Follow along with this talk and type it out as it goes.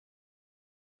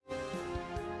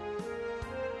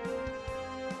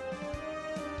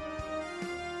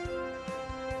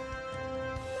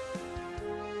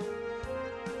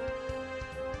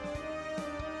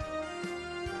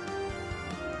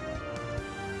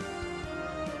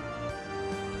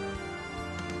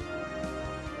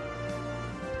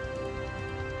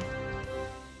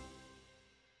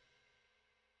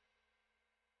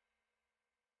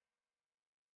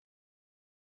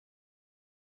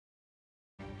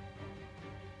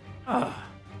Ah,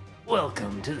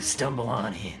 welcome to the Stumble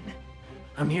On In.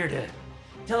 I'm here to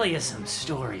tell you some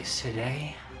stories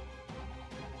today.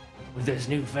 With this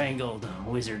newfangled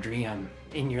wizardry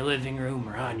in your living room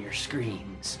or on your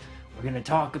screens, we're gonna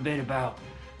talk a bit about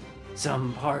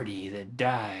some party that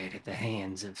died at the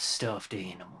hands of stuffed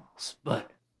animals.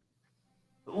 But,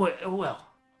 well,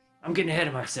 I'm getting ahead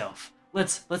of myself.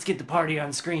 Let's get the party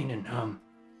on screen and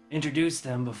introduce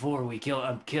them before we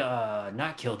not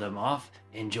kill them off.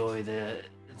 Enjoy the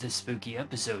spooky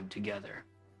episode together.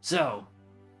 So,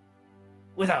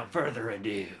 without further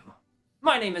ado,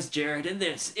 my name is Jared, and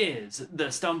this is the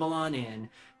Stumble On In,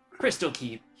 Crystal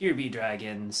Keep, Here Be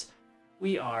Dragons.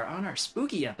 We are on our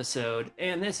spooky episode,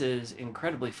 and this is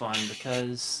incredibly fun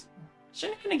because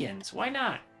shenanigans. Why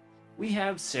not? We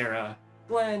have Sarah,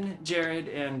 Glenn, Jared,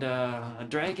 and a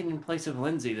dragon in place of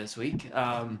Lindsay this week.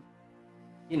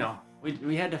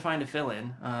 We had to find a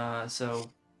fill-in, so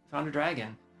found a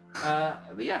dragon.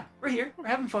 But yeah, we're here. We're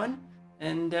having fun,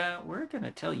 and we're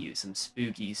gonna tell you some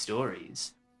spooky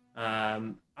stories.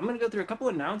 I'm gonna go through a couple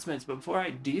announcements, but before I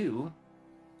do,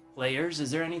 players,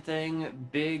 is there anything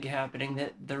big happening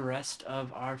that the rest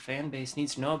of our fan base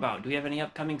needs to know about? Do we have any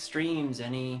upcoming streams?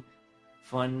 Any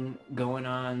fun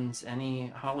going-ons?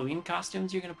 Any Halloween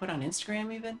costumes you're gonna put on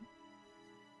Instagram even?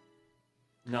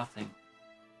 Nothing.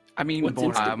 I mean, What's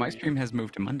Instagram? my stream has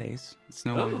moved to Mondays. It's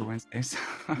no longer Wednesdays.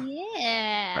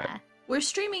 Yeah. We're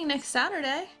streaming next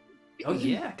Saturday. Oh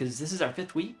yeah, because this is our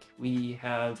 5th week. We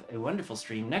have a wonderful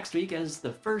stream next week as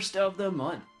the first of the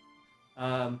month.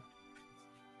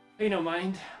 Pay no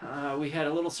mind. We had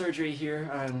a little surgery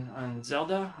here on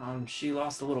Zelda. She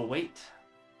lost a little weight,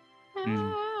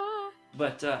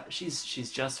 but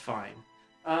she's just fine.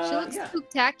 She looks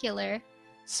spectacular.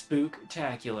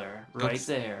 Spooktacular, right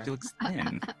there. She looks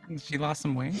thin. She lost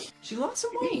some weight. She lost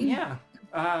some weight, yeah.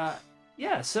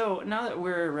 Yeah, so now that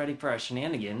we're ready for our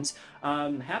shenanigans,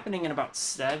 happening in about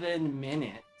 7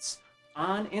 minutes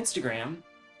on Instagram,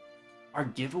 our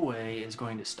giveaway is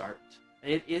going to start.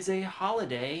 It is a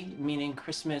holiday, meaning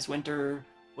Christmas, winter,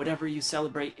 whatever you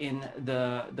celebrate in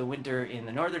the winter in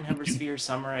the northern hemisphere,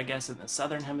 summer, I guess, in the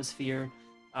southern hemisphere,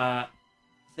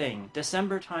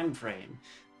 December time frame.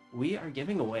 We are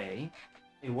giving away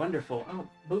a wonderful... Oh,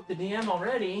 boop the DM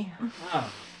already. Oh.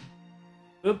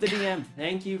 Boop the DM.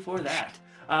 Thank you for that.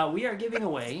 We are giving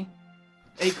away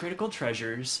a Critical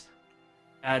Treasures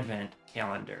Advent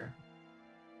Calendar.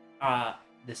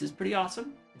 This is pretty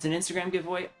awesome. It's an Instagram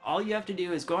giveaway. All you have to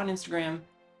do is go on Instagram,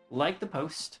 like the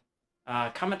post,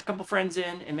 comment a couple friends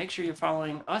in, and make sure you're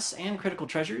following us and Critical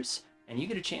Treasures, and you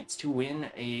get a chance to win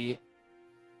a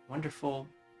wonderful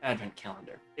Advent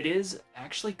Calendar. It is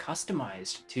actually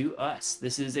customized to us.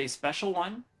 This is a special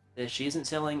one that she isn't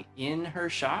selling in her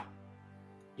shop.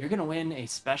 You're going to win a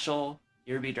special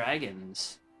Here Be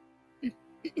Dragons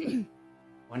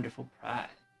wonderful prize.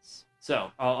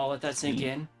 So, I'll let that sink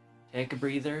in. Take a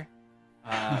breather.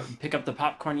 Pick up the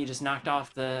popcorn you just knocked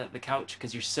off the couch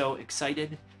because you're so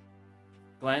excited.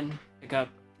 Glenn, pick up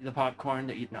the popcorn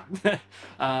that you knocked.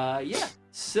 Yeah,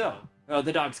 so... Oh,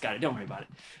 the dog's got it. Don't worry about it.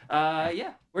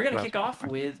 Yeah, we're going to kick off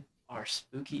with our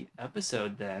spooky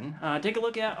episode then. Take a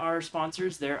look at our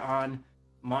sponsors. They're on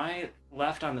my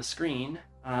left on the screen.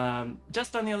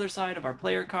 Just on the other side of our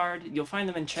player card. You'll find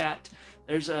them in chat.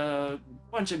 There's a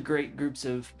bunch of great groups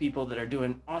of people that are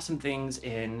doing awesome things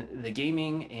in the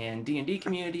gaming and D&D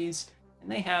communities,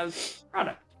 and they have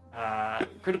product.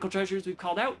 Critical Treasures we've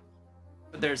called out,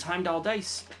 but there's Heimdall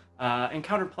Dice,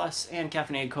 Encounter Plus, and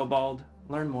Caffeinated Kobold.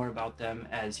 Learn more about them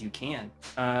as you can.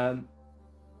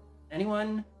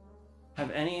 Anyone have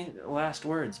any last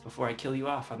words before I kill you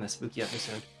off on this spooky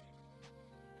episode?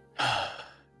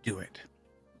 Do it.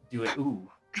 Do it. Ooh.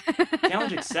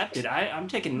 Challenge accepted. I'm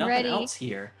taking nothing else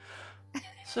here.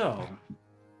 So,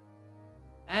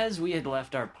 as we had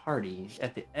left our party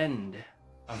at the end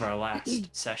of our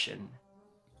last session,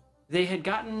 they had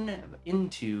gotten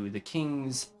into the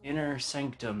king's inner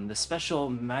sanctum, the special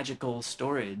magical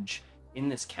storage in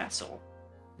this castle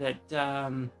that,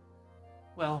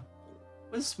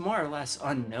 was more or less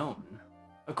unknown.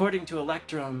 According to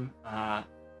Electrum,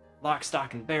 Lock,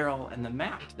 Stock, and Barrel, and the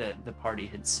map that the party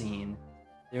had seen,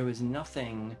 there was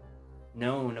nothing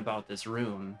known about this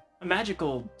room. A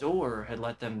magical door had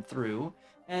let them through,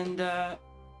 and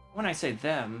when I say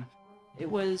them,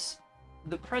 it was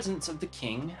the presence of the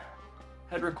king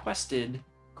had requested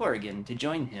Corrigan to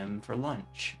join him for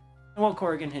lunch. And while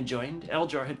Corrigan had joined,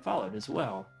 Eljor had followed as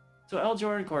well. So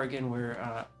Eljor and Corrigan were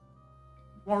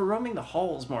roaming the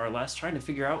halls, more or less, trying to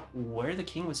figure out where the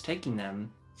king was taking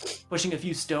them. Pushing a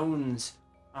few stones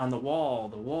on the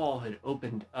wall had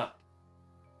opened up,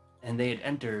 and they had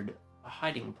entered a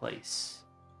hiding place.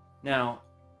 Now,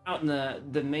 out in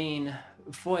the main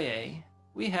foyer,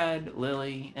 we had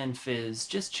Lily and Fizz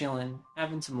just chilling,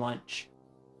 having some lunch,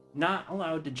 not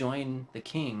allowed to join the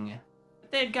king.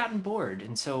 But they had gotten bored,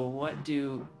 and so what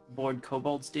do bored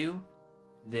kobolds do?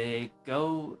 They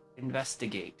go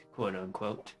investigate, quote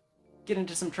unquote, get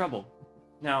into some trouble.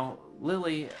 Now,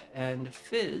 Lily and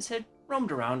Fizz had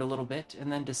roamed around a little bit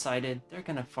and then decided they're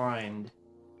gonna find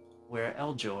where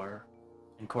Eljor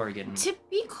and Corrigan. To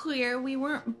be clear, we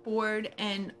weren't bored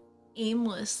and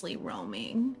aimlessly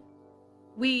roaming.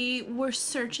 We were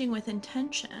searching with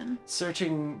intention.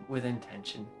 Searching with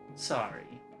intention. Sorry.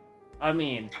 I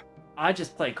mean, I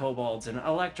just play kobolds and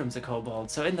Electrum's a kobold,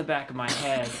 so in the back of my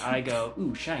head I go,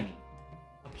 ooh, shiny.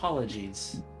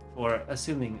 Apologies for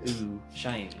assuming ooh,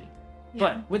 shiny. Yeah.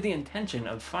 But with the intention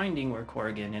of finding where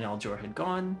Corrigan and Eljor had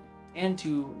gone, and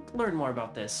to learn more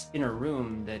about this inner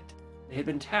room that they had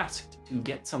been tasked to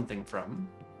get something from,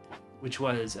 which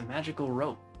was a magical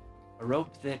rope. A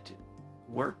rope that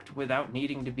worked without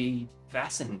needing to be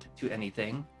fastened to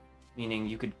anything, meaning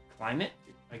you could climb it,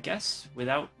 I guess,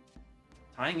 without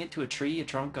tying it to a tree, a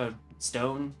trunk, a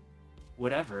stone,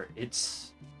 whatever.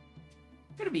 It's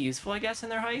gonna be useful, I guess, in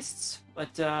their heists.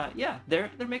 But yeah, they're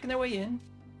making their way in.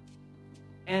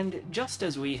 And just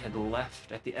as we had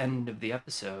left at the end of the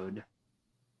episode,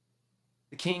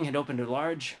 the king had opened a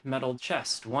large metal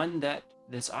chest, one that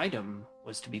this item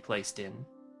was to be placed in.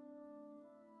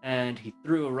 And he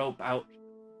threw a rope out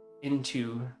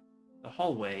into the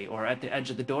hallway, or at the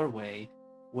edge of the doorway,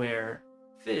 where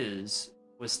Fizz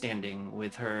was standing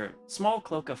with her small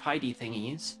cloak of hidey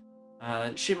thingies,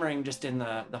 shimmering just in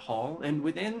the hall, and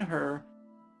within her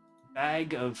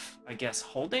bag of, I guess,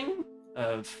 holding?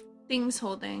 Of Things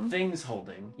holding. things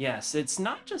holding. Yes, it's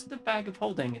not just a bag of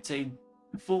holding, it's a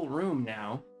full room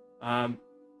now.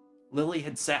 Lily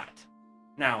had sat.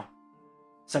 Now,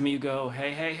 some of you go,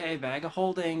 hey, bag of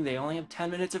holding, they only have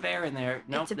 10 minutes of air in there.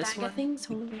 No, It's a this bag one of things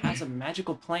holding. has a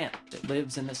magical plant that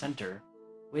lives in the center,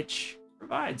 which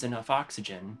provides enough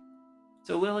oxygen.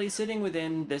 So Lily, sitting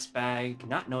within this bag,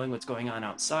 not knowing what's going on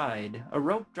outside, a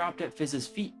rope dropped at Fizz's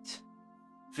feet.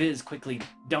 Fizz quickly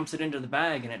dumps it into the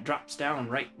bag and it drops down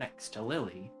right next to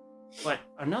Lily. But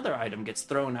another item gets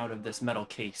thrown out of this metal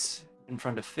case in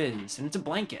front of Fizz, and it's a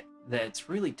blanket that's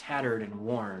really tattered and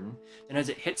worn. And as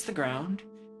it hits the ground,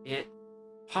 it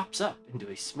pops up into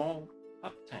a small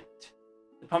pup tent.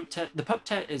 The pup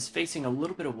tent is facing a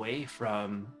little bit away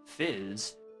from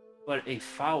Fizz, but a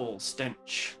foul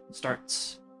stench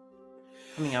starts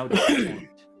coming out of the tent.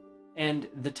 And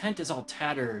the tent is all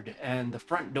tattered, and the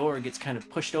front door gets kind of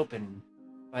pushed open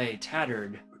by a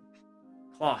tattered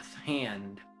cloth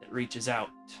hand that reaches out.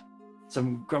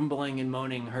 Some grumbling and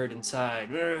moaning heard inside.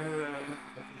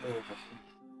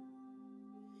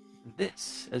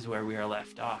 This is where we are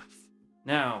left off.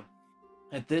 Now,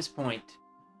 at this point,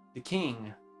 the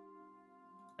king,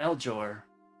 Eljor,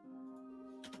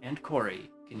 and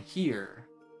Corey can hear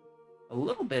a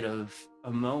little bit of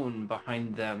a moan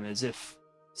behind them, as if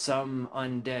some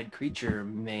undead creature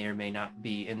may or may not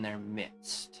be in their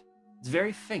midst. It's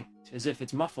very faint, as if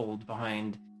it's muffled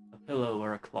behind a pillow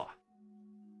or a cloth.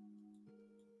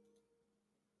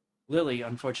 Lily,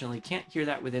 unfortunately, can't hear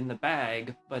that within the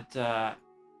bag, but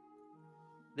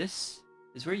this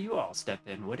is where you all step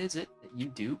in. What is it that you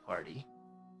do, party?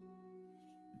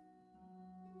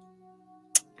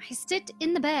 I sit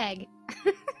in the bag.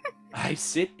 I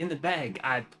sit in the bag.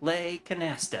 I play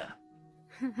canasta.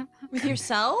 With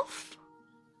yourself?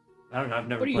 I don't know. I've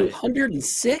never What are you, played.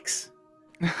 106?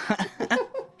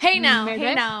 Hey now, Maybe.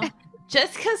 hey now.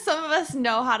 Just because some of us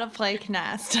know how to play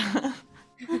canasta.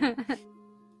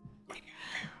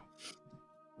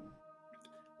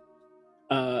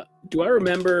 Do I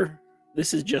remember?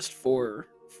 This is just for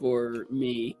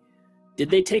me. Did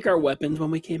they take our weapons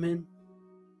when we came in?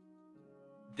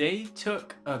 They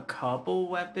took a couple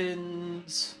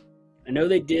weapons. I know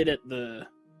they did at the.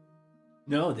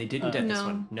 No, they didn't at this No.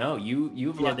 one. No, you've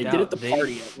Yeah, lucked they out. did at the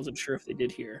party. I wasn't sure if they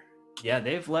did here. Yeah,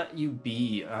 they've let you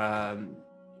be.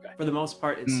 For the most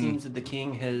part, it seems that the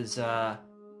king has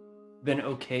been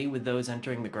okay with those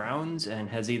entering the grounds and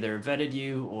has either vetted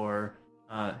you or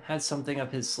has something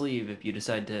up his sleeve if you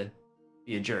decide to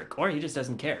be a jerk, or he just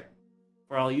doesn't care.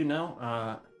 For all you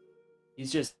know,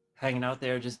 he's just hanging out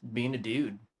there, just being a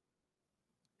dude.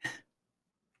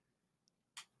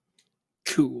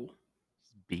 Cool.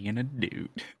 Being a dude.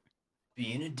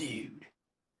 Being a dude.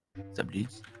 What's up,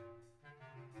 dudes?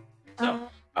 So,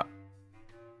 Go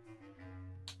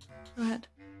ahead.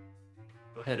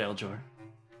 go ahead, Eljor.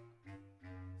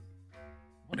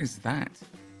 What is that?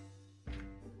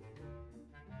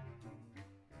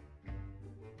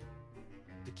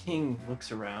 the king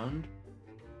looks around.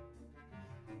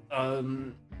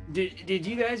 Did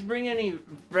you guys bring any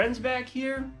friends back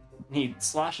here? He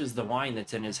sloshes the wine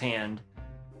that's in his hand,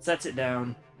 sets it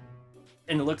down,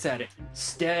 and looks at it.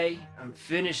 Stay, I'm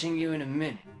finishing you in a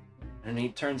minute. And he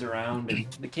turns around, and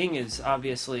the king is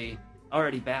obviously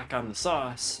already back on the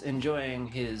sauce, enjoying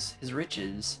his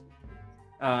riches.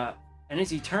 And as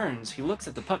he turns, he looks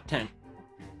at the pup tent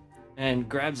and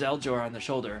grabs Eljor on the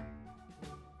shoulder.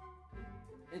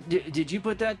 Did you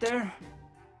put that there?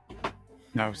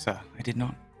 No, sir, I did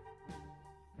not.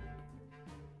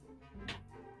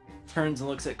 Turns and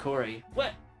looks at Corey.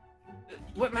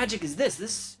 What magic is this?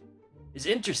 This is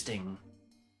interesting.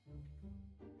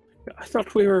 I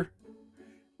thought we were.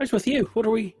 I was with you. What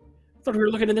are we? I thought we were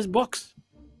looking in this box.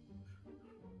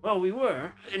 Well, we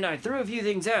were, and I threw a few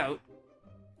things out,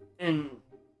 and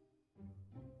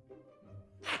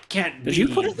that can't be. Did you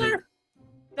put it there?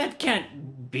 That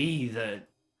can't be the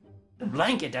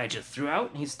blanket I just threw out.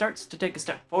 And he starts to take a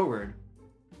step forward,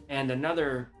 and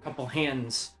another couple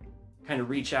hands kind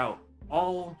of reach out,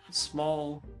 all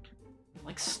small,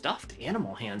 like stuffed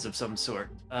animal hands of some sort.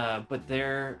 But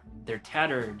they're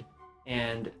tattered,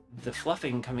 and the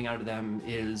fluffing coming out of them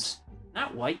is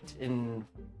not white and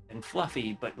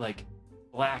fluffy, but like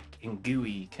black and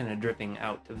gooey, kind of dripping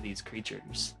out of these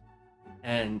creatures.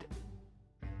 And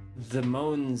the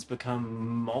moans become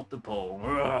multiple.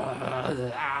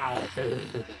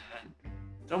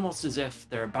 It's almost as if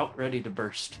they're about ready to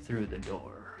burst through the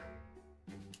door.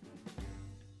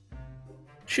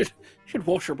 Should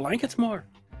wash your blankets more.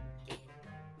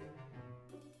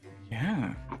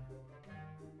 Yeah.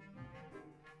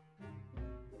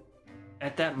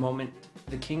 At that moment,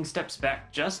 the king steps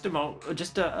back just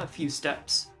a few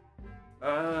steps.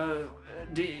 Do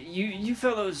you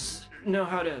fellows know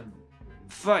how to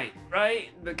fight, right?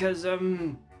 Because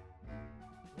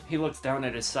he looks down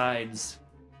at his sides,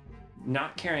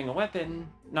 not carrying a weapon,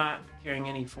 not carrying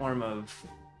any form of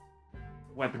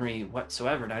weaponry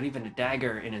whatsoever, not even a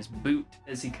dagger in his boot.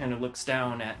 As he kind of looks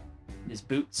down at his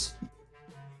boots,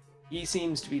 he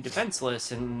seems to be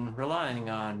defenseless and relying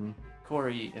on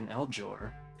Corey and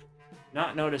Eljor,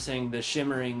 not noticing the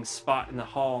shimmering spot in the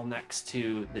hall next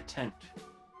to the tent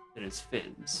that is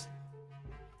Fizz.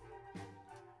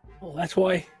 Well, that's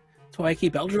why I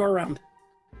keep Eljor around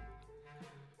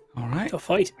All right. to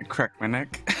fight. I crack my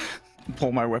neck,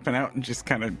 pull my weapon out, and just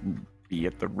kind of be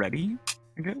at the ready,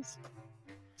 I guess.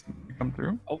 Come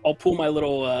through. I'll pull my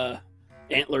little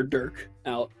antler dirk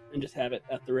out and just have it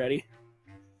at the ready.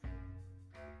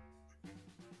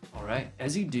 All right.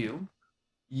 As you do,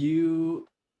 you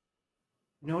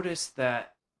notice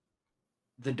that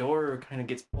the door kind of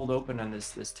gets pulled open on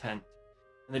this tent,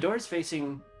 and the door is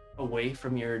facing away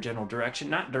from your general direction,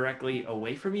 not directly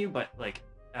away from you, but like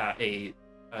a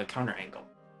counter angle.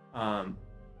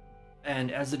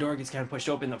 And as the door gets kind of pushed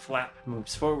open, the flap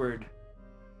moves forward.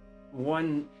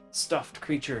 One stuffed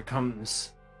creature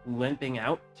comes limping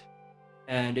out,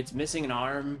 and it's missing an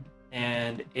arm,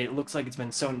 and it looks like it's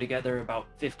been sewn together about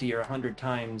 50 or 100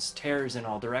 times, tears in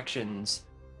all directions.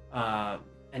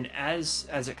 And as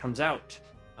it comes out,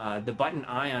 the button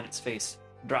eye on its face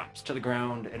drops to the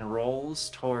ground and rolls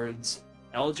towards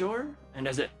Eljor, and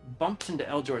as it bumps into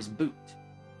Eljor's boot,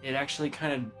 it actually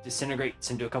kind of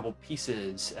disintegrates into a couple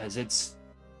pieces as it's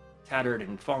tattered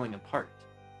and falling apart.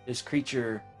 This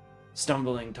creature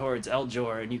stumbling towards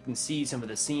Eljor, and you can see some of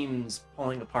the seams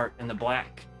pulling apart and the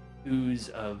black ooze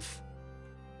of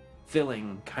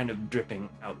filling kind of dripping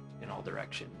out in all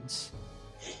directions.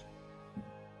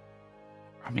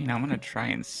 I mean, I'm gonna try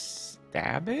and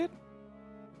stab it.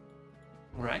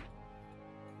 All right.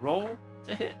 Roll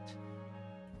to hit.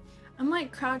 I'm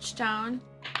like crouched down,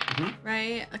 Mhm.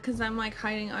 right? Because I'm like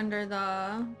hiding under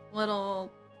the little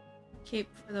cape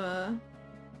for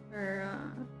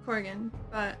Corrigan.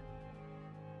 But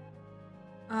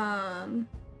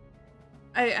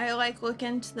I like look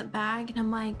into the bag and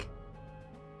I'm like,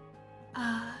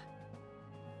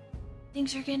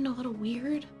 things are getting a little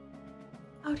weird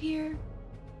out here.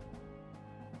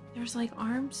 There's like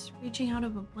arms reaching out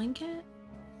of a blanket.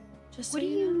 Just so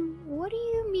What do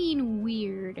you mean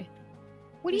weird?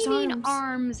 What There's do you mean arms.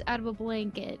 arms out of a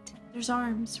blanket? There's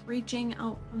arms reaching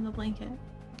out from the blanket.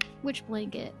 Which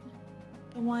blanket?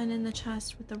 The one in the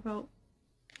chest with the rope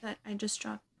that I just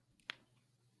dropped.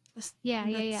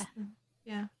 Yeah.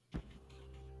 Yeah.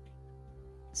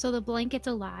 So the blanket's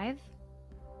alive?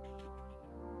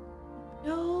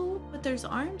 No, but there's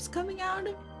arms coming out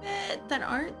of it that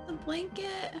aren't the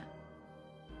blanket.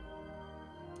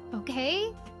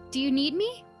 Okay. Do you need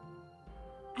me?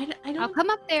 I I'll don't. come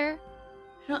up there.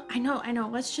 I No, I know.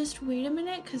 Let's just wait a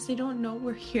minute because they don't know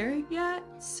we're here yet.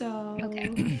 So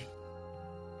Okay.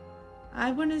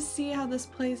 I want to see how this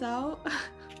plays out.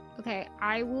 Okay,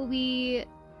 I will be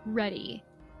ready.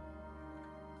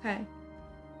 Okay.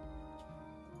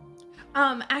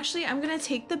 Actually, I'm gonna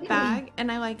take the bag and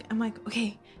I'm like,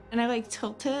 okay, and I like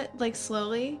tilt it like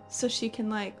slowly so she can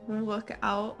like look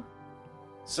out.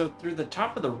 So through the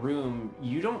top of the room,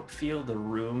 you don't feel the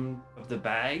room of the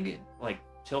bag like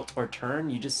tilt or turn.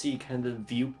 You just see kind of the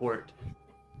viewport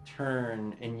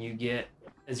turn, and you get,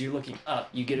 as you're looking up,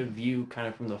 you get a view kind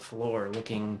of from the floor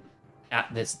looking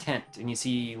at this tent, and you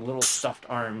see little stuffed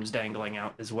arms dangling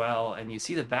out as well, and you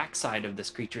see the backside of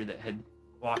this creature that had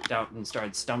walked out and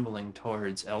started stumbling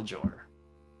towards Eljor.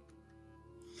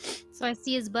 So I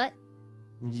see his butt.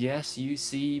 Yes, you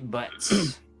see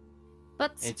butts.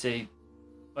 Butts. It's a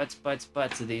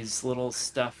butts of these little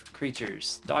stuffed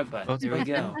creatures. Dog butt. Butts, There we butts.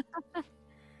 go.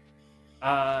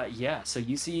 Yeah, so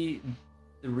you see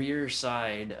the rear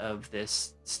side of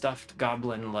this stuffed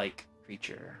goblin-like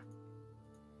creature.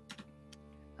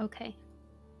 Okay.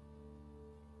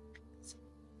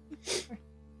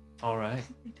 All right.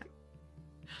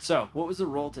 So, what was the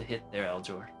roll to hit there,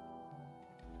 Eljor?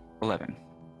 11.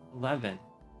 11.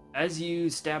 As you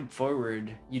stab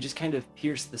forward, you just kind of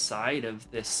pierce the side of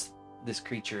this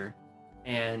creature,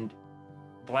 and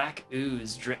black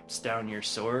ooze drips down your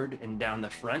sword and down the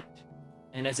front.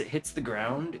 And as it hits the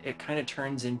ground, it kind of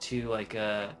turns into like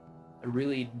a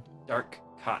really dark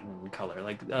cotton color,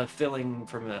 like a filling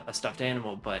from a stuffed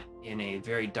animal, but in a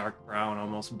very dark brown,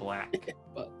 almost black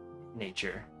But-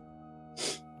 nature.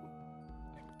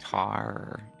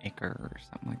 Tar, ichor, or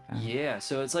something like that. Yeah,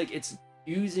 so it's like it's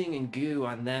oozing and goo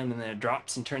on them, and then it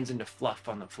drops and turns into fluff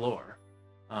on the floor.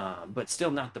 But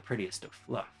still not the prettiest of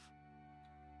fluff.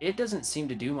 It doesn't seem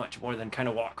to do much more than kind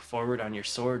of walk forward on your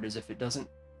sword as if it doesn't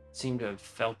seem to have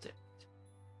felt it.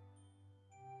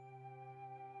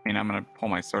 I mean, I'm gonna pull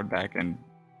my sword back and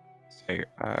say,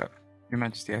 Your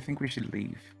Majesty, I think we should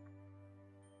leave.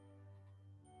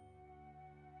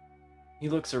 He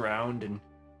looks around and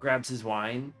grabs his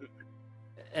wine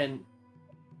and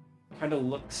kind of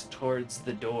looks towards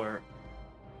the door,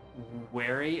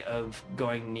 wary of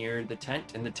going near the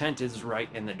tent, and the tent is right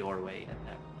in the doorway at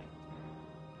that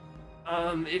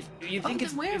point. If you think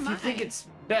then where am I? it's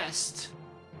best,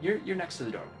 you're next to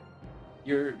the doorway.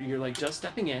 You're like just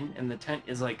stepping in, and the tent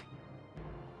is like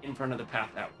in front of the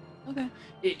path out. Okay.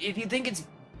 If you think it's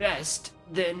best,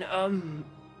 then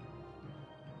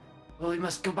well, we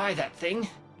must go by that thing.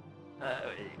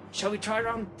 Shall we try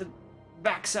around the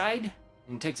backside?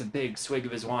 And he takes a big swig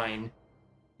of his wine.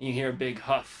 You hear a big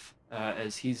huff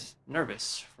as he's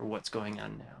nervous for what's going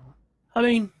on now. I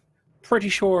mean, pretty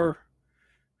sure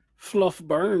fluff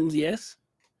burns, yes?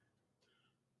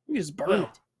 We just burn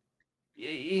Well,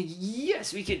 it.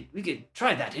 yes, we could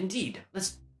try that indeed.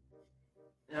 Let's.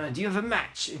 Do you have a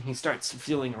match? And he starts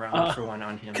feeling around for one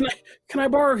on him. Can I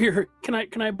borrow your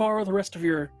can I borrow the rest of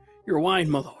your wine,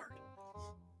 my lord?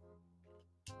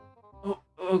 Oh,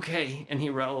 okay. And he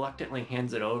reluctantly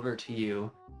hands it over to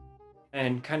you,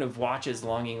 and kind of watches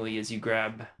longingly as you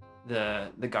grab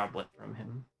the goblet from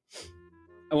him.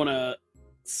 I want to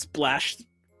splash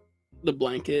the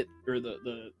blanket or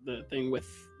the thing with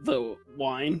the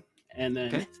wine, and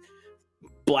then Okay.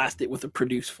 blast it with a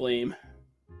produce flame.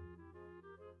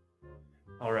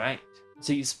 All right.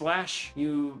 So you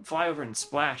fly over and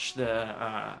splash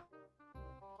the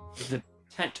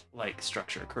tent-like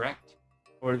structure, correct?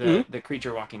 Or the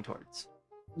creature walking towards.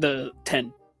 The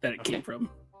tent that it Okay. came from.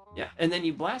 Yeah, and then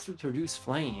you blast with produce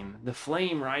flame. The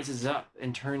flame rises up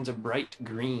and turns a bright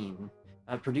green.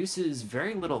 Produces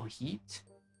very little heat,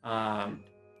 and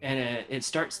it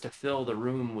starts to fill the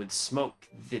room with smoke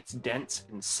that's dense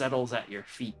and settles at your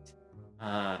feet.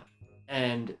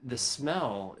 And the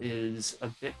smell is a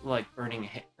bit like burning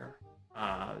hair.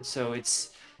 So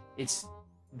it's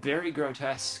very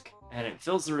grotesque, and it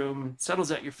fills the room,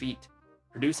 settles at your feet,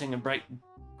 producing a bright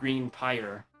green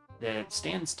pyre that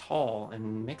stands tall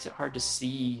and makes it hard to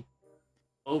see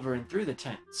over and through the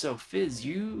tent. So Fizz,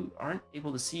 you aren't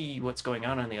able to see what's going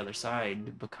on the other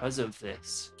side because of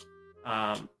this.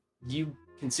 You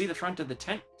can see the front of the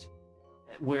tent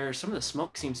where some of the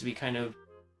smoke seems to be kind of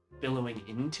billowing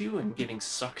into and getting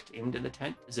sucked into the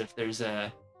tent as if there's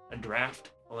a draft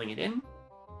pulling it in.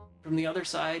 From the other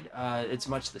side, it's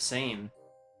much the same.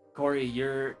 Corey,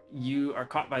 you are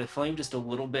caught by the flame just a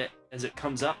little bit as it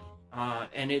comes up,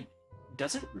 and it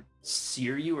doesn't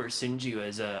sear you or singe you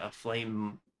as a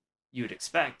flame you would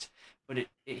expect, but it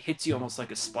hits you almost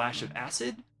like a splash of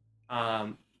acid,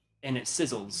 and it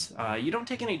sizzles. You don't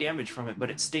take any damage from it, but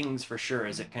it stings for sure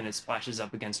as it kind of splashes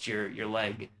up against your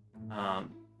leg,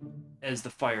 as the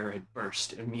fire had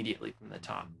burst immediately from the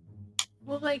top.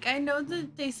 Well, like, I know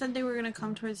that they said they were gonna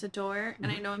come towards the door,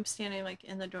 and I know I'm standing, like,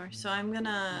 in the door, so I'm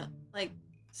gonna, like,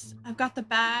 I've got the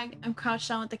bag, I'm crouched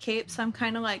down with the cape, so I'm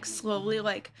kind of, like, slowly,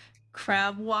 like,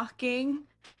 crab walking,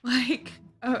 like,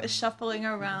 shuffling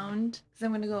around, because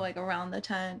I'm gonna go, like, around the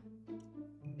tent,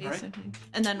 basically.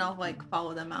 And then I'll, like,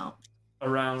 follow them out.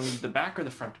 Around the back or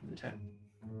the front of the tent?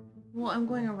 Well, I'm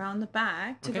going around the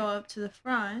back to Okay. go up to the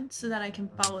front so that I can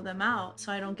follow them out,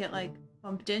 so I don't get, like,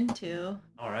 bumped into.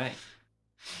 All right.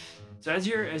 So as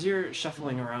you're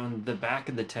shuffling around the back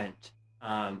of the tent,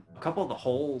 a couple of the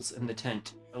holes in the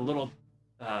tent, a little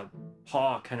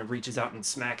paw kind of reaches out and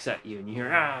smacks at you, and you hear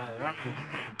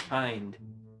behind.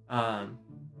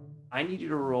 I need you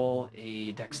to roll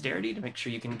a dexterity to make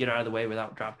sure you can get out of the way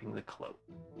without dropping the cloak.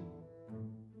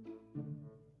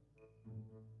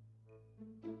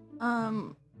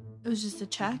 It was just a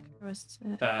check, or was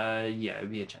it? Yeah,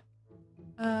 it'd be a check.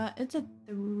 It's a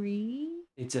 3.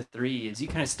 It's a 3. As you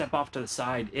kind of step off to the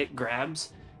side, it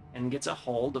grabs and gets a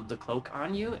hold of the cloak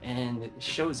on you and it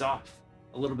shows off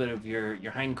a little bit of your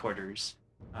hindquarters.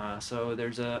 So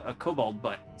there's a kobold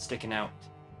butt sticking out,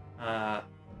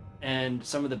 and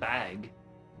some of the bag.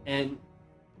 And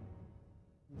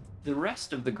the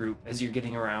rest of the group, as you're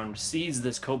getting around, sees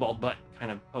this kobold butt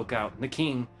kind of poke out. And the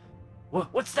king,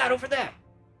 what's that over there?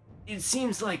 It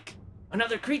seems like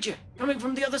another creature coming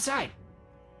from the other side.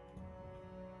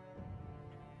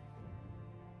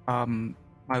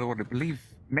 My lord, I believe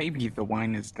maybe the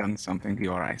wine has done something to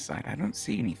your eyesight. I don't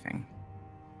see anything.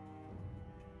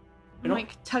 I'm,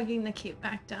 like, tugging the cape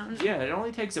back down. Yeah, it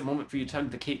only takes a moment for you to tug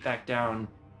the cape back down.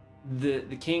 The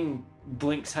king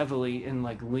blinks heavily and,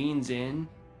 like, leans in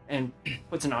and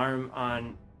puts an arm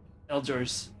on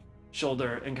Eljor's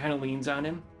shoulder and kind of leans on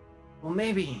him. Well,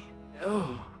 maybe,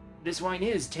 this wine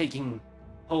is taking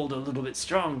hold a little bit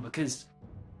strong because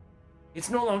it's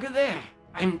no longer there.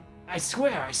 I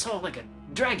swear I saw, like, a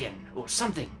dragon or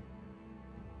something.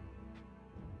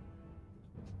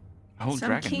 A whole Some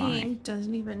dragon king mind.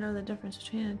 doesn't even know the difference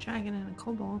between a dragon and a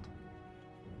kobold.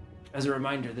 As a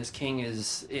reminder, this king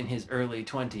is in his early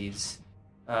 20s,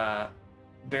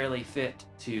 barely fit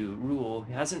to rule.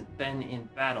 He hasn't been in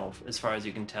battle, as far as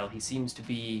you can tell. He seems to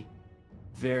be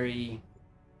very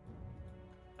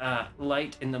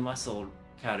light in the muscle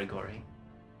category.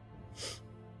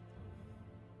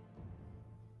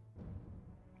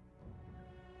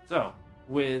 So,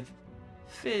 with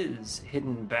Fizz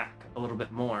hidden back a little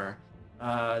bit more,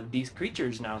 these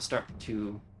creatures now start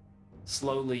to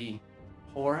slowly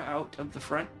pour out of the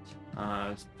front.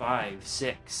 5,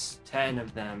 6, 10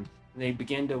 of them. They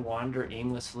begin to wander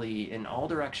aimlessly in all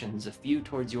directions, a few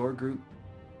towards your group,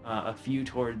 a few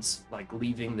towards, like,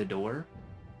 leaving the door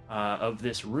of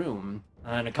this room,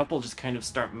 and a couple just kind of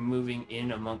start moving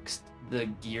in amongst the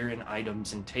gear and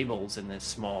items and tables in this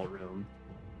small room.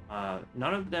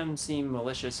 None of them seem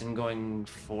malicious in going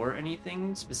for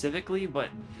anything specifically, but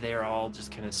they're all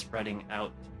just kind of spreading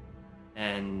out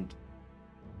and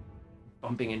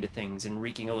bumping into things and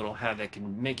wreaking a little havoc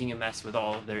and making a mess with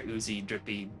all of their oozy,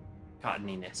 drippy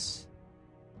cottoniness.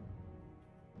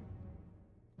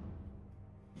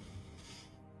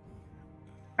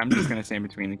 I'm just gonna stand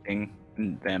between the king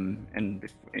and them, and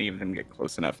if any of them get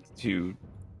close enough to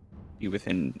be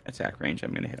within attack range,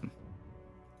 I'm gonna hit them.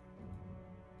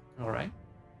 All right.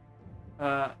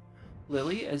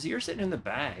 Lily, as you're sitting in the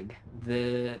bag,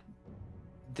 the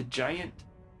giant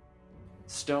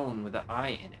stone with the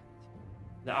eye in it,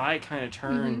 the eye kind of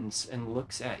turns and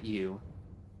looks at you,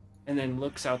 and then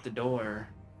looks out the door,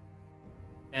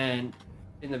 and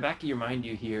in the back of your mind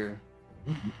you hear,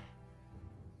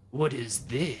 "What is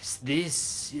this?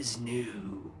 This is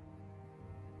new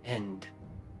and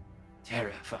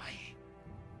terrifying."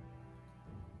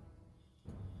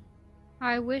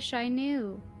 I wish I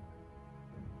knew.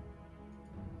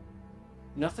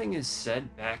 Nothing is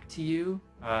said back to you,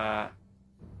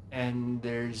 and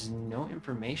there's no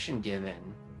information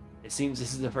given. It seems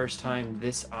this is the first time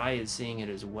this eye is seeing it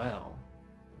as well.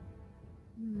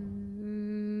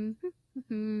 Mm-hmm.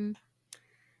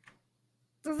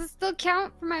 Does it still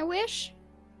count for my wish?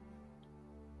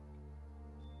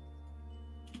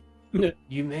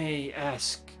 You may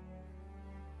ask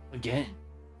again.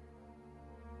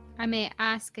 I may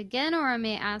ask again, or I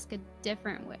may ask a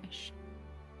different wish.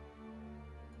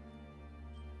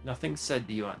 Nothing said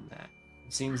to you on that.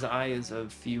 It seems the eye is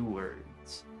of few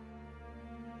words.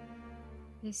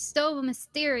 It's so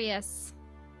mysterious.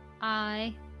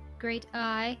 Eye, great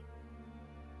eye.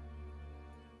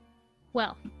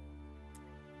 Well,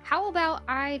 how about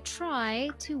I try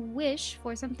to wish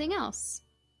for something else?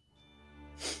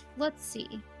 Let's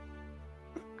see.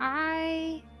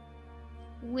 I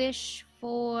wish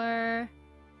for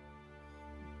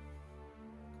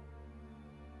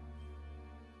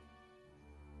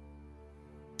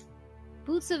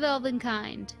boots of elven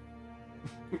kind.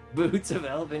 Boots of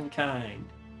elven kind.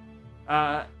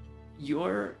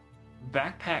 Your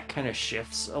backpack kind of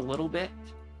shifts a little bit,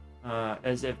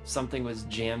 as if something was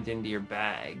jammed into your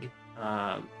bag.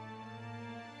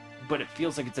 But it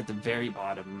feels like it's at the very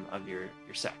bottom of your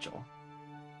satchel.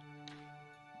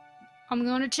 I'm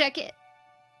going to check it.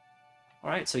 All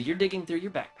right, so you're digging through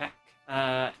your backpack,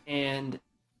 and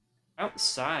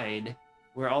outside,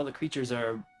 where all the creatures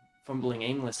are fumbling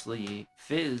aimlessly,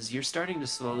 Fizz, you're starting to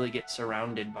slowly get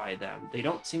surrounded by them. They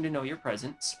don't seem to know your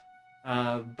presence,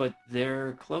 but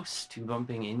they're close to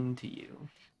bumping into you.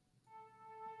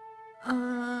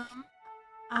 I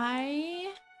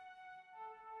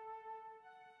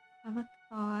have a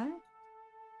thought.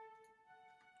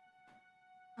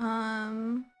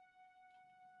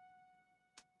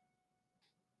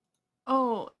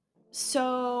 Oh,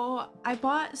 so I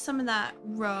bought some of that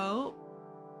rope,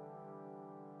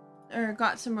 or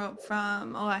got some rope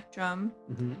from Electrum.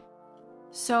 Mm-hmm.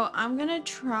 So I'm gonna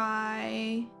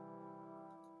try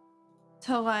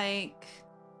to like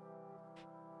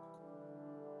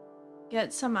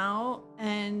get some out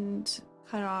and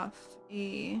cut off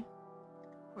a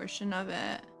portion of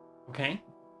it. Okay.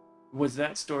 Was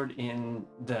that stored in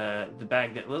the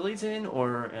bag that Lily's in,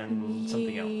 or in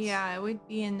something else? Yeah, it would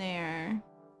be in there.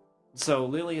 So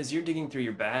Lily, as you're digging through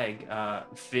your bag,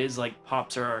 Fizz like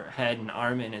pops her head and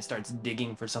arm in and starts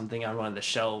digging for something on one of the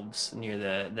shelves near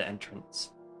the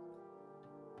entrance.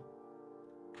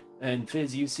 And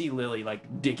Fizz, you see Lily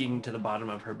like digging to the bottom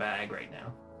of her bag right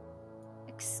now.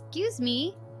 Excuse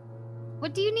me?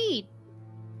 What do you need?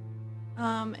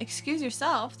 Excuse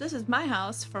yourself. This is my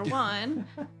house, for one.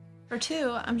 For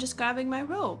two, I'm just grabbing my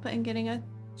rope and getting a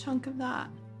chunk of that.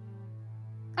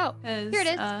 Oh, here it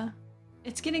is.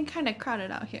 It's getting kind of crowded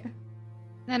out here.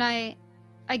 Then I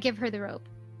give her the rope.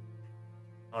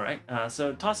 All right.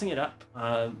 So tossing it up,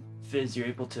 Fizz, you're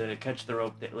able to catch the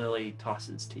rope that Lily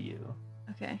tosses to you.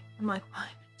 Okay. I'm like 1,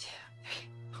 2,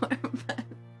 3, 4, 5.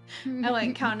 I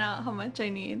like count out how much I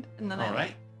need, and then All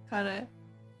right. cut it.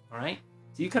 All right.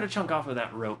 So you cut a chunk off of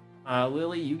that rope.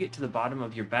 Lily, you get to the bottom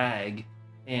of your bag,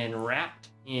 and wrapped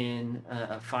in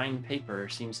a fine paper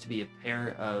seems to be a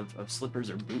pair of slippers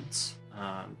or boots,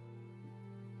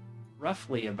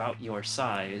 roughly about your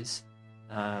size,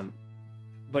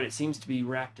 but it seems to be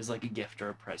wrapped as like a gift or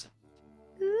a present.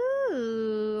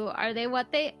 Ooh, are they what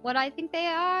I think they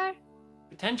are?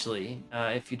 Potentially,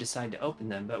 if you decide to open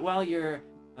them. But while you're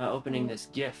opening this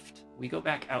gift, we go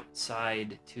back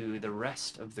outside to the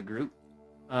rest of the group.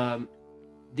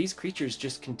 These creatures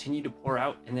just continue to pour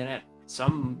out, and then at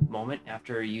some moment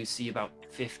after you see about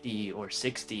 50 or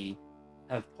 60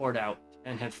 have poured out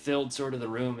and have filled sort of the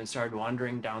room and started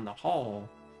wandering down the hall,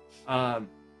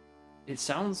 it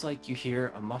sounds like you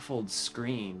hear a muffled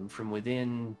scream from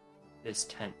within this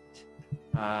tent.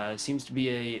 Seems to be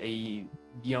a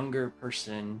younger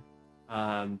person.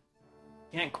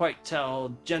 Can't quite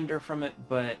tell gender from it,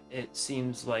 but it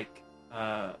seems like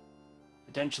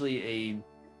potentially a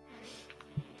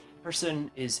person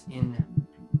is in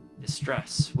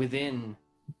distress within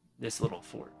this little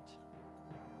fort.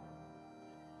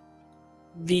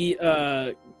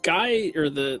 The guy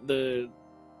or the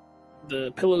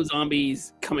pillow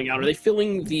zombies coming out, are they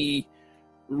filling the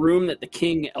room that the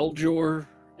King Eljor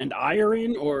and I are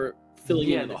in, or filling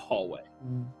into the hallway?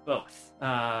 Both.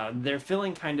 They're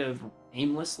filling kind of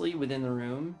aimlessly within the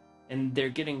room, and they're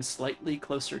getting slightly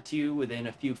closer to you within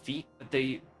a few feet, but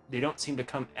they don't seem to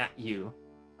come at you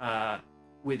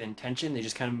with intention. They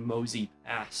just kind of mosey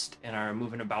past and are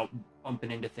moving about,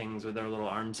 bumping into things with their little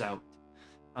arms out.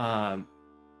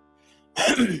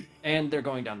 And they're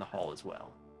going down the hall as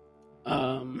well.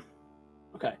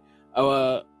 Okay.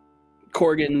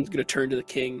 Corrigan's gonna turn to the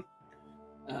king.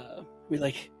 Be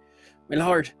like, my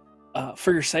lord,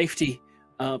 for your safety,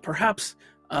 perhaps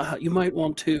you might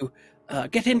want to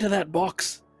get into that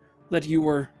box that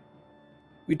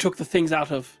we took the things out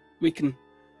of. We can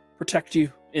protect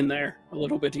you in there a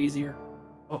little bit easier.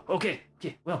 Oh, okay.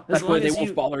 Well, That way they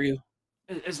won't bother you.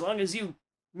 As long as you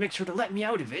make sure to let me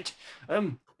out of it.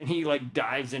 And he like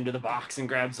dives into the box and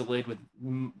grabs the lid with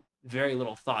very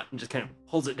little thought and just kind of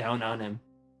pulls it down on him,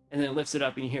 and then lifts it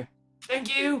up and you hear,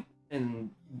 "Thank you!"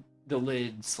 And the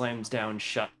lid slams down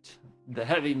shut. The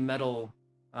heavy metal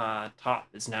top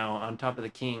is now on top of the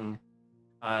king.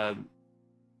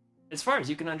 As far as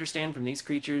you can understand from these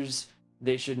creatures,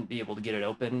 they shouldn't be able to get it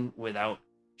open without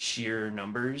sheer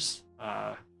numbers.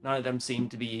 None of them seem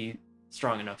to be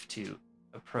strong enough to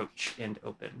approach and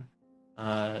open.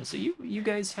 So you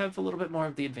guys have a little bit more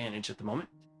of the advantage at the moment.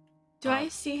 Do I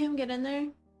see him get in there?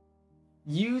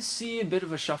 You see a bit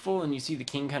of a shuffle, and you see the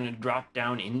king kind of drop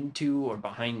down into or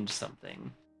behind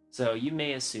something. So you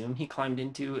may assume he climbed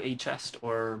into a chest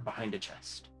or behind a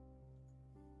chest.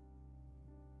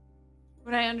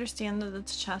 Would I understand that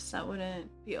it's a chest that wouldn't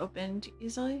be opened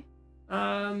easily?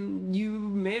 You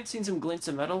may have seen some glints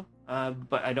of metal,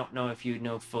 but I don't know if you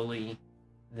know fully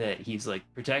that he's like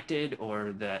protected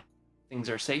or that things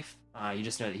are safe. You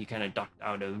just know that he kind of ducked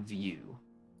out of view.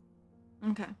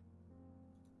 Okay.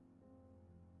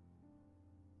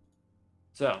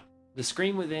 So, the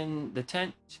screen within the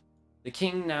tent, the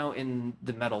king now in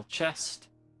the metal chest.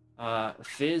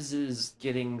 Fizz is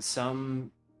getting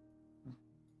some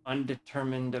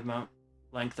undetermined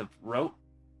length of rope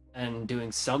and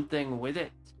doing something with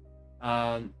it.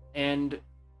 And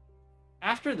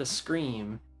after the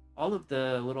scream, all of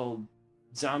the little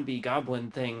zombie goblin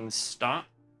things stop.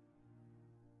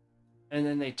 And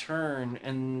then they turn,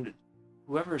 and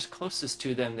whoever's closest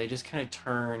to them, they just kind of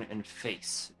turn and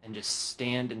face and just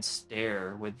stand and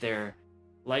stare with their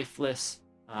lifeless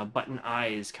button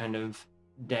eyes kind of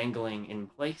dangling in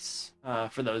place.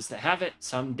 For those that have it,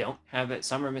 some don't have it.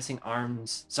 Some are missing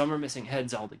arms. Some are missing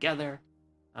heads altogether.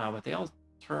 But they all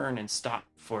turn and stop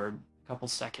for a couple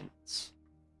seconds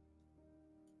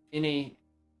in a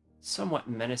somewhat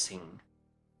menacing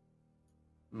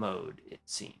mode, it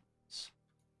seems.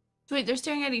 So wait, they're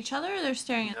staring at each other, or they're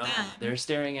staring at No, them? they're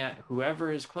staring at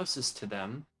whoever is closest to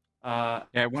them. Yeah,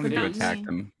 I wanted to Predominantly- attack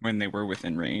them when they were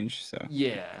within range. So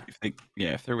Yeah.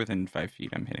 if they're within 5 feet,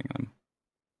 I'm hitting them.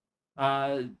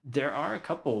 There are a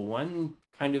couple. One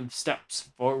kind of steps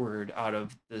forward out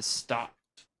of the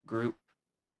stopped group,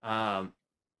 and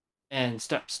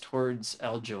steps towards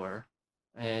Eljor,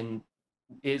 and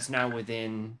is now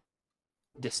within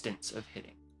distance of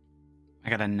hitting. I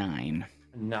got a 9.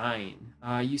 9.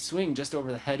 You swing just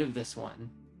over the head of this one,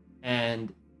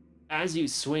 and as you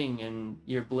swing and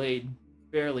your blade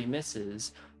barely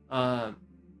misses,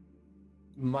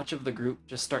 much of the group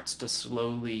just starts to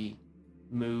slowly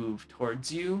move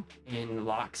towards you in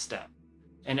lockstep.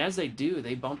 And as they do,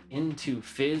 they bump into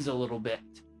Fizz a little bit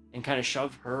and kind of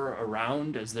shove her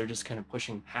around as they're just kind of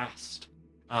pushing past.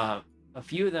 A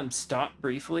few of them stop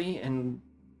briefly and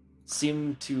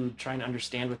seem to try and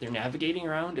understand what they're navigating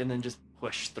around and then just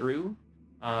push through.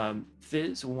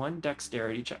 Fizz, one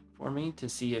dexterity check for me to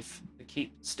see if the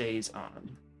cape stays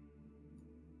on.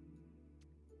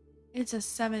 It's a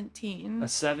 17. A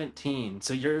 17.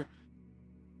 So you're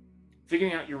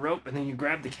figuring out your rope, and then you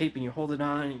grab the cape and you hold it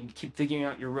on, and you keep figuring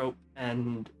out your rope,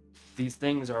 and these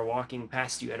things are walking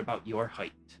past you at about your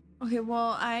height. Okay,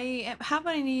 well, I have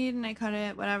what I need and I cut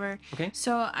it, whatever. Okay.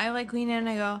 So I like lean in and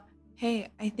I go, "Hey,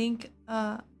 I think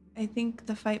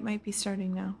the fight might be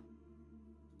starting now.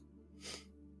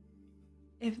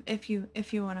 If you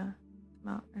wanna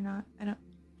come out or not, I don't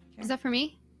care." Is that for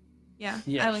me? Yeah,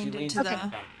 Yeah, I she leaned leans into Okay. the.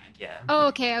 back, yeah. Oh,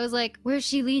 okay. I was like, where's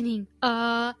she leaning?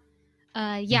 Yeah,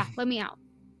 let me out.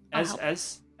 I'll help.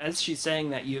 As she's saying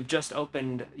that, you've just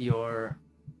opened your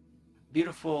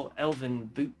beautiful elven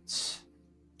boots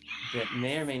that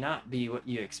may or may not be what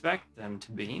you expect them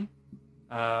to be.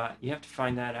 You have to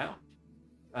find that out.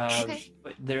 Okay.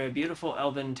 But they're a beautiful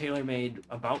elven tailor-made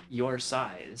about your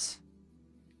size.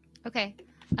 Okay.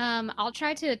 I'll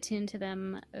try to attune to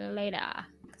them later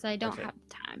because I don't Okay. have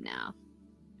time now.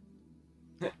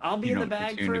 I'll be You in the don't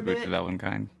bag attune for to a boots bit. of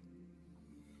Elvenkind.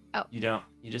 You don't.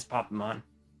 You just pop them on.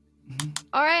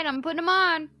 All right, I'm putting them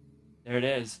on. There it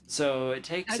is. So it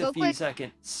takes Gotta a go few quick.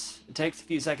 seconds. It takes a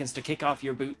few seconds to kick off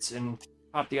your boots and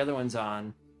pop the other ones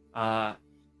on.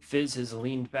 Fizz has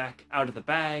leaned back out of the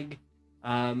bag.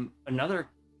 Another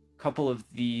couple of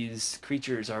these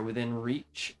creatures are within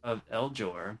reach of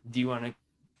Eljor. Do you want to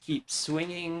keep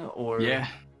swinging or? Yeah.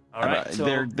 All right.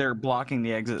 So they're blocking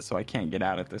the exit, so I can't get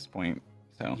out at this point.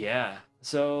 So yeah.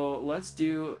 So let's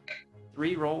do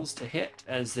 3 rolls to hit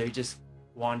as they just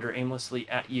wander aimlessly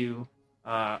at you.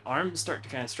 Arms start to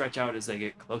kind of stretch out as they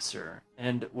get closer.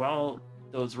 And while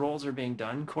those rolls are being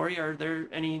done, Corey, are there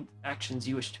any actions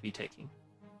you wish to be taking?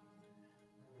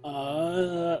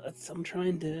 I'm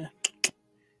trying to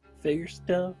figure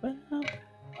stuff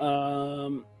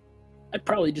out. I'd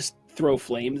probably just throw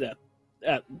flames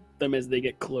at them as they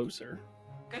get closer.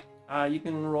 Okay. You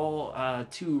can roll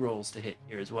 2 rolls to hit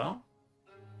here as well.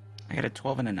 I got a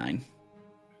 12 and a 9.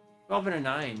 12 and a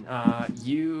 9.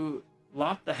 You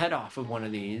lop the head off of one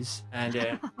of these, and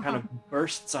it kind of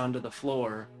bursts onto the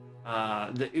floor.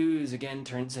 the ooze again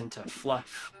turns into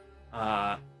fluff,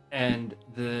 and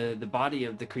the body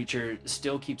of the creature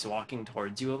still keeps walking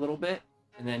towards you a little bit,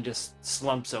 and then just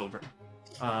slumps over.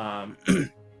 And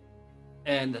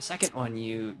the second one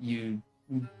you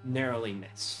narrowly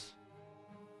miss.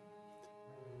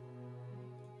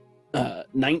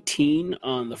 19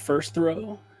 on the first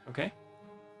throw. Okay.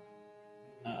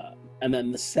 And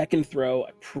then the second throw, I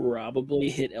probably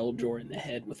hit Eldor in the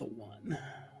head with a 1.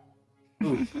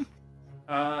 Ooh.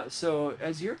 So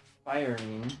as you're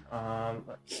firing,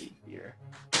 let's see here.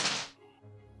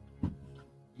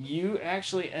 You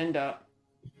actually end up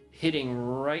hitting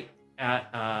right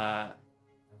at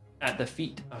the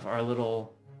feet of our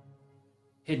little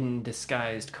hidden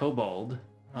disguised kobold,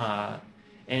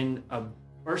 and a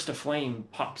burst of flame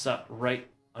pops up right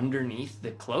underneath the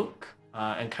cloak,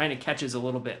 and kind of catches a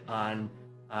little bit on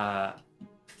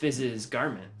Fizz's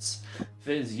garments.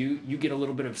 Fizz, you get a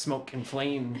little bit of smoke and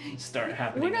flame start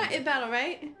happening. We're not in battle,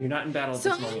 right? You're not in battle at So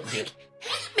this I'm moment. like,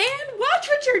 hey man, watch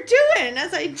what you're doing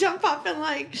as I jump up and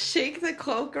like shake the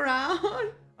cloak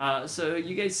around. So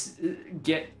you guys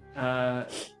get a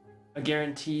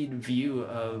guaranteed view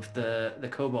of the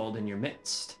kobold in your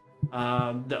midst.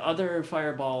 The other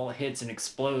fireball hits and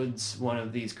explodes one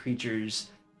of these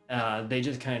creatures. They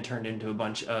just kind of turned into a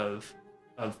bunch of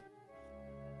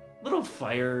little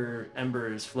fire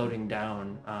embers floating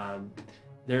down.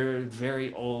 They're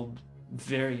very old,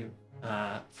 very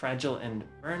fragile, and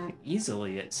burn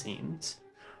easily, it seems.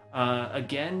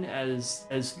 Again, as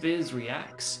Fizz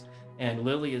reacts, and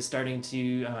Lily is starting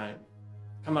to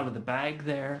come out of the bag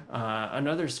there,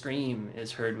 another scream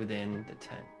is heard within the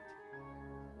tent.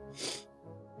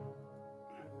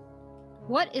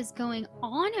 What is going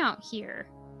on out here?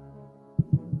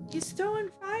 He's throwing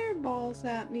fireballs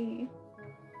at me.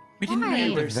 We didn't know Why?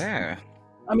 you were there.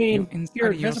 I mean, Inside you're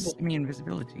of your invisible.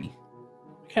 semi-invisibility.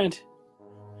 Can't.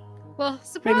 Well,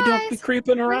 surprise! Maybe don't be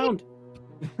creeping around.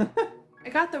 I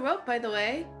got the rope, by the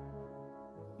way.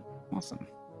 Awesome.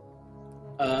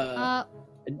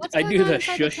 What's I going do on the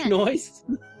inside the shush tent? noise.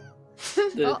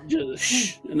 Oh. Just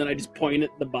shh, and then I just point at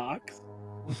the box.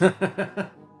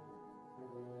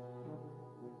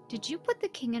 Did you put the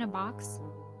king in a box?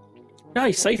 Yeah,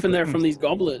 he's safe in there from these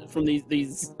goblins, from He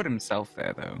these put himself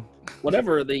there, though.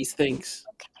 whatever these things.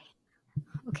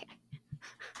 Okay.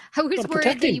 I was Gotta worried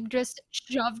protect that him. you just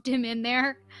shoved him in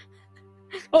there.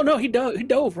 Oh no, he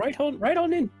dove right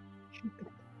on in.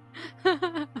 He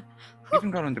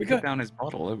even got him to We put got- down his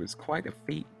bottle. It was quite a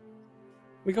feat.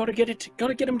 We gotta get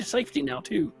him to safety now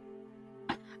too.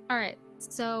 All right.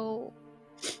 So,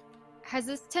 has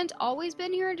this tent always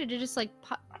been here? Did it just like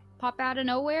pop out of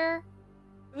nowhere?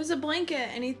 It was a blanket,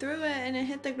 and he threw it, and it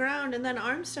hit the ground, and then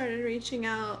arms started reaching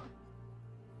out.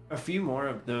 A few more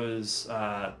of those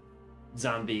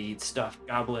zombie stuffed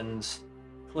goblins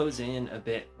close in a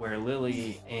bit where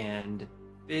Lily and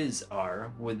Fizz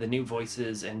are, with the new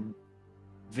voices and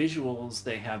visuals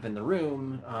they have in the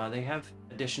room. They have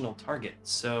additional targets.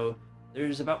 So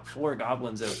there's about 4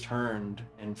 goblins that have turned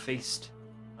and faced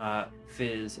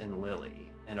Fizz and Lily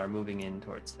and are moving in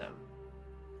towards them.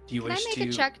 Do you Can I wish make to?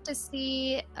 a check to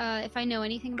see if I know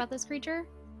anything about this creature?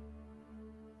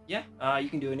 Yeah, you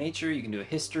can do a nature, you can do a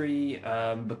history.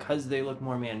 Because they look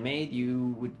more man-made,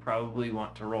 you would probably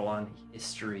want to roll on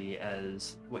history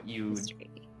as what you would History.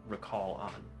 recall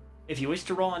on. If you wish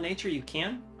to roll on nature, you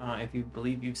can. If you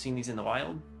believe you've seen these in the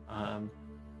wild. Up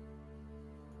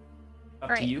All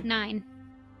to right, you. 9.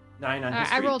 9 on I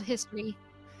history. rolled history.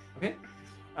 Okay.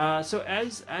 So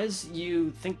as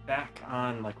you think back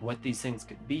on like what these things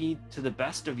could be, to the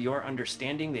best of your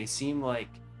understanding, they seem like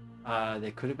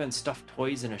they could have been stuffed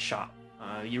toys in a shop.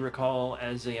 You recall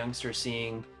as a youngster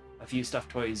seeing a few stuffed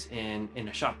toys in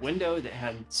a shop window that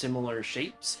had similar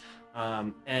shapes,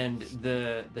 and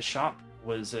the shop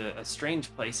was a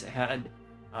strange place. It had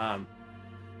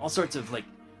all sorts of like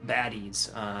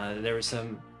baddies. There was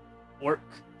some orc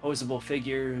posable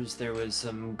figures, there was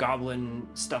some goblin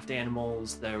stuffed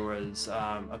animals, there was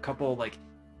a couple like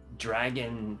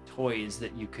dragon toys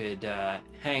that you could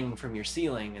hang from your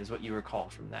ceiling, is what you recall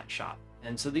from that shop.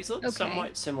 And so these look Okay.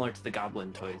 somewhat similar to the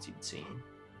goblin toys you'd seen.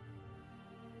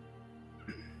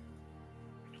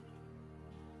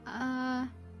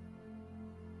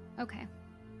 Okay.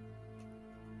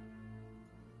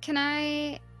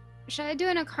 Should I do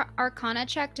an Arcana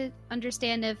check to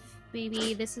understand if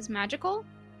maybe this is magical?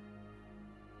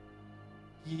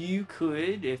 You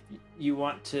could, if you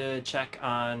want to check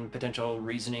on potential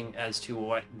reasoning as to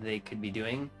what they could be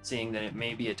doing, seeing that it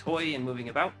may be a toy and moving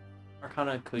about.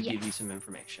 Arcana could give you Yes. some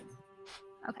information.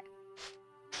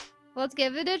 Let's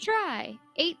give it a try.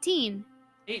 18.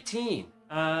 18.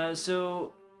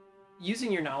 So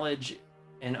using your knowledge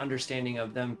and understanding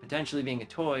of them potentially being a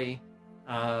toy,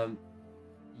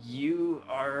 you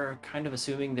are kind of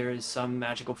assuming there is some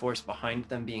magical force behind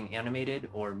them being animated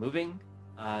or moving,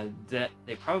 that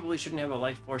they probably shouldn't have a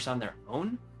life force on their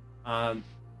own.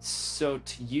 So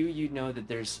to you, you know that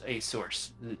there's a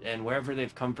source, and wherever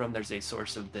they've come from, there's a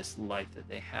source of this life that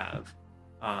they have.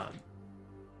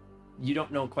 You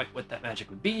don't know quite what that magic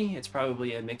would be. It's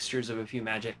probably a mixtures of a few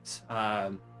magics,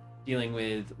 dealing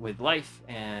with life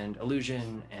and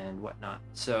illusion and whatnot.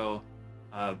 So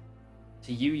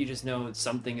to you, you just know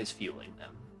something is fueling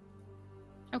them.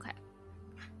 Okay.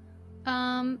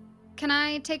 Can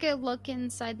I take a look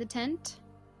inside the tent?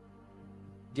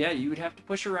 Yeah, you would have to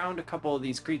push around a couple of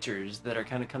these creatures that are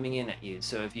kind of coming in at you.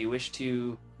 So if you wish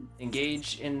to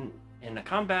engage in a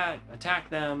combat, attack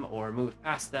them, or move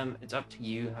past them, it's up to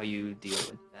you how you deal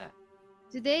with that.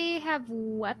 Do they have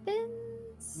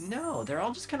weapons? No, they're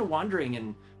all just kind of wandering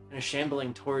and kind of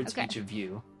shambling towards Okay. each of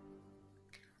you.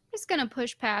 I'm just gonna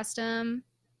push past them.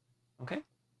 Okay.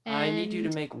 I need you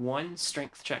to make one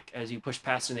strength check as you push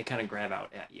past and they kind of grab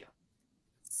out at you.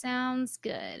 Sounds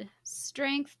good.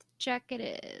 Strength check it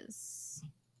is.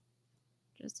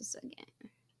 Just a second.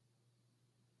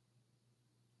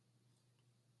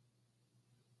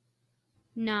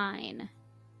 Nine.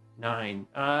 9.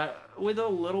 With a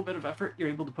little bit of effort, you're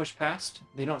able to push past.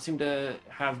 They don't seem to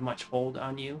have much hold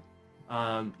on you,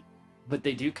 but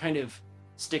they do kind of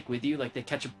stick with you. Like they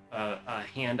catch a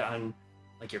hand on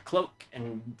like your cloak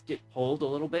and get pulled a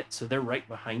little bit, so they're right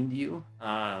behind you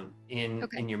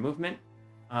in your movement.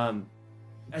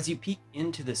 As you peek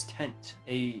into this tent,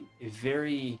 a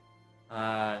very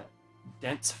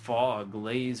dense fog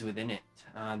lays within it.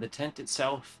 The tent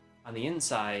itself on the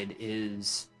inside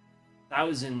is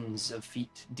thousands of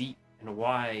feet deep and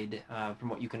wide, from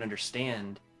what you can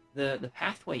understand. The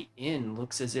pathway in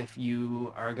looks as if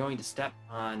you are going to step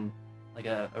on like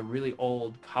a really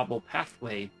old cobble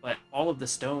pathway, but all of the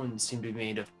stones seem to be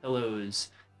made of pillows.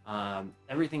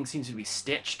 Everything seems to be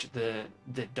stitched. The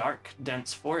dark,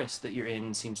 dense forest that you're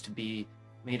in seems to be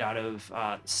made out of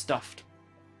stuffed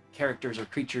characters or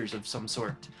creatures of some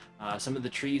sort. Some of the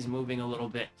trees moving a little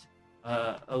bit,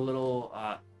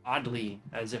 oddly,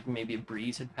 as if maybe a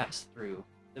breeze had passed through.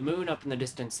 The moon up in the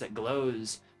distance that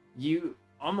glows, you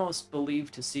almost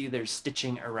believe to see there's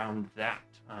stitching around that.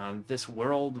 This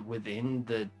world within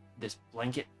this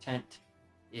blanket tent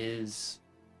is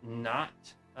not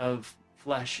of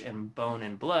flesh and bone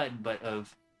and blood, but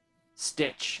of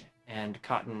stitch and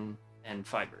cotton and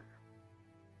fiber.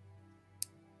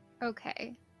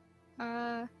 Okay.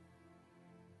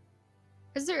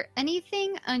 Is there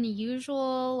anything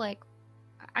unusual, like,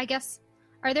 I guess,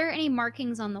 are there any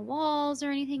markings on the walls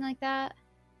or anything like that?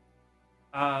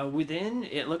 Within,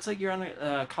 it looks like you're on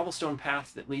a cobblestone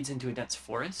path that leads into a dense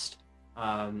forest.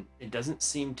 It doesn't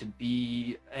seem to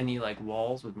be any like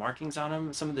walls with markings on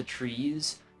them. Some of the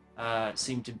trees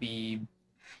seem to be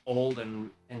old and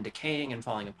decaying and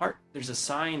falling apart. There's a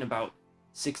sign about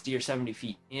 60 or 70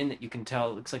 feet in that you can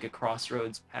tell it looks like a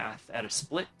crossroads path at a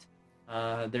split.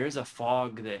 There is a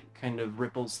fog that kind of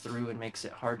ripples through and makes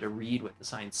it hard to read what the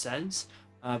sign says.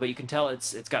 But you can tell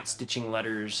it's got stitching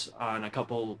letters on a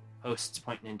couple posts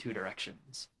pointing in two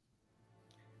directions.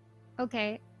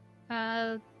 Okay.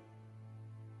 Do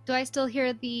I still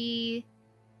hear the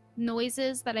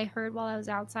noises that I heard while I was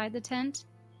outside the tent?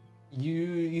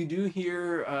 You do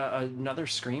hear another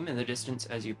scream in the distance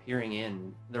as you're peering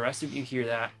in. The rest of you hear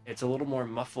that. It's a little more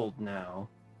muffled now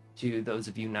to those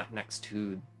of you not next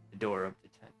to the door of the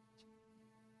tent.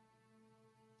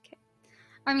 Okay.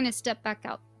 I'm going to step back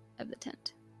out of the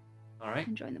tent. All right.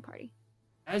 And join the party.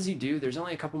 As you do, there's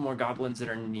only a couple more goblins that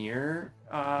are near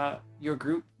your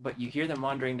group, but you hear them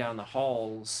wandering down the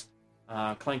halls,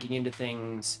 clanking into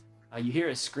things. You hear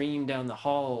a scream down the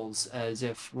halls as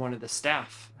if one of the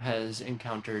staff has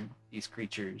encountered these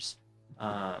creatures.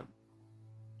 And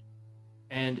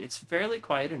it's fairly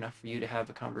quiet enough for you to have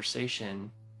a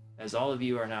conversation, as all of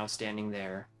you are now standing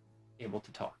there, able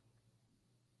to talk.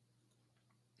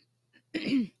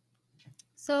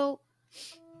 So,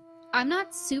 I'm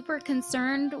not super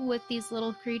concerned with these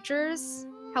little creatures.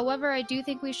 However, I do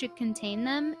think we should contain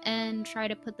them and try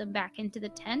to put them back into the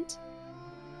tent.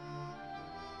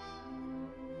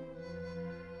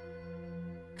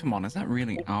 Come on, is that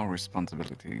really our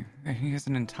responsibility? He has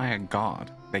an entire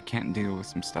guard. They can't deal with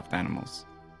some stuffed animals.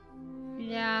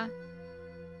 Yeah.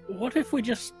 What if we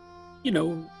just,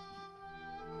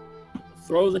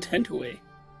 throw the tent away?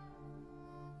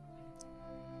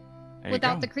 There you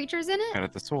Without go. the creatures in it? Get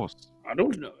at the source. I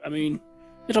don't know. I mean,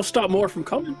 it'll stop more from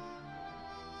coming.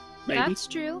 Maybe. That's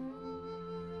true.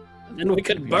 And then we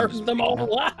could We burn just them beat all them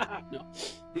alive. No.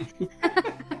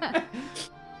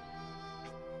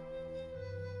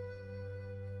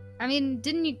 I mean,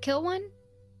 didn't you kill one?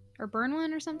 Or burn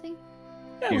one or something?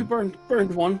 Yeah, we Yeah.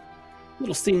 burned one.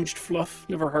 Little singed fluff.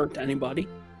 Never hurt anybody.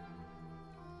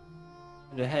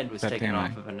 And a head was That taken damn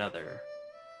off eye. of another.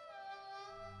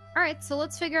 Alright, so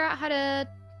let's figure out how to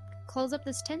close up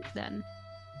this tent then.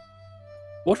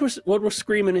 What was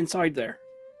screaming inside there?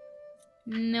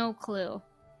 No clue.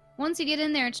 Once you get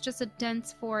in there, it's just a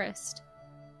dense forest.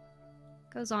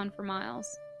 Goes on for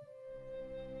miles.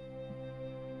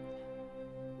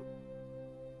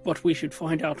 But we should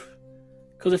find out.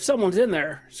 Because if someone's in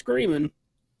there screaming,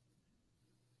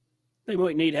 they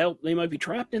might need help. They might be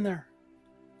trapped in there.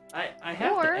 I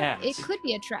have Or to ask. it could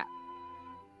be a trap.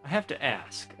 I have to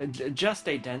ask. Just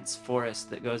a dense forest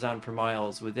that goes on for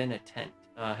miles within a tent.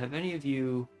 Have any of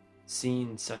you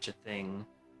seen such a thing?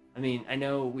 I mean, I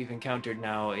know we've encountered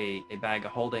now a bag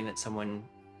of holding that someone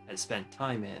has spent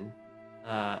time in.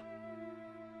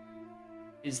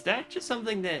 Is that just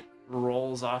something that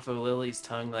rolls off of Lily's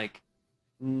tongue like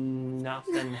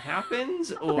nothing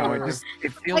happens? Or No,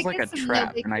 it feels Like like a it's no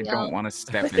trap, big and I deal. don't want to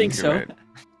step I think into so. it.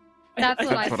 That's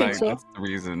what I think so. That's the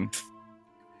reason.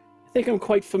 I think I'm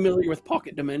quite familiar with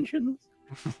pocket dimensions.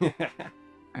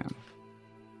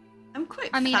 I'm quite.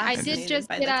 I mean, I did fascinated just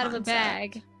by get the out of a concept.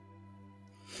 bag.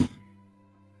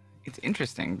 It's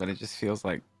interesting, but it just feels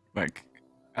like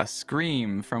a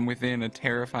scream from within a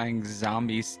terrifying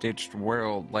zombie-stitched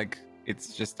world. Like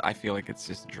it's just, I feel like it's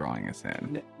just drawing us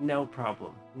in. No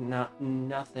problem.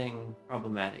 Nothing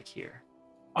problematic here.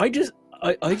 I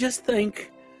just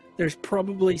think there's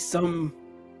probably some,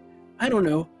 I don't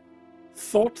know,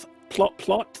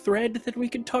 plot thread that we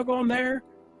could tug on there,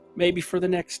 maybe for the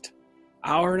next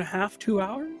hour and a half, 2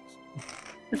 hours,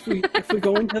 if we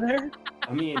go into there.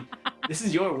 I mean, this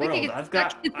is your We could world. get I've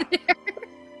got stuck in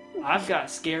there. I've got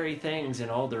scary things in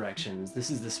all directions. This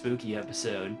is the spooky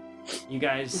episode. You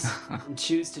guys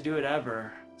choose to do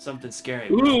whatever. Something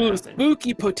scary will Ooh, happen.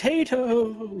 spooky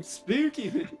potatoes!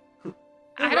 Spooky.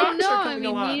 I don't rocks are know. I coming mean,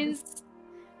 alive.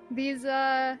 these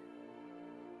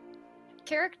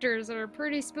characters are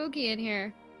pretty spooky in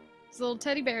here. These little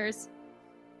teddy bears,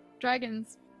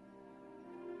 dragons.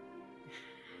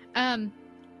 No,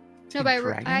 but I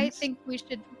Dragons? think we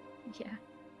should. Yeah.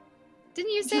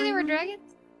 Didn't you say they were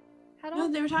dragons? How No,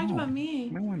 they were talking No. about me.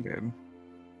 No one did.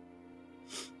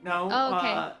 No, Oh,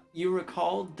 okay. you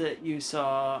recalled that you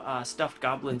saw stuffed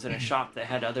goblins in a shop that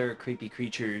had other creepy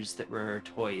creatures that were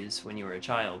toys when you were a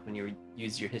child, when you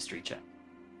used your history check.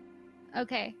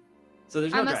 Okay. So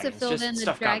there's no I must have dragons, filled just in the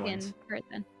stuffed dragon goblins. part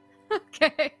then.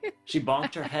 Okay. She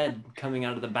bonked her head coming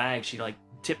out of the bag. She like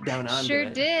tipped down onto Sure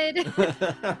it. did.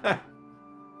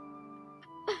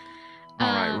 All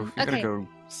right, well, if we okay. gotta go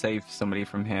save somebody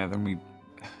from here, then we.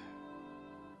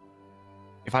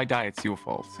 If I die, it's your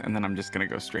fault, and then I'm just gonna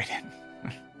go straight in.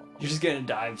 You're just gonna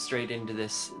dive straight into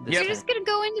this. Yep. You're tent. just gonna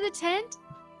go into the tent?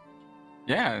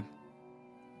 Yeah.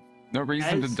 No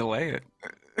reason As- to delay it.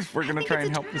 If we're gonna think try it's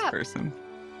and a help this trap. person.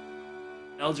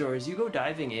 Eljor, as you go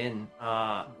diving in,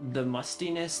 the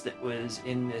mustiness that was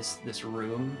in this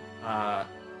room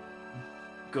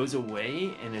goes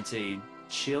away, and it's a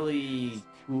chilly,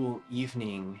 cool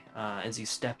evening as you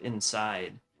step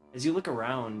inside. As you look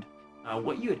around,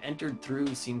 what you had entered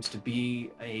through seems to be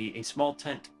a small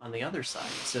tent on the other side.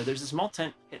 So there's a small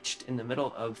tent pitched in the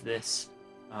middle of this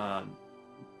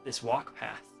this walk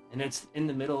path, and it's in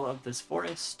the middle of this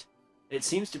forest. It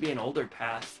seems to be an older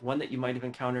path, one that you might have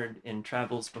encountered in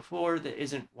travels before that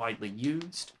isn't widely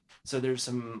used. So there's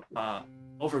some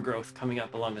overgrowth coming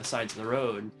up along the sides of the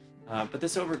road. But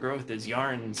this overgrowth is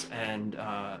yarns and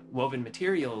woven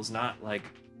materials, not like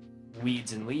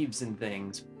weeds and leaves and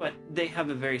things, but they have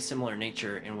a very similar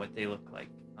nature in what they look like.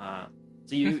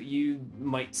 So you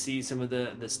might see some of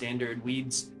the standard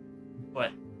weeds,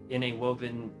 but in a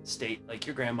woven state, like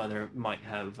your grandmother might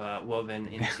have woven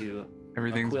into a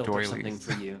Everything's quilt or something doilies.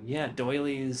 for you. Yeah,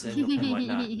 doilies and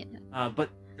whatnot. But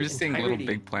We're just seeing entirety- Little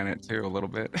Big Planet too, a little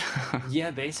bit.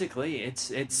 yeah, basically, it's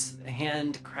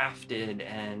handcrafted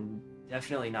and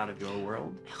definitely not of your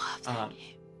world. I love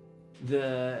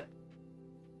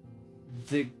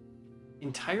The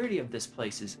entirety of this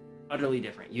place is utterly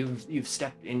different. You've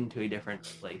stepped into a different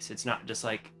place. It's not just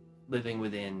like living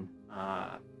within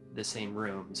the same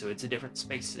room. So it's a different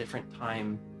space, a different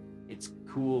time. It's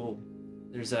cool.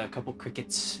 There's a couple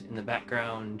crickets in the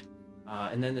background,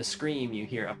 and then the scream you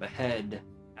hear up ahead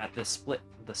at the split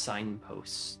of the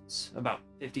signposts, about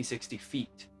 50-60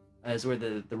 feet, is where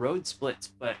the road splits,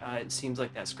 but it seems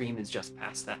like that scream is just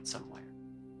past that somewhere.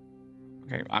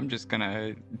 Okay, I'm just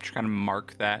gonna try to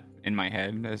mark that in my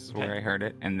head as where Okay. I heard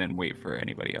it, and then wait for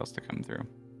anybody else to come through.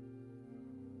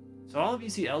 So all of you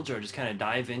see Eldro just kind of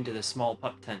dive into the small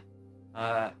pup tent.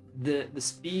 The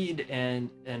speed and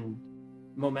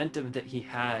momentum that he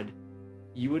had,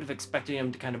 you would have expected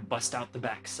him to kind of bust out the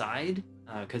back side,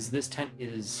 because this tent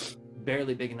is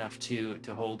barely big enough to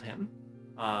hold him,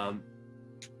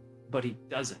 but he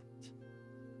doesn't.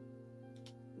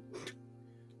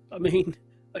 I mean,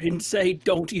 I didn't say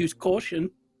don't use caution.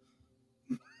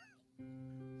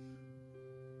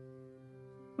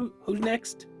 Who's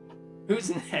next?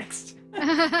 Who's next?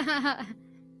 I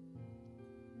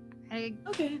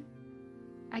Okay.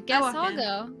 guess walk I'll in.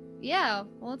 go. Yeah,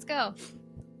 well, let's go.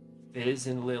 Fizz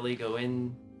and Lily go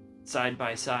in side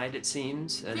by side, it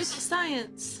seems, Here's the as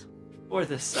science. for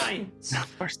the science.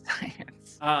 For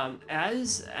science.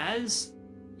 As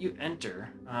you enter,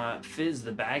 Fizz,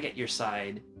 the bag at your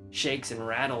side, shakes and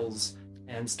rattles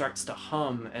and starts to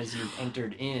hum as you've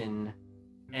entered in.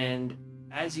 And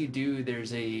as you do,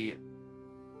 there's a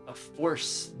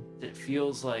force that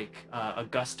feels like a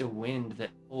gust of wind that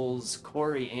pulls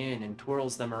Corey in and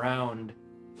twirls them around.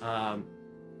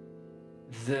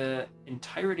 The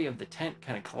entirety of the tent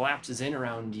kind of collapses in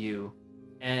around you,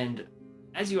 and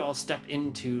as you all step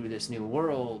into this new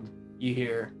world, you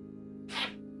hear,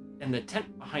 and the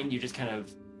tent behind you just kind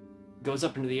of goes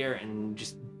up into the air and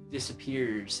just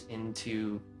disappears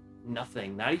into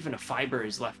nothing. Not even a fiber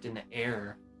is left in the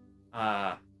air.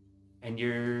 And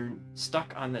you're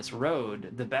stuck on this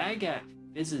road. The bag at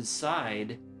Fizz's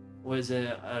side was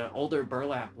an older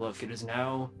burlap look. It is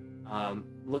now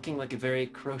looking like a very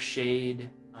crocheted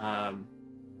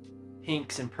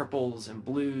pinks and purples and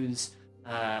blues,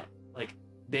 like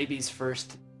baby's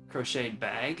first crocheted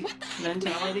bag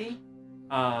mentality.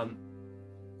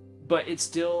 But it's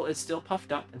still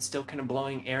puffed up and still kind of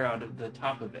blowing air out of the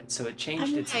top of it. So it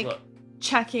changed I'm, its like, look.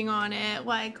 Checking on it,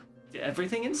 like,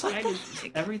 Everything inside What the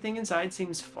heck? everything inside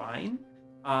seems fine.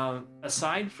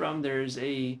 Aside from there's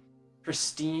a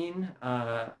pristine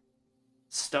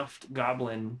stuffed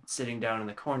goblin sitting down in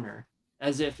the corner,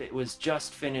 as if it was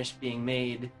just finished being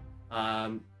made,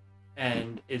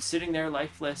 and is sitting there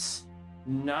lifeless,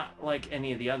 not like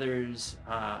any of the others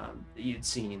that you'd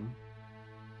seen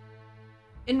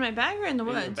in my bag or in the in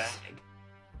your woods? bag.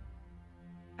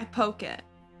 I poke it.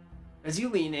 As you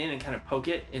lean in and kind of poke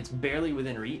it, it's barely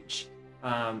within reach.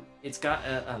 It's got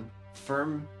a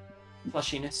firm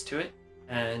plushiness to it,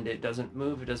 and it doesn't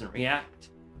move, it doesn't react.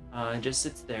 It just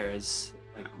sits there as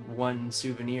like one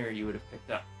souvenir you would have picked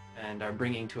up and are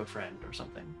bringing to a friend or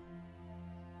something.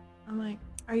 I'm like,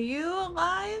 are you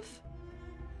alive?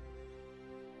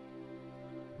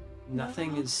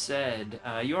 Nothing No. is said.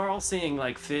 You are all seeing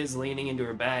like Fizz leaning into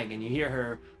her bag, and you hear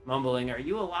her mumbling, "Are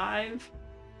you alive?"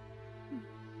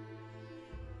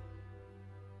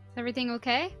 Is everything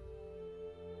okay?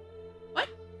 What?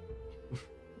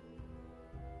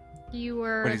 You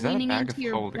were Wait, is that a leaning bag into of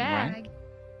your holding, right? bag.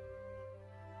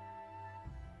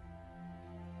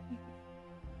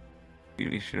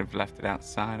 We should have left it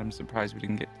outside. I'm surprised we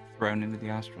didn't get thrown into the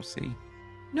astral sea.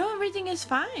 No, everything is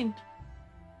fine.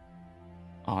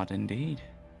 Odd indeed.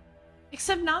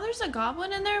 Except now there's a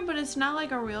goblin in there, but it's not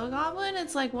like a real goblin.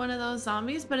 It's like one of those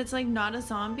zombies, but it's like not a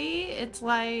zombie. It's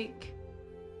like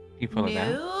You pull it out.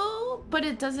 new, but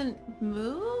it doesn't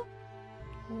move.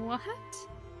 What?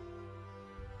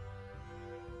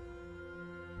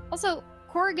 Also,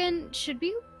 Corrigan, should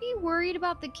we be worried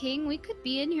about the king? We could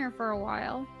be in here for a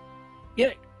while.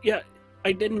 Yeah,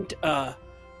 I didn't, I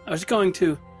was going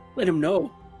to let him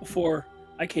know before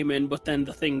I came in, but then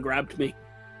the thing grabbed me.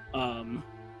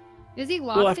 Is he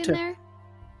We'll locked have in to-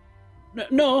 there?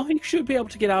 No, he should be able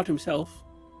to get out himself.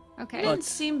 He Okay. didn't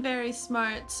seem very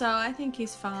smart, so I think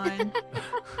he's fine.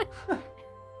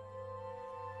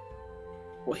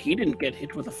 Well, he didn't get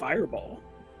hit with a fireball.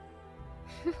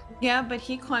 Yeah, but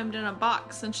he climbed in a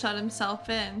box and shut himself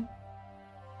in.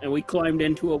 And we climbed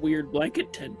into a weird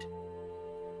blanket tent.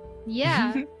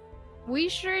 Yeah, we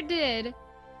sure did.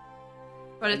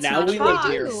 But it's Now not we a live box.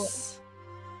 here.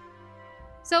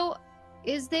 So,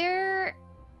 is there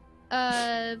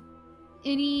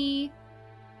any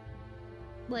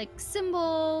like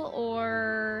symbol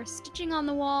or stitching on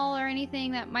the wall or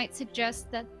anything that might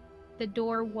suggest that the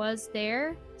door was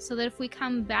there, so that if we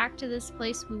come back to this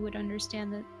place, we would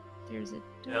understand that there's a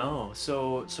door? No,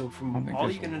 so I don't from think all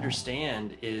there's you a can wall.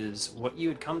 understand is what you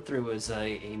had come through was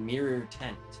a mirror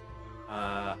tent.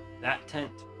 That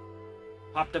tent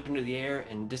popped up into the air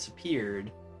and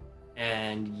disappeared,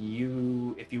 and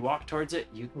if you walk towards it,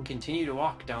 you can continue to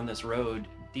walk down this road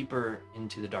deeper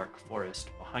into the dark forest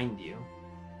behind you.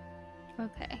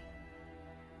 Okay.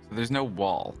 There's no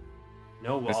wall.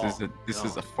 No wall. This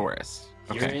is a forest.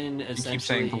 You're Okay. in You essentially. keep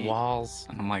saying the walls,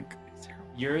 and I'm like, is there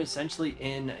a You're essentially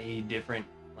in a different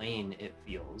plane. It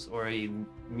feels, or a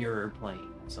mirror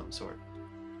plane of some sort.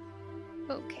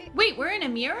 Okay. Wait, we're in a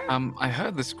mirror? I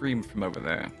heard the scream from over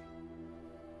there.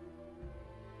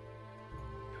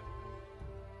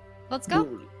 Let's go.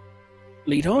 Ooh,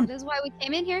 lead on. This is why we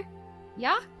came in here.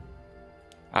 Yeah?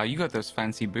 You got those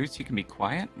fancy boots. You can be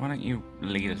quiet. Why don't you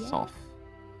lead us Yeah. off?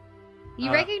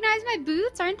 You recognize my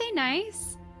boots? Aren't they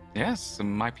nice? Yes,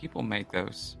 my people make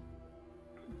those.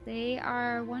 They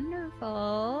are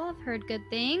wonderful. I've heard good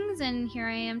things, and here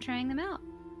I am trying them out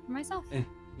for myself.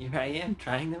 Here I am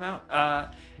trying them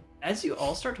out. As you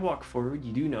all start to walk forward,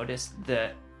 you do notice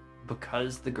that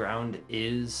because the ground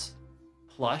is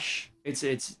plush,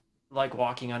 it's like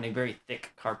walking on a very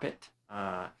thick carpet.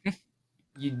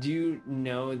 You do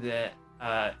know that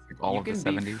Like all you of the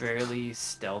can be 70s. fairly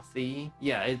stealthy.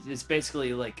 Yeah, it's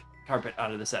basically like carpet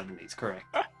out of the 70s, correct?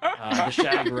 The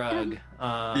shag rug.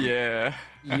 Yeah.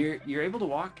 You're able to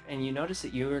walk, and you notice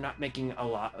that you are not making a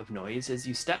lot of noise as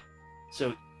you step.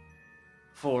 So,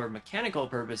 for mechanical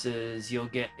purposes, you'll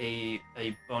get a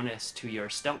bonus to your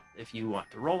stealth if you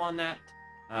want to roll on that.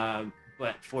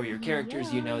 But for your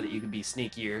characters, you know that you can be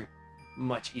sneakier,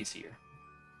 much easier.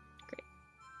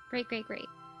 Great.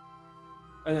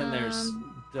 And then there's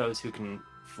those who can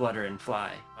flutter and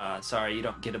fly. Sorry, you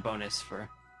don't get a bonus for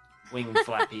wing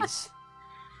flappies.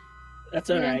 That's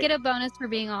You all don't right. get a bonus for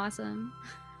being awesome.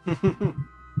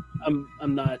 I'm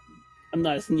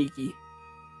not sneaky.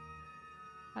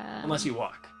 Unless you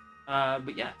walk.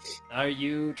 But yeah, are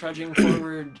you trudging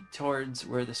forward towards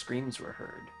where the screams were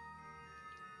heard?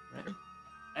 Right.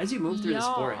 As you move through this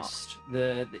Yeah. forest,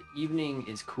 the evening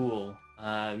is cool.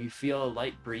 You feel a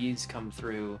light breeze come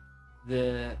through.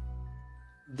 The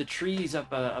trees up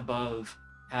above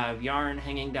have yarn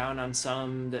hanging down on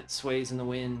some that sways in the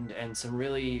wind, and some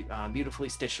really beautifully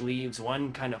stitched leaves.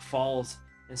 One kind of falls,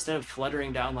 instead of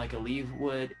fluttering down like a leaf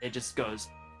would, it just goes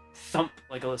thump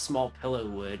like a small pillow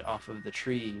would off of the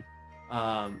tree.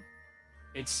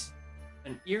 It's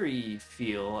an eerie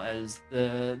feel as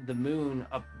the moon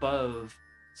up above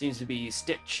seems to be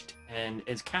stitched and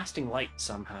is casting light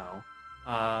somehow.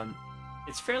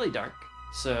 It's fairly dark,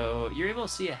 so you're able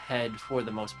to see ahead for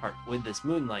the most part with this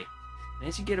moonlight. And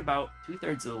as you get about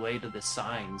 2/3 of the way to the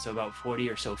sign, so about 40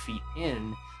 or so feet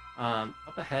in,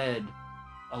 up ahead,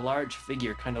 a large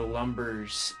figure kind of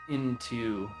lumbers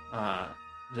into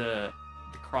the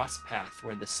cross path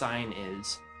where the sign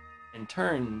is, and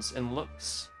turns and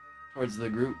looks towards the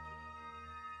group.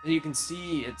 And you can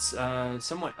see it's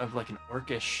somewhat of like an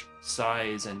orcish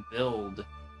size and build,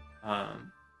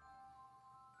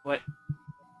 but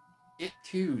it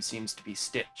too seems to be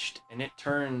stitched, and it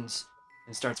turns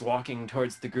and starts walking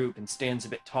towards the group and stands a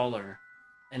bit taller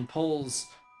and pulls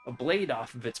a blade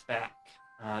off of its back.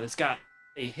 It's got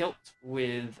a hilt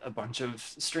with a bunch of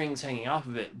strings hanging off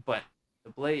of it, but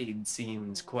the blade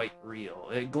seems quite real.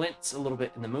 It glints a little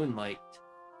bit in the moonlight,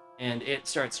 and it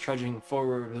starts trudging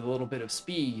forward with a little bit of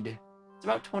speed. It's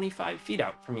about 25 feet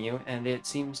out from you, and it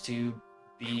seems to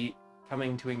be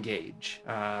coming to engage.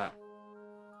 How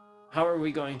are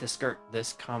we going to skirt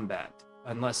this combat?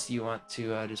 Unless you want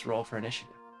to just roll for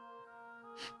initiative.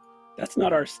 That's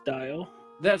not our style.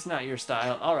 That's not your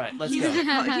style. All right, let's He's go.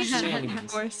 he's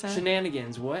Shenanigans. force us.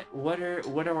 Shenanigans. What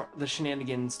are the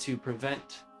shenanigans to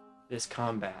prevent this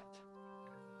combat?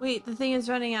 Wait, the thing is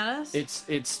running at us?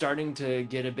 It's starting to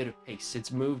get a bit of pace.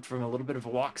 It's moved from a little bit of a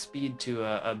walk speed to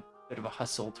a bit of a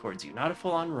hustle towards you. Not a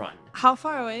full-on run. How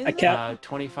far away is I it? can't-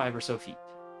 25 or so feet.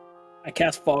 I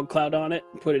cast fog cloud on it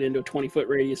and put it into a 20-foot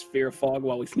radius sphere of fog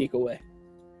while we sneak away.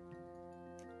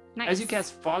 Nice. As you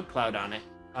cast fog cloud on it,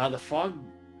 the fog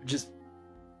just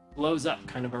blows up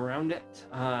kind of around it,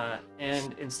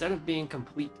 and instead of being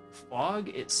complete fog,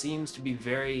 it seems to be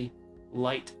very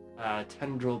light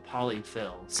tendril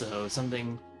polyfill. So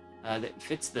something that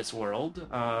fits this world.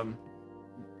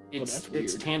 It's that's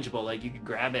weird. tangible. Like you could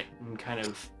grab it and kind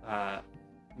of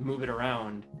move it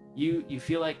around. You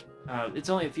feel like it's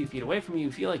only a few feet away from you.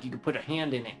 You feel like you could put a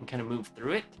hand in it and kind of move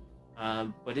through it.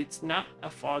 But it's not a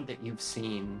fog that you've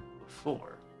seen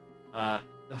before.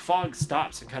 The fog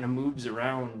stops and kind of moves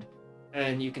around,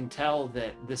 and you can tell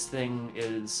that this thing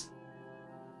is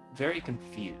very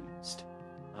confused.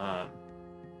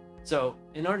 So,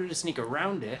 in order to sneak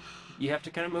around it, you have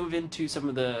to kind of move into some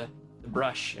of the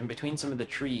brush and between some of the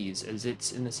trees as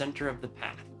it's in the center of the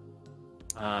path.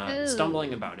 Ooh.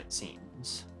 Stumbling about, it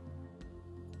seems.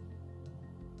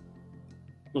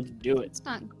 Let's do it. It's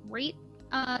not great.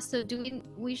 So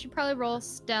we should probably roll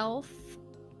stealth.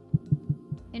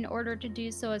 in order to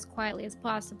do so as quietly as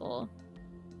possible.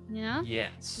 Yeah?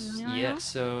 Yes. Yeah. Yes.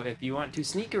 So if you want to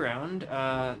sneak around,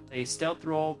 a stealth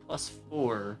roll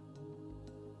 +4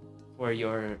 for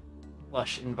your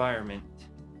plush environment.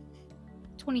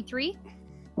 23?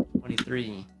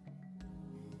 23.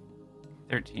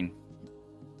 13.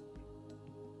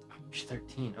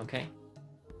 13. Okay.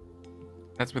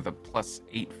 That's with a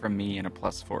 +8 from me and a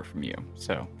 +4 from you.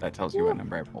 So that tells you what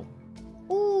number I rolled.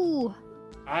 Ooh!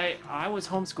 I was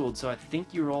homeschooled, so I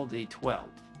think you rolled a 12.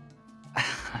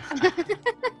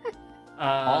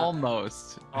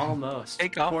 Almost. Almost.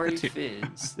 Take off the Corey 2.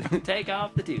 Fizz. Take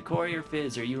off the 2. Corey or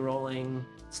Fizz, are you rolling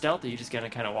stealth, or are you just gonna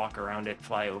kind of walk around it,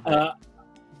 fly over it?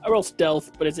 I roll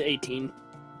stealth, but it's 18.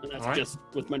 And that's Alright. just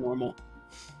with my normal.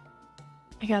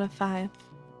 I got a 5.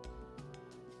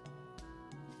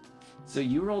 So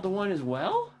you rolled a 1 as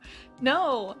well?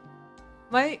 No.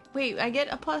 Wait, I get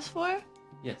a +4?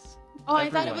 Yes. Oh,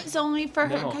 I thought it Everyone. was only for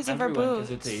her because of her boobs.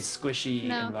 Because it's a squishy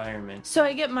No. environment. So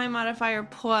I get my modifier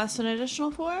plus an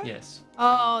additional 4? Yes.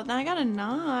 Oh, then I got a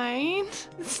 9.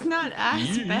 It's not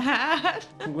as Yeet. bad.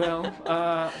 Well,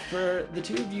 for the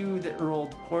two of you that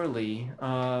rolled poorly,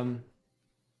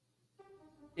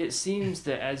 it seems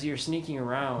that as you're sneaking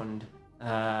around,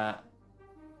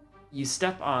 you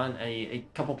step on a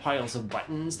couple piles of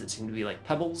buttons that seem to be like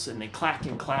pebbles, and they clack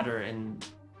and clatter and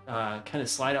kind of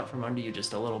slide out from under you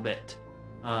just a little bit.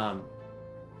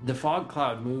 The fog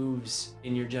cloud moves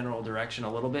in your general direction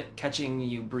a little bit, catching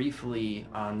you briefly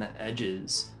on the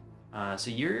edges.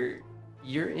 So you're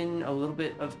in a little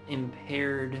bit of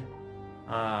impaired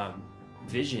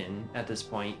vision at this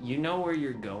point. You know where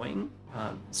you're going,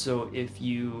 so if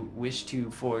you wish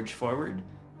to forge forward,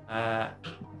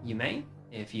 you may.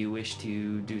 If you wish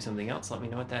to do something else, let me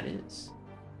know what that is.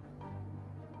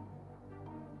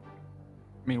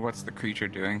 I mean, what's the creature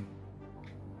doing?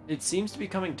 It seems to be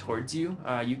coming towards you.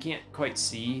 You can't quite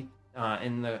see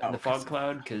in the Oh, fog 'cause-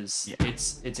 cloud because yeah.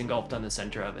 it's engulfed on the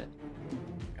center of it.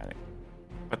 Got it.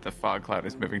 But the fog cloud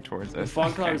is moving towards us. The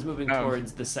fog cloud Okay. is moving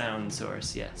towards the sound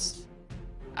source. Yes.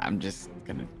 I'm just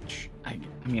gonna. I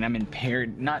mean, I'm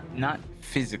impaired. Not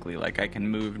physically. Like I can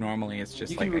move normally. It's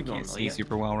just You can like I move can't normally, see yeah.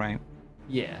 super well, right?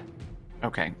 Yeah.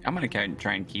 Okay. I'm gonna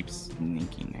try and keep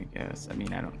sneaking. I guess. I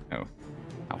mean, I don't know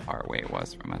how far away it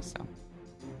was from us. So.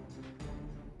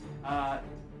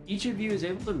 Each of you is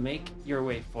able to make your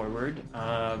way forward.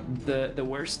 The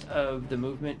worst of the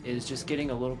movement is just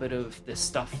getting a little bit of this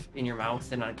stuff in your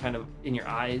mouth and kind of in your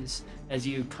eyes. As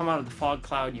you come out of the fog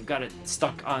cloud, you've got it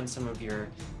stuck on some of your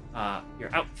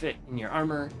outfit and your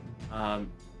armor,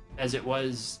 as it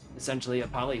was essentially a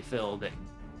polyfill that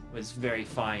was very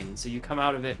fine. So you come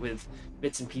out of it with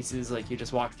bits and pieces, like you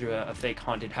just walked through a fake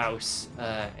haunted house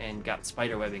and got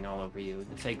spider webbing all over you.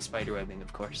 The fake spider webbing,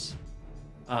 of course.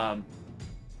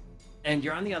 And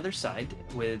you're on the other side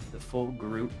with the full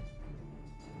group,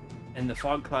 and the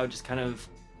fog cloud just kind of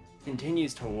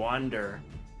continues to wander.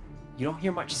 You don't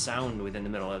hear much sound within the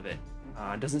middle of it.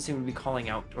 It doesn't seem to be calling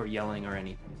out or yelling or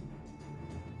anything.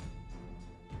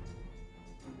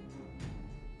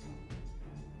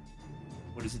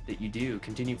 What is it that you do?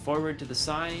 Continue forward to the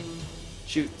sign,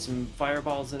 shoot some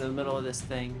fireballs into the middle of this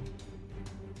thing.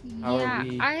 How are Yeah,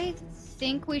 we- I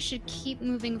think we should keep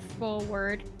moving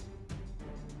forward.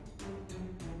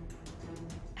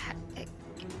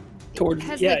 Towards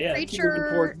Has yeah, the yeah. keep moving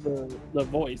creature- towards the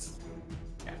voice.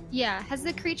 Yeah, has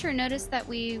the creature noticed that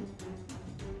we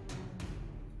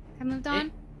have moved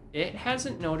on? It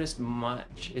hasn't noticed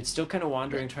much. It's still kind of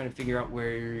wandering, trying to figure out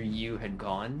where you had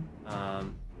gone.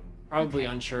 Probably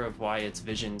Okay. unsure of why its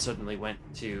vision suddenly went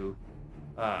to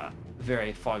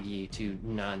very foggy to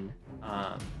none.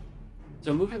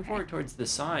 So moving Okay. forward towards the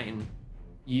sign,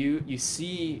 you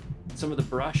see some of the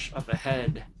brush up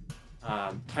ahead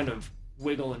kind of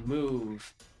wiggle and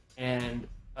move, and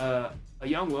a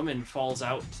young woman falls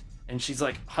out, and she's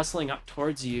like hustling up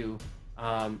towards you.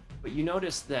 But you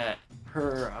notice that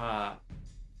her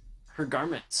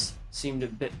garments seemed a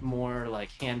bit more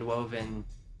like hand woven,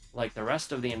 like the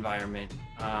rest of the environment.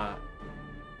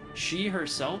 She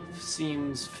herself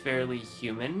seems fairly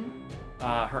human.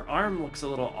 Her arm looks a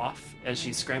little off as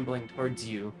she's scrambling towards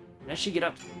you. And as she get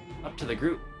up to the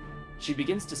group, she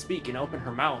begins to speak and open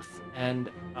her mouth.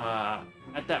 And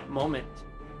at that moment,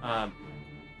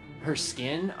 her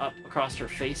skin up across her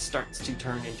face starts to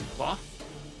turn into cloth,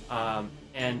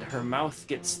 and her mouth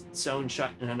gets sewn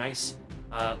shut in a nice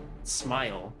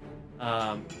smile.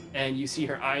 And you see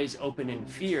her eyes open in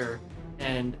fear,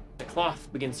 and the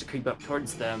cloth begins to creep up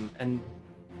towards them, and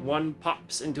one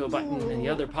pops into a button, and the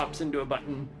other pops into a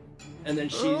button, and then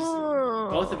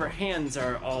both of her hands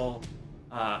are all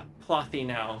clothy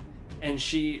now, and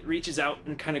she reaches out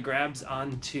and kind of grabs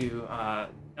onto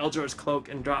Eldor's cloak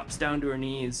and drops down to her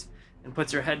knees and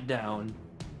puts her head down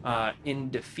in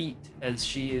defeat as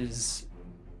she is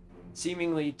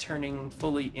seemingly turning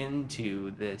fully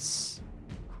into this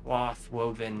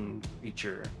cloth-woven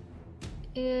creature.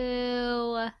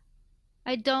 Ew.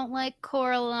 I don't like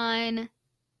Coraline.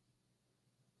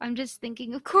 I'm just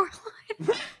thinking of Coraline.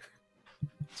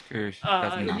 Scrooge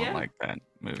does not yeah. like that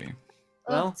movie.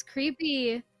 Well- Oh, it's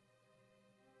creepy.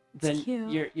 Then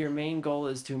cute. your main goal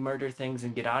is to murder things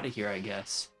and get out of here, I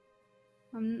guess.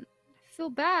 I feel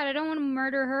bad. I don't want to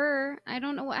murder her. I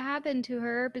don't know what happened to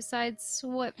her besides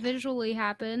what visually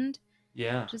happened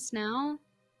Yeah. just now.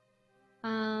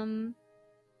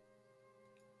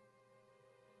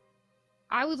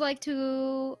 I would like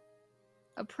to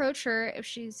approach her if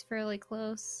she's fairly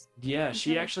close. Yeah,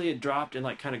 she Okay. actually had dropped and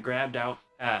like kind of grabbed out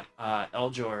at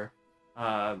Eljor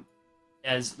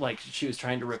as like she was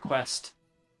trying to request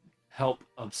help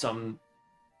of some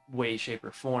way, shape,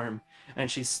 or form, and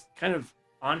she's kind of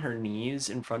on her knees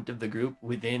in front of the group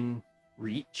within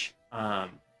reach.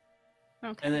 Okay.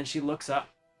 And then she looks up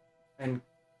and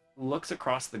looks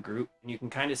across the group, and you can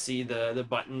kind of see the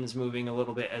buttons moving a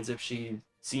little bit as if she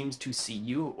seems to see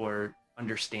you or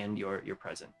understand your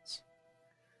presence.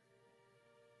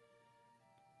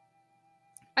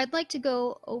 I'd like to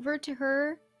go over to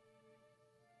her,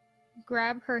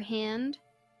 grab her hand,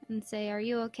 and say, "Are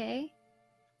you okay?"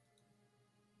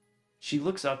 She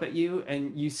looks up at you,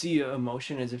 and you see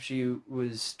emotion as if she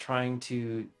was trying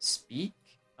to speak,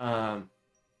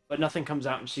 but nothing comes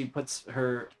out. And she puts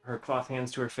her cloth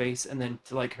hands to her face, and then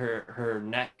to like her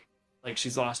neck, like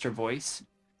she's lost her voice.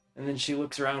 And then she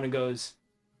looks around and goes,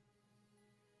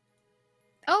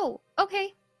 Oh,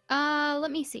 okay.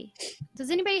 Let me see.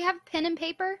 Does anybody have pen and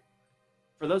paper?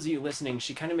 for those of you listening,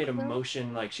 she kind of made a Well-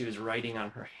 motion like she was writing on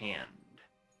her hand.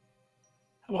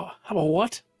 How about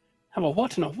what? How about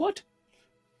what and a what?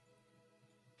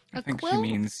 I A think she quill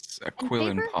means a and quill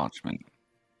and paper? parchment.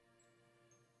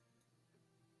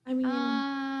 I mean,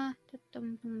 I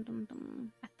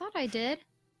thought I did.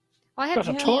 Well, I have Got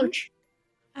a Yeah. ink. torch.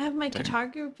 I have my Dang.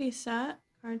 cartography set.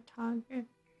 Cartography.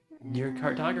 Your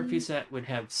cartography set would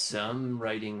have some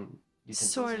writing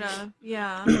utensils. Sort of,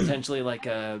 yeah. Potentially like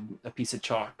a piece of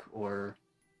chalk or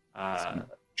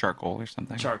Charcoal or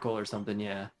something. charcoal or something,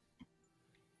 yeah.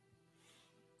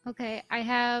 Okay, I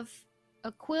have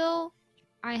a quill,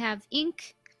 I have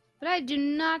ink, but I do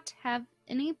not have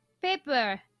any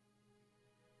paper.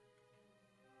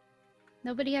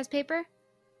 Nobody has paper?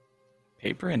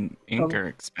 Paper and ink Um, are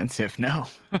expensive. No.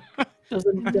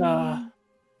 Doesn't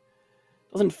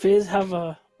Fizz have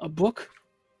a book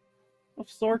of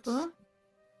sorts? Book?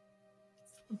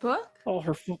 Book?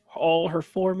 All her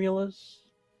formulas.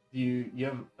 You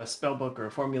have a spell book or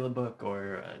a formula book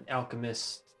or an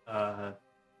alchemist, No,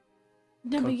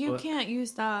 but you Cookbook. can't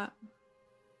use that.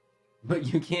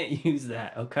 but you can't use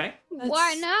that, okay?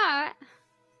 Why That's- not?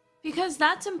 Because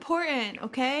that's important,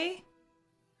 okay?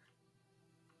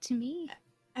 To me.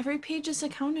 Every page is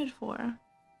accounted for.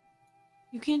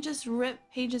 You can't just rip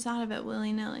pages out of it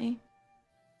willy-nilly.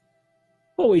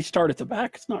 Well, we start at the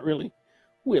back. It's not really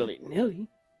willy-nilly.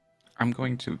 I'm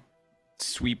going to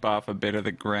sweep off a bit of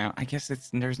the ground. I guess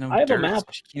there's no I have a dirt. map. So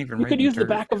she can't even You write could in use the dirt.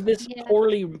 back of this Yeah.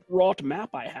 poorly wrought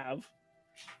map I have.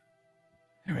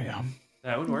 There we go.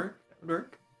 That would work. That would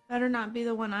work. Better not be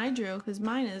the one I drew, because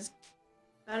mine is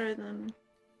better than...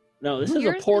 No, this is a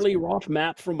Yours is- poorly wrought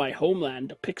map from my homeland.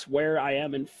 Depicts where I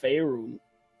am in Faerun.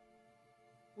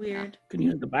 Weird. You can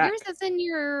use the back. Yours is in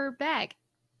your bag.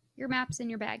 Your map's in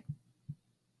your bag.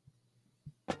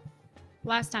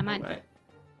 Last time I knew. Alright.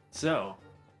 So,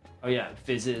 oh yeah,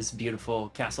 Fizz's beautiful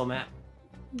castle map.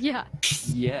 Yeah.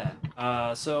 Yeah.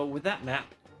 So with that map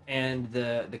and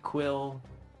the quill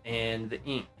and the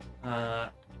ink,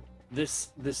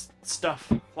 this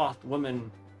stuffed cloth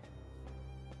woman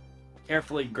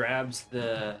carefully grabs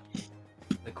the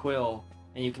quill,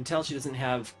 and you can tell she doesn't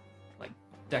have like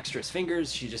dexterous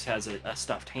fingers. She just has a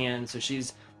stuffed hand, so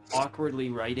she's awkwardly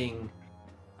writing,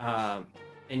 and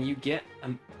you get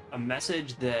a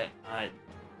message that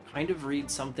kind of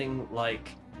reads something like,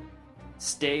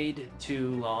 "Stayed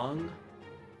too long.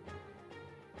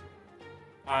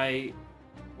 I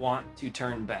want to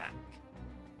turn back."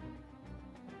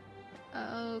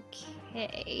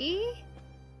 Okay.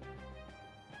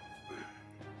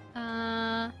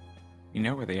 You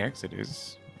know where the exit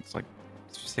is. It's like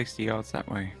 60 yards that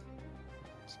way.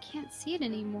 Just can't see it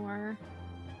anymore.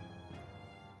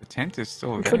 The tent is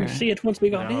still We there. couldn't see it once we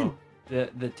got in.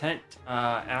 The tent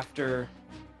after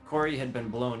Corey had been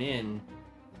blown in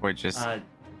Or it just kind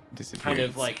disappeared.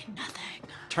 of like Nothing.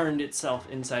 turned itself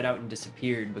inside out and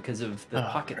disappeared because of the Oh,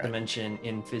 pocket crap. dimension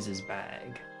in Fizz's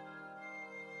bag.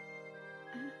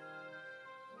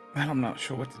 I'm not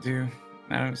sure what to do.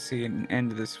 I don't see an end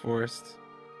to this forest.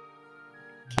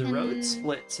 The Can- road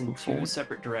splits in Move two forward.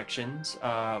 separate directions.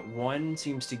 One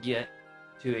seems to get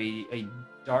to a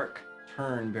dark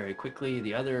turn very quickly.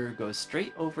 The other goes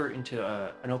straight over into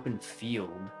an open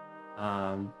field.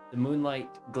 The moonlight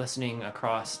glistening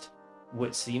across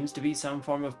what seems to be some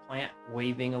form of plant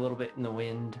waving a little bit in the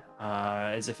wind,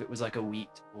 as if it was like a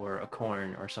wheat or a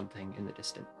corn or something in the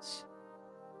distance.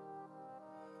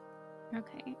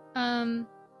 Okay.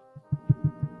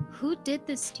 Who did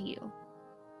this to you?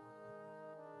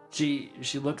 She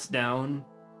looks down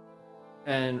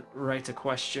and writes a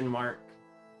question mark.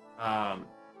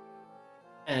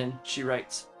 And she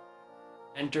writes,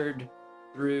 entered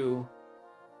through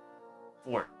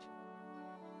fort.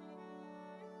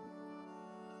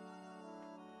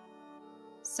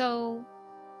 So,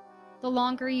 the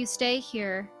longer you stay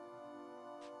here,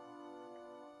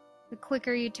 the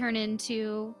quicker you turn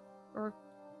into, or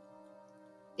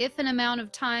if an amount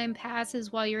of time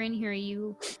passes while you're in here,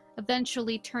 you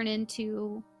eventually turn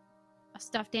into a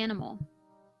stuffed animal.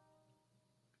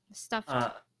 A stuffed.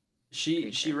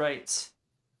 She writes,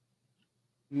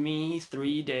 me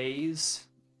 3 days,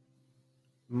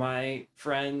 my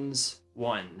friends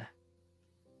 1.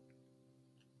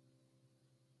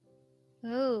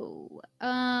 Oh.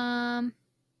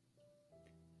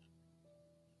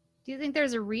 Do you think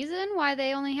there's a reason why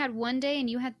they only had 1 day and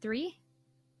you had 3?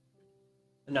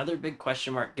 Another big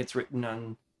question mark gets written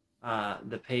on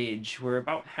the page. We're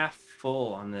about half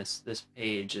full on this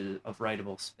page of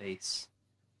writable space.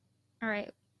 All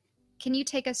right. Can you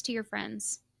take us to your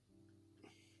friends?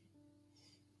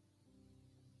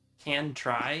 Can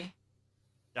try, ...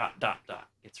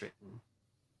 gets written.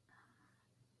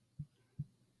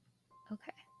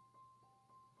 Okay.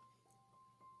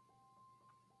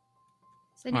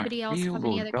 Does anybody else have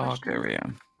any other dark questions?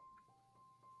 area.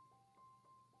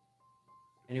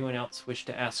 Anyone else wish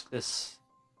to ask this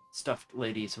stuffed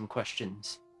lady some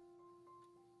questions?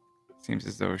 Seems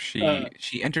as though she Uh,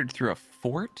 she entered through a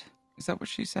fort. Is that what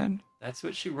she said? That's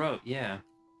what she wrote, yeah.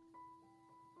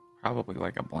 Probably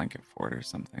like a blanket fort or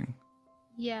something.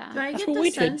 Yeah. Do I That's get what the we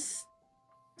did. sense?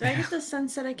 Do I get the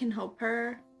sense that I can help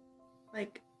her,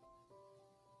 like,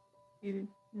 be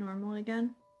normal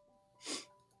again?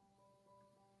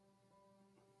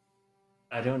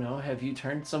 I don't know, have you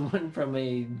turned someone from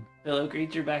a pillow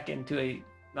creature back into a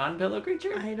non-pillow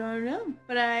creature? I don't know,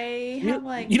 but I have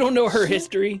like. You don't know her she-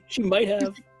 history. She might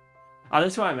have. Oh,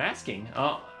 that's why I'm asking.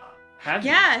 Oh, have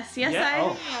you? Yes, yes, Yeah, I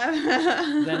oh.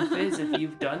 have. Then Fizz, if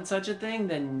you've done such a thing,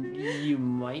 then you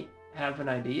might have an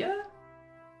idea?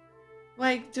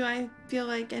 Like, do I feel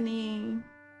like any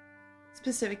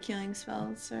specific healing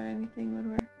spells or anything would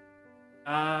work?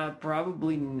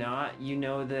 Probably not. You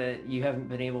know that you haven't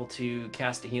been able to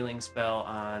cast a healing spell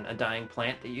on a dying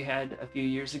plant that you had a few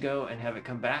years ago and have it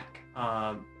come back.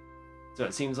 So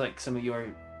it seems like some of your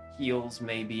heals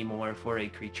may be more for a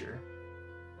creature.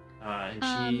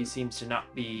 She seems to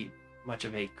not be much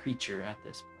of a creature at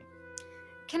this point.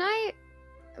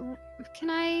 Can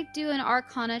I do an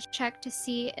Arcana check to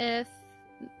see if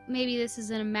maybe this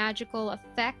is a magical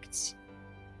effect?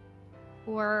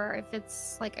 Or if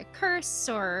it's like a curse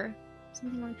or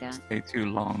something like that? Stay too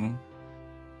long,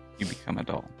 you become a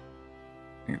doll.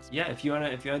 I think it's Yeah, if you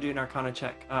wanna do an Arcana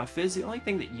check, Fizz, the only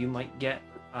thing that you might get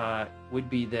would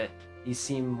be that these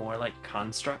seem more like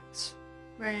constructs.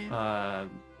 Right.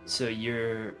 So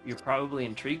you're probably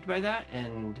intrigued by that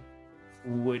and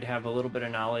would have a little bit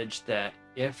of knowledge that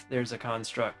if there's a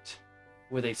construct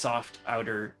with a soft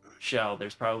outer shell,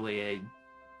 there's probably a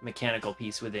mechanical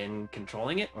piece within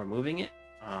controlling it or moving it.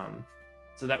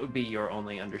 So that would be your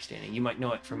only understanding. You might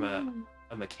know it from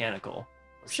a mechanical.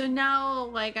 So now,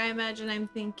 like, I imagine I'm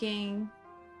thinking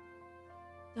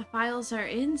the files are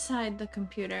inside the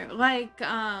computer. Like,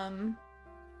 oh,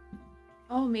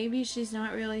 maybe she's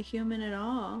not really human at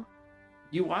all.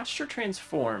 You watched her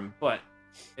transform, but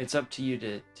it's up to you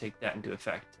to take that into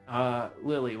effect.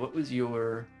 Lily, what was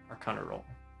your Arcana roll?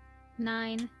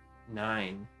 9.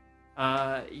 9.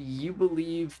 You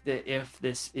believe that if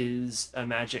this is a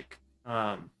magic,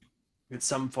 it's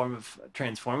some form of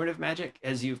transformative magic,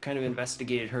 as you've kind of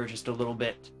investigated her just a little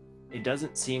bit, it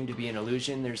doesn't seem to be an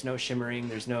illusion. There's no shimmering.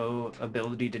 There's no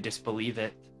ability to disbelieve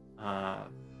it.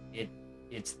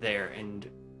 It's there, and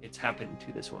it's happened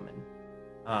to this woman.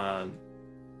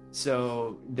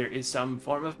 So there is some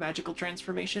form of magical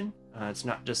transformation. It's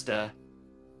not just a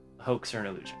hoax or an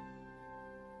illusion.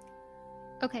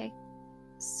 Okay.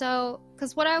 So,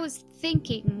 because what I was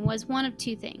thinking was one of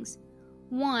two things.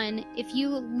 one, if you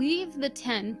leave the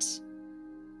tent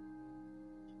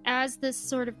as this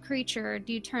sort of creature,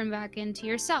 do you turn back into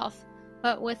yourself?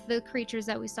 But with the creatures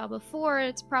that we saw before,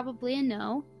 it's probably a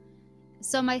no.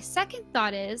 So my second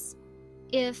thought is,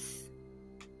 if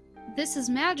this is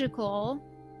magical,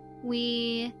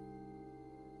 we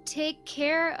take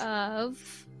care of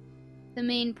the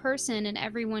main person and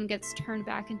everyone gets turned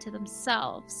back into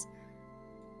themselves.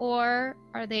 Or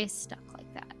are they stuck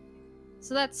like that?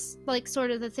 So that's like sort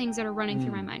of the things that are running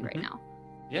through my mind right now.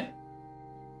 Yeah.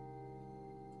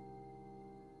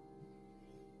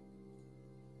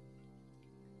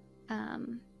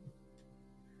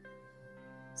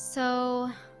 So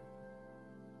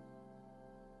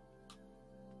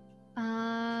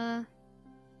I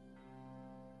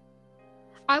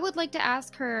would like to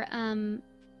ask her,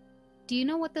 do you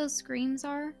know what those screams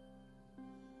are?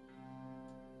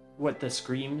 What the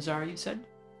screams are, you said?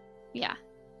 Yeah.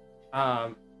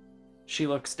 She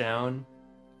looks down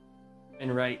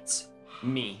and writes,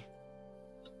 me.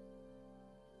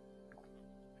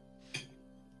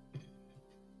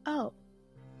 Oh.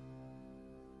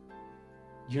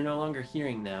 You're no longer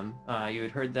hearing them. You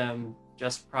had heard them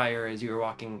just prior as you were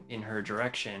walking in her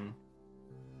direction,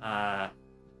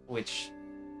 which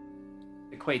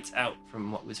equates out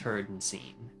from what was heard and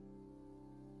seen.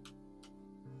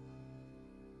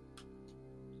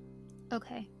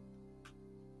 Okay.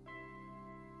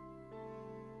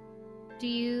 Do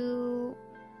you...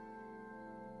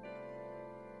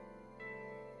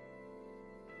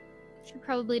 She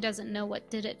probably doesn't know what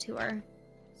did it to her.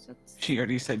 So She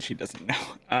already said she doesn't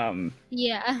know.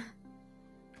 yeah.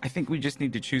 I think we just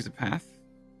need to choose a path.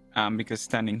 Because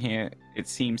standing here, it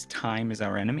seems time is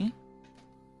our enemy.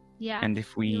 Yeah. And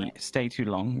if we stay too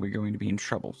long, we're going to be in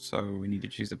trouble. So we need to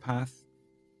choose a path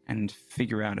and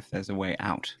figure out if there's a way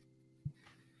out.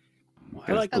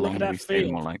 I like the to look at longer that we stay, the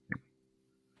field. more likely.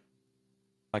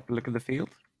 Like the look of the field?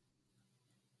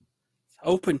 It's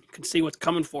open. You can see what's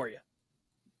coming for you.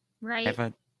 Right.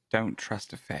 Ever don't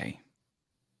trust a fae.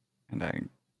 And I give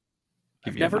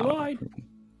I've you never a nod of lied. approval.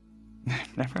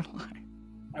 Never lied.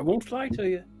 I won't lie to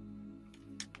you.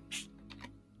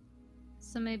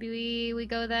 So maybe we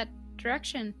go that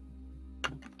direction.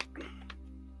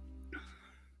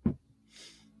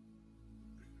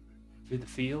 Through the I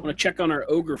field? want to check on our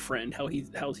ogre friend.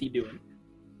 How's he doing?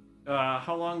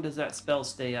 How long does that spell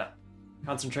stay up?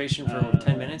 Concentration for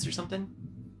 10 minutes or something?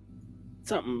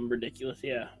 Something ridiculous,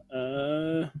 yeah.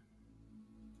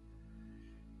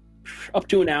 Up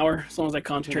to an hour, as long as I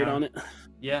concentrate on it.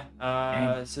 Yeah,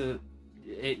 so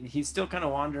he's still kind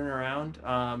of wandering around.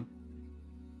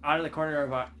 Out of the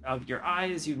corner of your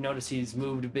eyes, you've noticed he's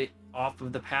moved a bit off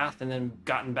of the path and then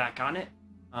gotten back on it.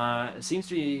 It seems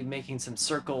to be making some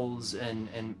circles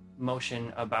and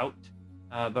motion about,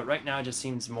 but right now it just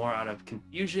seems more out of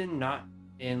confusion, not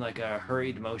in like a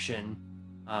hurried motion.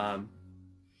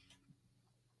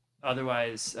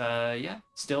 Otherwise, yeah,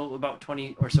 still about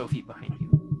 20 or so feet behind you.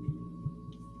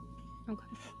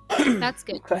 Okay. That's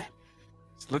good. Okay.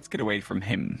 So let's get away from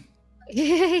him.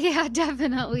 Yeah,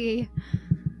 definitely.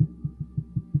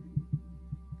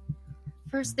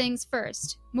 First things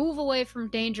first, move away from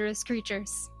dangerous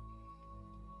creatures.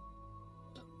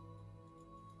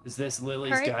 Is this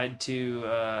Lily's Alright. guide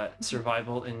to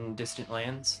survival in distant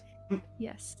lands?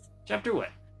 Yes. Chapter 1.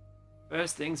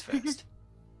 First things first.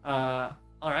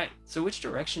 Alright, so which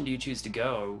direction do you choose to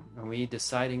go? Are we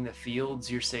deciding the field's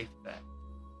your safe bet?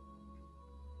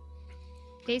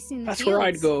 Facing the That's where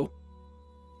I'd fields. go.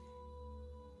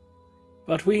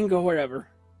 But we can go wherever.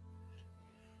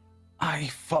 I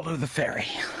follow the fairy.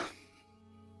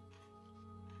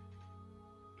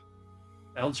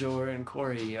 Eljor and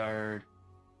Corey are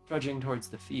trudging towards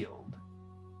the field.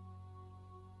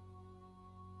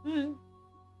 Do,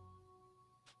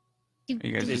 Are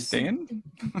you guys do, just staying? do,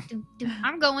 do.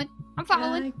 I'm going. I'm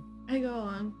following. Yeah, I go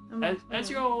on. As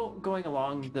you're all going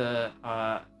along, the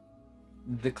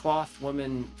cloth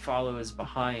woman follows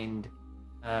behind,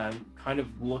 kind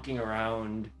of looking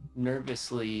around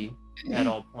nervously at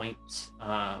all points.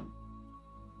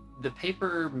 The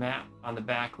paper map on the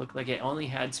back looked like it only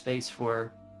had space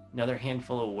for another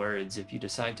handful of words if you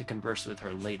decide to converse with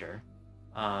her later.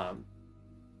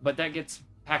 But that gets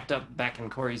packed up back in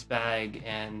Corey's bag,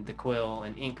 and the quill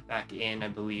and ink back in, I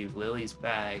believe, Lily's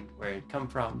bag, where it come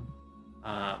from.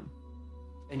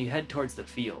 And you head towards the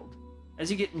field.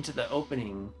 As you get into the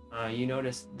opening, you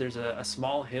notice there's a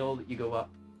small hill that you go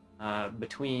up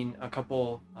between a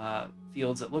couple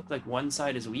fields that look like one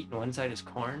side is wheat and one side is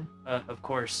corn. Of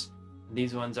course,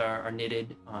 these ones are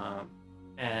knitted,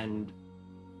 and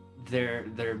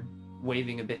they're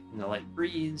waving a bit in the light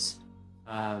breeze.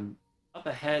 up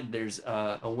ahead, there's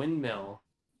a windmill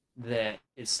that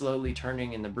is slowly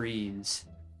turning in the breeze.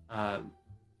 And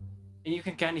you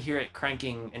can kind of hear it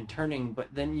cranking and turning, but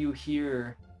then you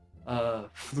hear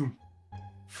floom,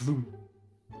 floom,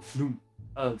 floom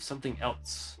of something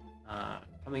else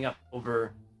coming up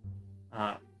over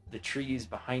the trees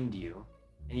behind you.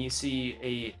 And you see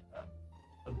a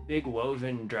big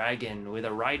woven dragon with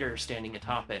a rider standing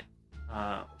atop it,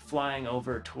 flying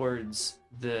over towards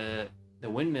the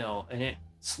windmill, and it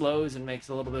slows and makes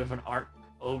a little bit of an arc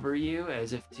over you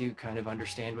as if to kind of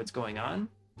understand what's going on.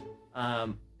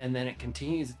 And then it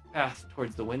continues its path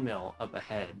towards the windmill up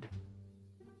ahead.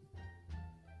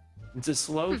 It's a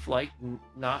slow flight,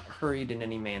 not hurried in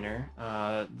any manner.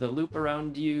 The loop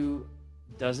around you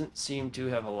doesn't seem to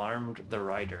have alarmed the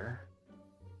rider.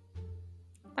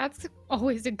 That's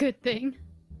always a good thing.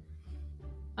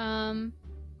 Well,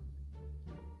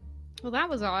 that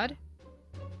was odd.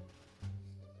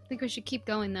 I think we should keep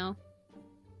going, though.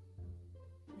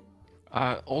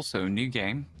 Also, new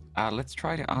game. Let's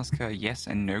try to ask her yes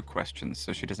and no questions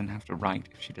so she doesn't have to write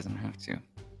if she doesn't have to.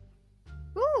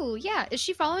 Ooh, yeah. Is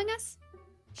she following us?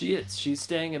 She is. She's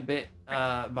staying a bit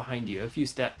behind you, a few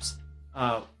steps.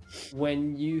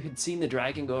 When you had seen the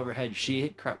dragon go overhead, she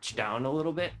had crouched down a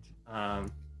little bit.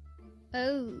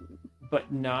 Oh.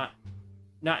 But not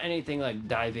anything like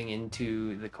diving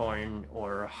into the corn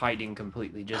or hiding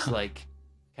completely, just like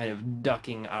kind of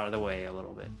ducking out of the way a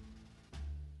little bit.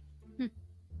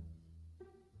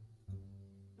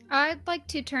 I'd like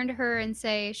to turn to her and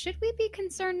say, should we be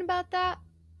concerned about that?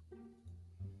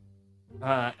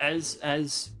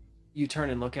 As you turn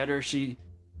and look at her, she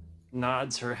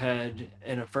nods her head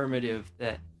in affirmative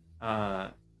that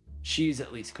she's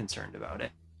at least concerned about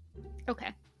it. Okay.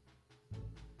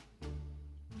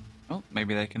 Well,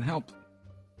 maybe they can help.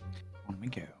 On we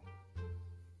go.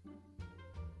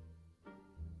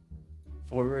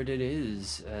 Forward it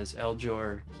is as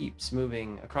Eljor keeps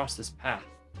moving across this path.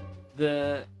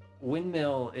 The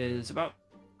windmill is about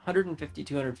 150,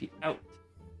 200 feet out.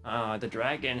 The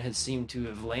dragon has seemed to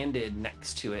have landed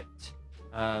next to it.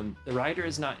 The rider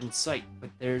is not in sight,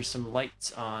 but there's some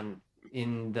lights on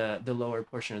in the lower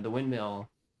portion of the windmill.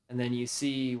 And then you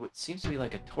see what seems to be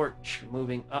like a torch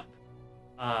moving up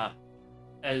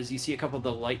as you see a couple of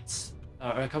the lights,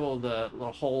 or a couple of the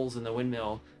little holes in the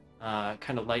windmill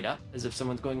kind of light up as if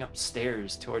someone's going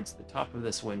upstairs towards the top of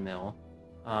this windmill.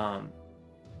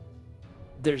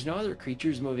 There's no other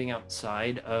creatures moving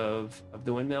outside of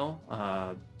the windmill,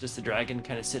 just the dragon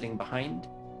kind of sitting behind.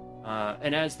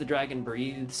 And as the dragon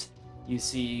breathes, you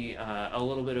see a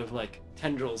little bit of like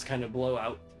tendrils kind of blow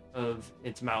out of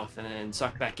its mouth and then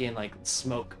suck back in like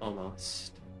smoke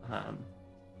almost.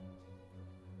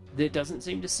 It doesn't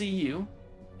seem to see you,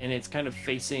 and it's kind of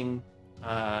facing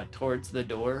towards the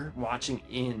door, watching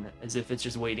in as if it's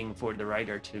just waiting for the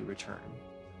rider to return.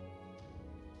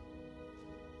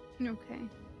 Okay.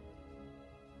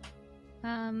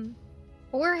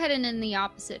 We're heading in the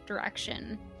opposite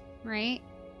direction, right?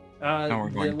 we're The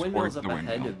going windmill's towards up the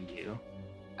ahead windmill. of you.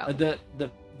 Oh.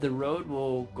 The road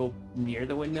will go near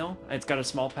the windmill. It's got a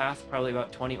small path, probably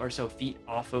about 20 or so feet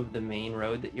off of the main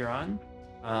road that you're on,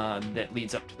 that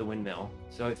leads up to the windmill.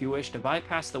 So if you wish to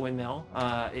bypass the windmill,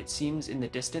 it seems in the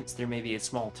distance there may be a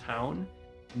small town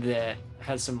that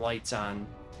has some lights on.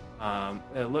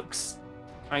 It looks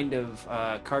kind of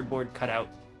cardboard cutout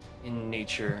in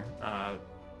nature,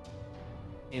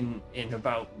 in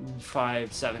about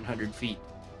 500-700 feet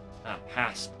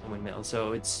past the windmill.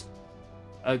 So it's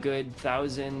a good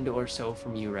 1,000 or so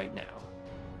from you right now.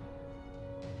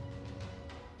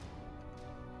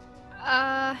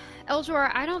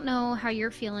 Eljor, I don't know how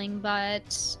you're feeling,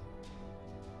 but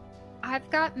I've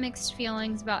got mixed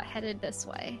feelings about headed this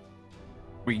way.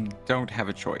 We don't have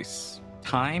a choice.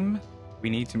 Time, we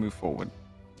need to move forward.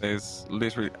 There's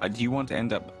literally... do you want to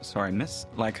end up, sorry, miss,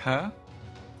 like her?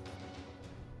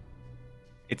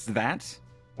 It's that,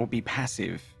 or be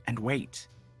passive and wait.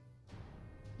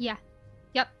 Yeah.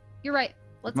 Yep. You're right.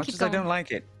 Let's As much keep as going. I don't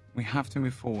like it, we have to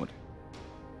move forward.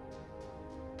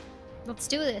 Let's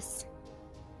do this.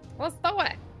 Let's do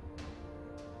it.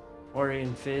 Ori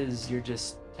and Fizz, you're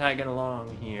just tagging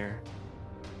along here,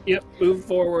 Yep, move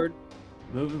forward.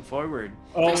 moving forward.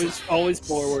 Always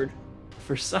forward.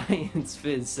 For science,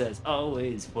 Fizz says,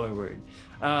 always forward.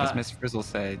 As Miss Frizzle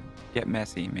said, get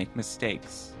messy, make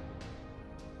mistakes.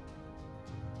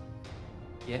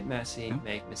 Get messy, Hmm?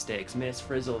 make mistakes. Miss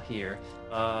Frizzle here.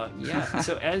 Yeah,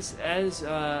 so as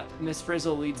Miss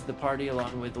Frizzle leads the party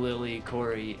along with Lily,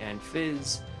 Corey, and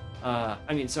Fizz,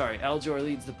 Eljor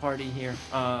leads the party here.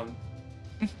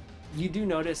 You do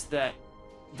notice that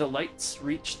the lights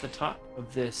reach the top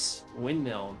of this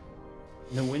windmill,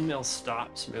 the windmill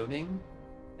stops moving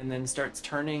and then starts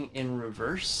turning in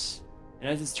reverse. And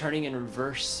as it's turning in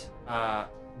reverse,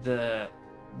 the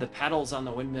paddles on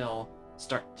the windmill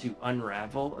start to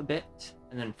unravel a bit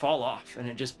and then fall off, and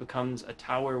it just becomes a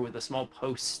tower with a small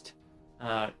post.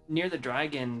 Near the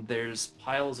dragon, there's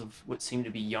piles of what seem to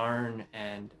be yarn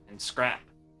and scrap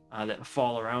that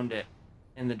fall around it.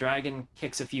 And the dragon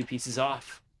kicks a few pieces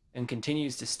off and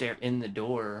continues to stare in the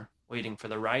door, waiting for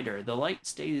the rider. The light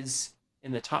stays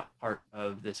in the top part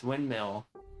of this windmill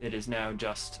that is now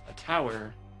just a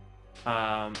tower.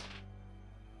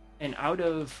 And out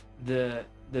of the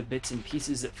bits and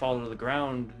pieces that fall to the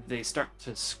ground, they start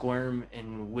to squirm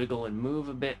and wiggle and move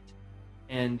a bit.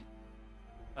 And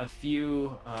a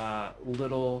few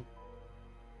little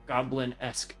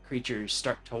goblin-esque creatures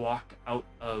start to walk out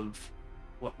of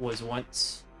what was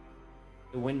once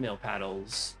the windmill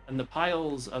paddles, and the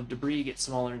piles of debris get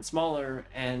smaller and smaller,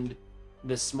 and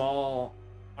the small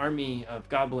army of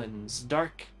goblins,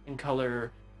 dark in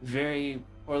color, very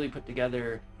poorly put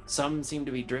together. Some seem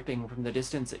to be dripping from the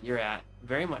distance that you're at,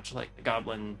 very much like the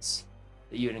goblins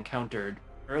that you had encountered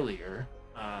earlier.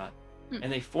 And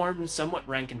they form somewhat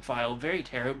rank and file very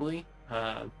terribly,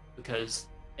 because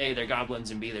A, they're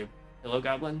goblins, and B, they're pillow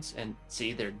goblins, and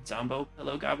C, they're zombo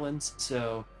pillow goblins.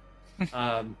 So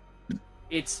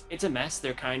it's a mess.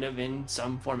 They're kind of in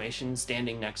some formation,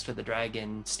 standing next to the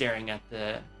dragon, staring at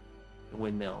the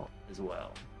windmill as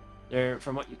well.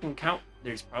 From what you can count,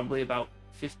 there's probably about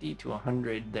 50 to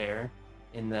 100 there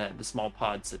in the small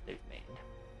pods that they've made.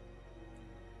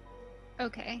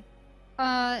 Okay.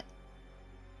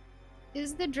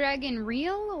 Is the dragon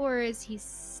real or is he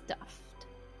stuffed?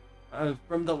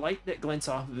 From the light that glints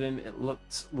off of him, it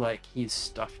looks like he's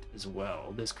stuffed as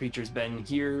well. This creature's been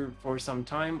here for some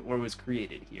time or was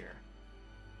created here.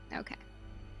 Okay.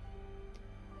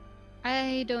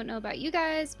 I don't know about you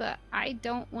guys, but I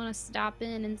don't want to stop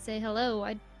in and say hello.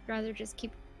 I'd rather just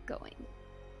keep going.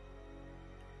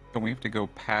 Don't we have to go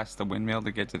past the windmill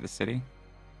to get to the city?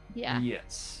 Yeah.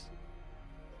 Yes.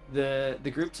 The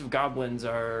groups of goblins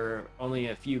are only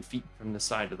a few feet from the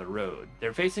side of the road.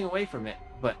 They're facing away from it,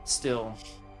 but still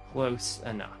close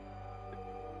enough.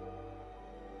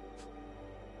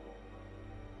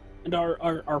 And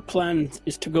our plan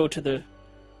is to go to the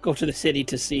city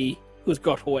to see who's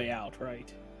got a way out,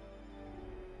 right?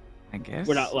 I guess.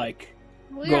 We're not like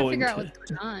We gotta going figure out to-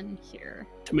 what's going on here.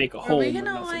 to make a Are home we or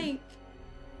gonna nothing.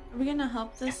 are we gonna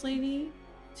help this lady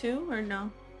too, or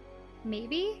no?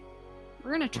 Maybe?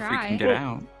 We're gonna If we try. can get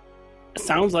out. It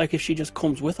sounds like if she just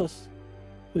comes with us,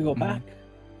 we go Mhm. back.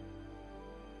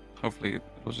 Hopefully,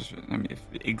 it'll just. I mean, if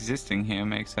existing here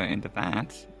makes her into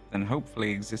that, then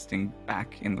hopefully existing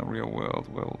back in the real world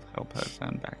will help her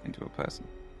turn back into a person.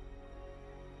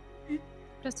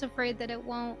 Just afraid that it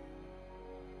won't.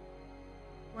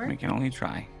 We Work? can only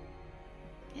try.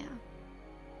 Yeah.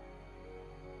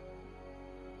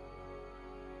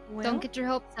 Well, Don't get your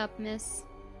hopes up, miss.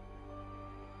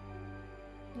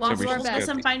 Lost we Gold should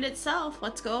doesn't go- find itself.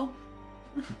 Let's go.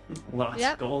 Lost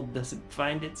Yep. gold doesn't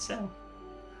find itself.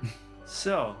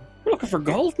 So, We're looking for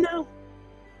gold now.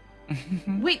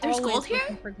 Wait, there's Always gold here?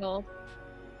 looking for gold.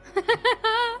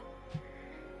 I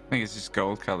think it's just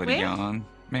gold-colored Where? yarn.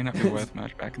 May not be worth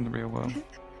much back in the real world.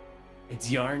 it's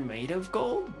yarn made of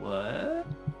gold? What?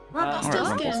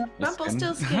 Rumpelstiltskin.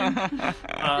 Rumpelstiltskin.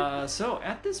 So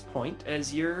at this point,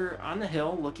 as you're on the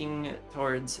hill looking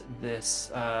towards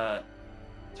this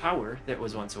tower that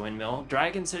was once a windmill,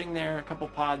 dragon sitting there, a couple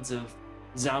pods of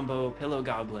zombo pillow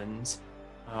goblins,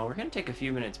 we're gonna take a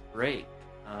few minutes break.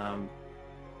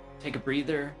 Take a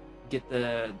breather, get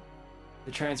the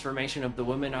transformation of the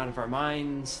woman out of our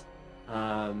minds.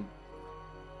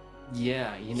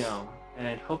 Yeah,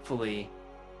 and hopefully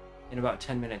in about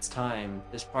 10 minutes time,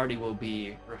 this party will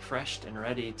be refreshed and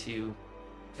ready to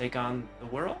take on the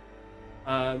world.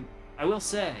 I will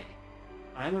say,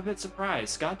 I'm a bit surprised.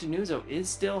 Scott Denuzo is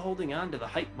still holding on to the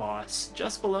hype boss.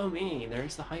 Just below me,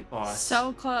 there's the hype boss.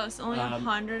 So close. Only Um,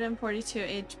 142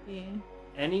 HP.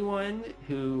 Anyone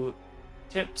who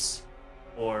tips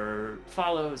or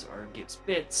follows or gives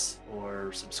bits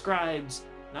or subscribes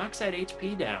knocks that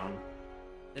HP down.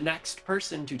 The next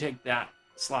person to take that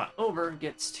slot over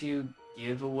gets to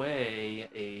give away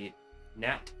a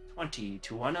nat 20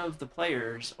 to one of the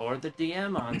players or the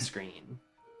DM on screen.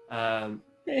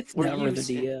 It's We're never the used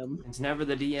to- DM. It's never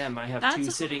the DM. I have That's two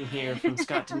a- sitting here from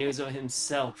Scott Denuzo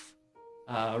himself,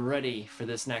 ready for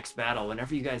this next battle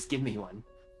whenever you guys give me one.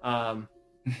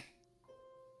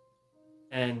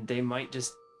 And they might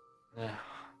just... they're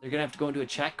going to have to go into a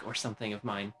check or something of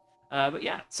mine. But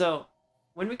yeah, so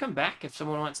when we come back, if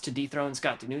someone wants to dethrone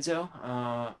Scott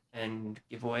Denuzzo and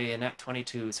give away a nat 20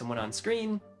 to someone on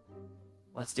screen,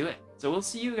 let's do it. So we'll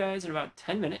see you guys in about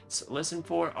 10 minutes. Listen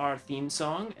for our theme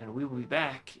song, and we will be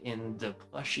back in the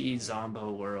plushy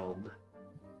Zombo world.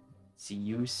 See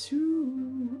you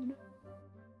soon.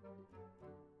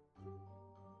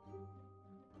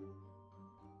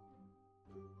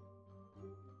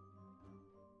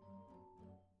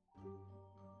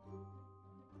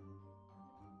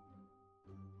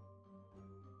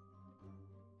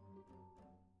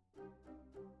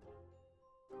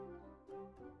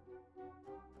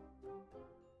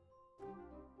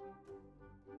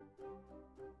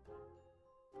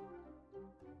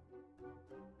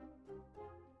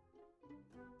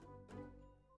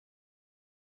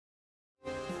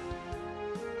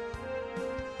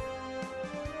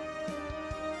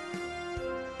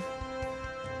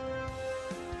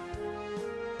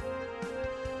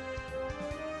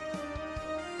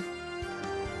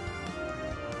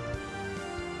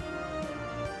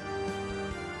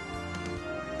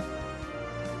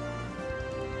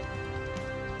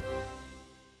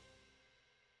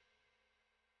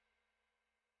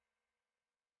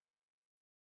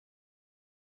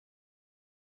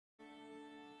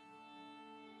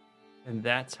 And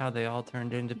that's how they all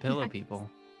turned into pillow people.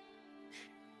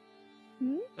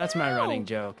 That's my running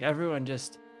joke. Everyone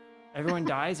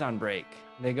dies on break.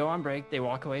 They go on break, they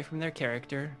walk away from their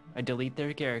character. I delete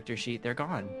their character sheet, they're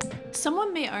gone.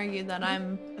 Someone may argue that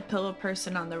I'm a pillow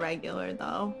person on the regular,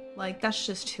 though. Like, that's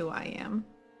just who I am.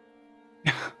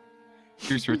 You're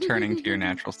just returning to your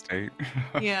natural state.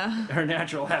 Yeah. Her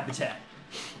natural habitat.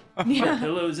 Yeah.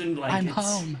 Pillows and blankets. I'm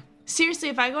home. Seriously,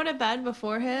 if I go to bed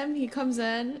before him, he comes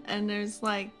in and there's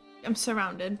like, I'm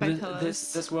surrounded by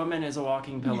pillows. This woman is a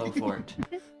walking pillow fort.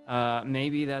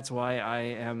 Maybe that's why I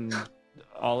am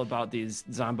all about these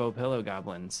Zombo pillow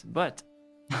goblins. But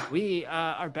we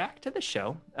are back to the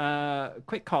show.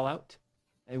 Quick call out.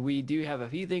 We do have a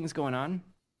few things going on.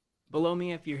 Below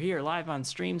me, if you're here live on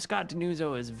stream, Scott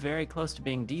Denuzzo is very close to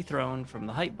being dethroned from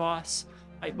the Hype Boss.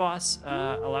 Hype Boss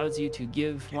allows you to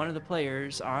give one of the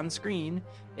players on screen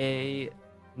a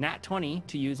nat 20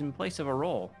 to use in place of a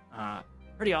roll.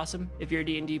 Pretty awesome. If you're a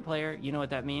D&D player, you know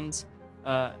what that means.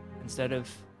 Instead of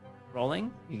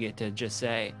rolling, you get to just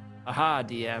say, "Aha,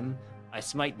 DM, I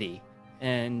smite thee,"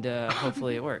 and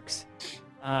hopefully it works.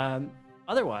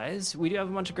 Otherwise, we do have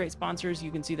a bunch of great sponsors.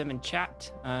 You can see them in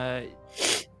chat.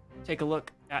 Take a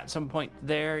look at some point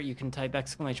there. You can type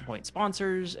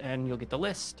 !sponsors and you'll get the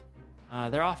list.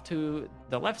 They're off to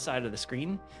the left side of the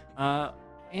screen.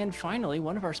 And finally,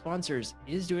 one of our sponsors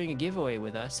is doing a giveaway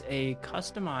with us, a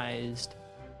customized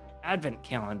advent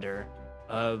calendar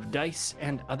of dice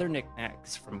and other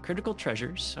knickknacks from Critical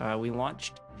Treasures. We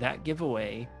launched that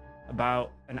giveaway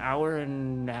about an hour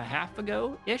and a half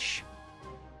ago-ish.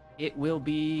 It will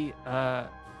be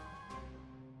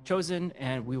chosen,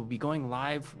 and we will be going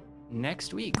live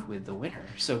next week with the winner.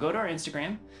 So go to our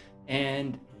Instagram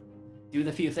and do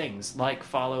the few things, like,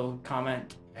 follow,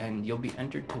 comment, and you'll be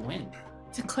entered to win.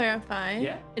 To clarify,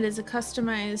 Yeah. it is a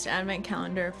customized advent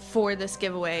calendar for this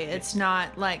giveaway. It's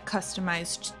not like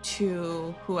customized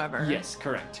to whoever. Yes,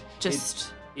 correct.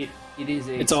 Just It is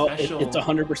a It's all. special. It's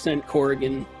 100%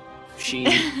 Corrigan sheen.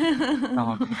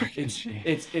 Oh,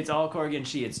 It's all Corrigan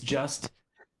She. It's just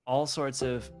all sorts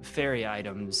of fairy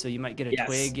items. So you might get a Yes.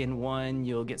 twig in one,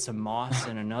 you'll get some moss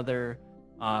in another.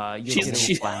 You'll She's- get a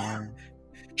she's- flower.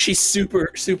 She's super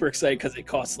excited because it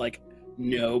costs like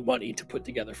no money to put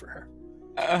together for her.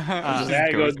 Just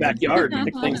gotta go to the backyard and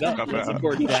pick things up. That's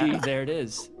important. There it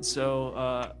is.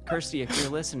 So, Kirsty, if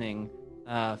you're listening,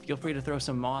 feel free to throw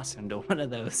some moss into one of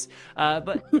those.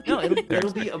 But no,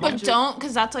 it'll be a but bunch don't,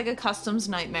 because that's like a customs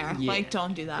nightmare. Yeah. Like,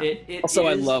 don't do that. It Also,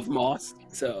 I is- love moss,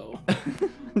 so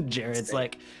Jared's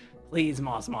like, please,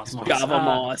 moss. Java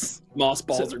moss. Moss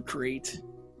balls so- are great.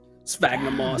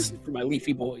 Sphagnum moss for my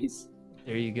leafy boys.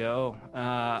 There you go.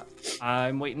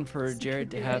 I'm waiting for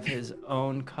Jared to have his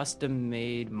own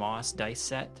custom-made moss dice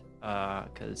set,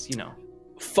 because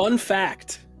Fun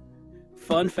fact.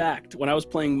 When I was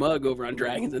playing Mug over on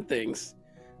Dragons and Things,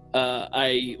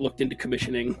 I looked into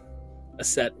commissioning a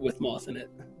set with moss in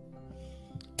it.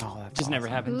 Oh, that's just never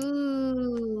awesome. happened.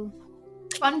 Ooh.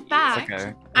 Fun fact,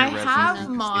 Okay. I Resin have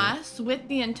Christy. moss with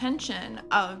the intention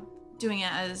of doing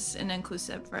it as an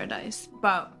inclusive for a dice,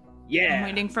 but I'm Yeah,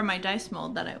 waiting for my dice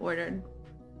mold that I ordered.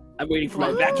 I'm waiting for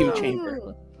my vacuum Ooh.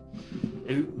 chamber.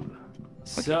 Ooh. Look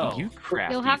So, at you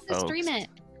crafty You'll have to folks. stream it.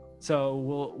 so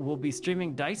we'll be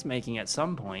streaming dice making at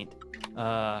some point.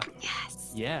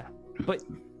 Yes. Yeah, but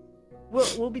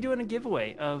we'll be doing a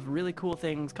giveaway of really cool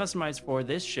things customized for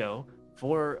this show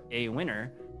for a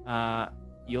winner.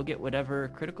 you'll get whatever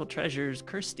critical treasures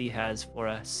Kirsty has for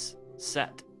us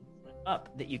set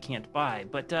up that you can't buy.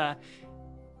 But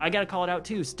I gotta call it out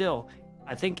too. Still,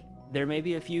 I think there may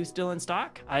be a few still in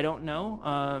stock. I don't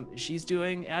know. She's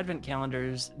doing advent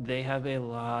calendars. They have a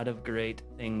lot of great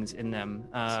things in them.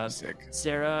 Sick.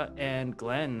 Sarah and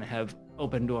Glenn have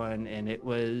opened one, and it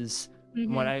was,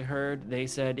 from what I heard, they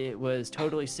said it was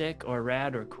totally sick or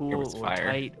rad or cool was or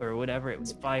fire. tight or whatever. It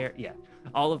was fire. Yeah,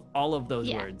 all of those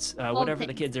Yeah, words. all Whatever the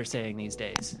things. kids are saying these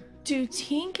days. Do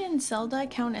Tink and Zelda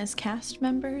count as cast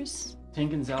members?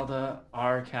 Tink and Zelda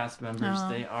are cast members. Oh.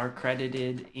 They are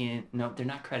credited in. No, they're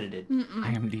not credited.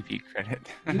 IMDb credit.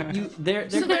 They're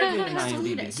So they're credited not in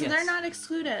IMDb. excluded. So yes. they're not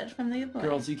excluded from the ability.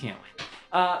 Girls, you can't win.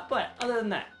 But other than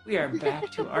that, we are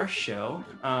back to our show.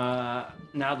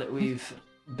 Now that we've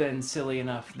been silly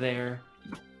enough there,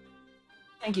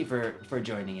 thank you for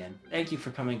joining in. Thank you for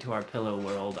coming to our Pillow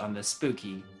World on this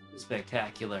spooky,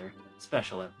 spectacular,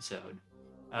 special episode.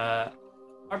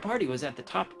 Our party was at the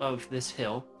top of this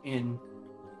hill in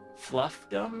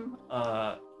Fluffdom,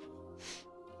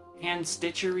 hand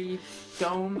stitchery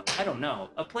dome. I don't know,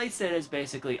 a place that is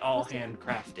basically all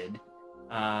handcrafted.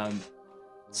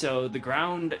 So the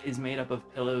ground is made up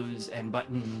of pillows and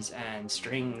buttons and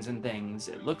strings and things.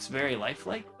 It looks very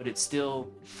lifelike, but it's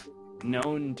still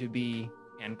known to be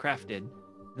handcrafted.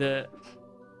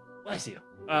 Bless you.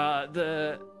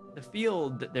 The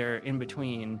field that they're in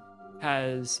between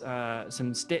has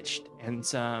some stitched and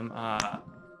some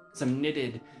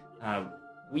knitted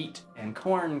wheat and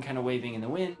corn kind of waving in the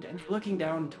wind, and looking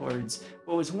down towards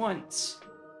what was once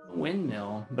a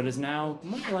windmill, but is now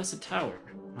more or less a tower.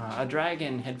 A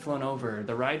dragon had flown over,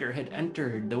 the rider had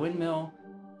entered the windmill,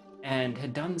 and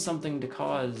had done something to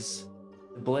cause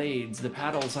the blades, the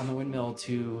paddles on the windmill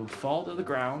to fall to the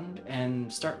ground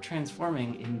and start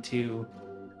transforming into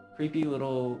creepy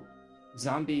little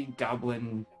zombie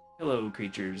goblin pillow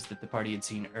creatures that the party had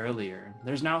seen earlier.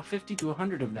 There's now 50 to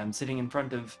 100 of them sitting in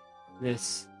front of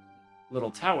this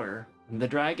little tower, and the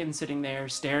dragon sitting there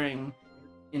staring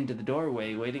into the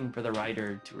doorway, waiting for the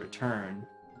rider to return,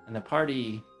 and the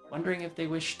party wondering if they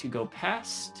wish to go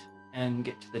past and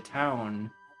get to the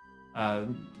town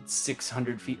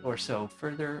 600 feet or so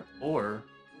further, or,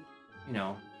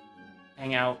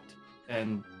 hang out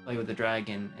and play with the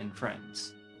dragon and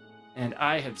friends. And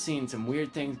I have seen some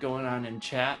weird things going on in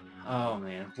chat. Oh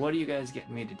man, what are you guys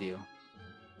getting me to do?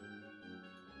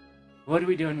 What are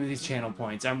we doing with these channel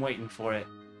points? I'm waiting for it.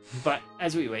 But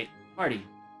as we wait, party,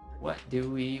 what do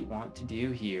we want to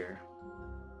do here?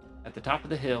 At the top of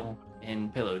the hill in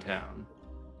Pillow Town.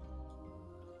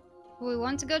 We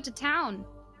want to go to town.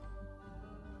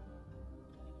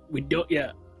 We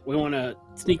want to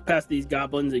sneak past these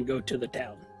goblins and go to the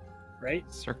town, right?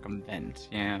 Circumvent,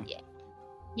 yeah.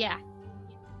 Yeah.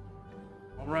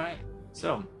 Alright,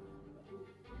 so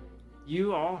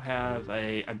you all have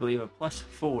I believe a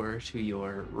 +4 to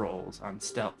your rolls on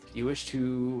stealth. Do you wish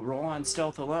to roll on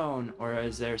stealth alone, or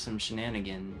is there some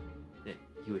shenanigan that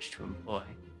you wish to employ?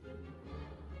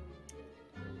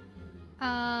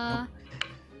 I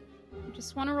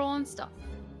just want to roll on stuff.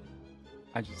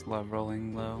 I just love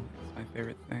rolling low. It's my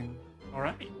favorite thing.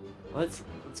 Alright, let's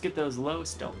get those low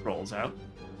stealth rolls out.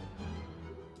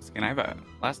 Can I have a...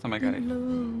 Last time I got it,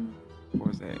 Hello. what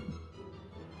was it?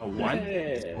 A 1?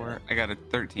 Yeah. I got a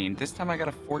 13. This time I got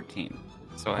a 14.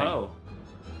 So Oh,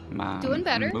 I'm Doing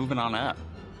better. moving on up.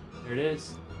 there it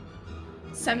is.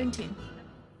 17.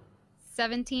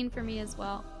 17 for me as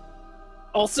well.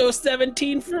 Also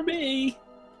 17 for me.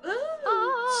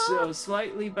 Ah! So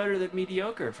slightly better than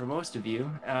mediocre for most of you,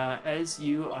 as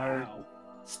you are Wow.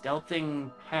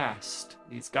 stealthing past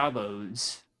these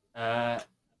gobos.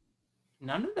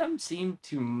 None of them seem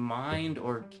to mind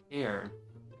or care.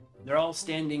 They're all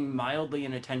standing mildly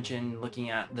in attention, looking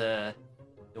at the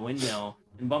windmill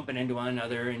and bumping into one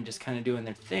another and just kind of doing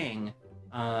their thing.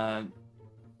 And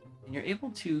you're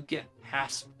able to get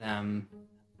past them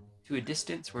to a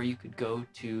distance where you could go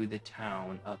to the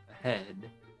town up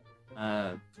ahead.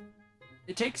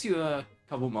 It takes you a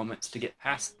couple moments to get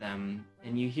past them,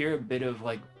 and you hear a bit of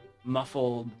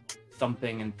muffled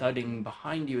thumping and thudding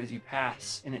behind you as you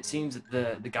pass, and it seems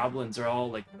that the goblins are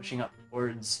all pushing up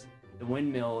towards the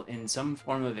windmill in some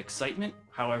form of excitement,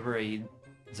 however a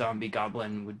zombie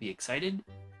goblin would be excited.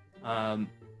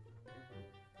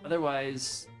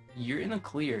 Otherwise, you're in the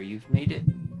clear. You've made it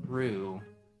through.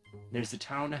 There's the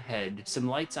town ahead, some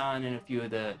lights on in a few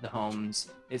of the homes.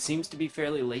 It seems to be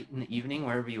fairly late in the evening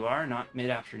wherever you are, not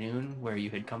mid-afternoon where you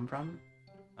had come from.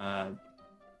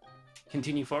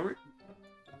 Continue forward.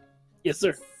 Yes,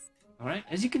 sir. All right.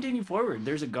 As you continue forward,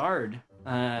 there's a guard,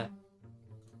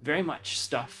 very much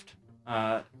stuffed,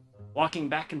 walking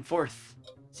back and forth.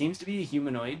 Seems to be a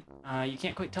humanoid. You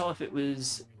can't quite tell if it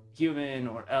was human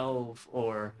or elf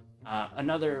or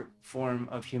another form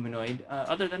of humanoid,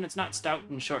 other than it's not stout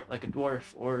and short like a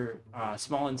dwarf or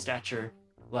small in stature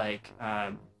like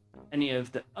any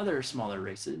of the other smaller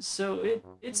races. So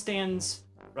it stands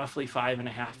roughly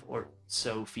 5.5 or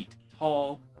so feet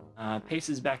tall,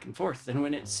 paces back and forth, and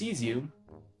when it sees you,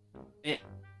 it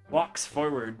walks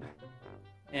forward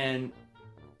and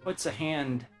puts a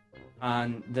hand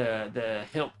on the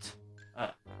hilt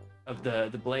of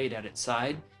the blade at its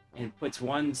side, and puts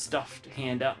one stuffed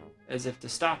hand up as if to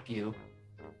stop you.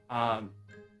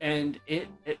 And it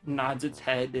nods its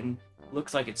head and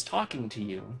looks like it's talking to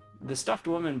you. The stuffed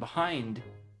woman behind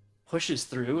pushes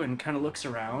through and kind of looks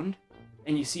around,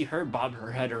 and you see her bob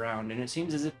her head around, and it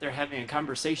seems as if they're having a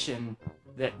conversation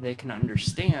that they can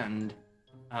understand.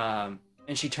 And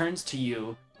she turns to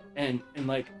you and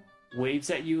like waves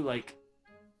at you like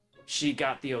she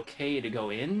got the okay to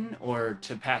go in or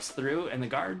to pass through, and the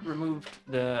guard removed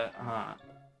the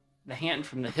hand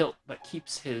from the hilt, but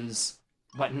keeps his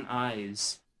button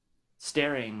eyes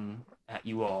staring at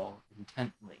you all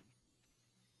intently.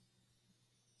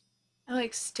 I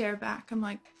like stare back. I'm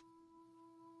like,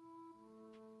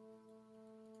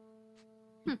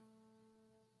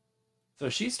 So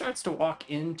she starts to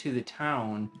walk into the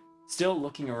town, still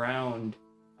looking around.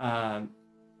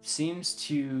 Seems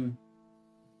to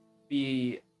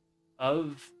be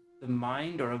of the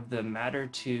mind or of the matter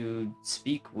to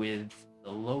speak with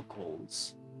the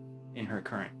locals in her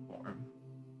current form.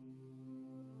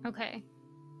 Okay.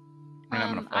 And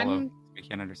I'm gonna follow. We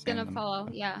can't understand Gonna them. follow,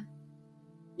 yeah.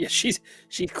 Yeah, she's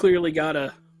clearly got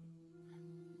a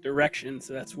direction,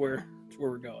 so that's where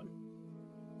we're going.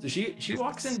 So she She's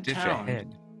walks into stitch town.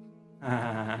 ahead.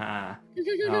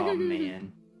 Oh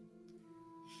man.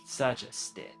 Such a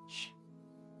stitch.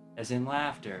 As in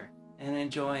laughter and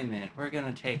enjoyment. We're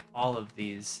gonna take all of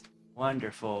these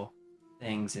wonderful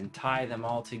things and tie them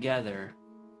all together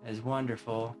as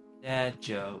wonderful dad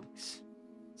jokes.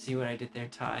 See what I did there,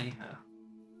 Ty? Oh,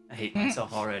 I hate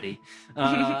myself already.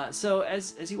 So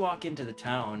as you walk into the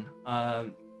town,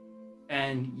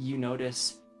 and you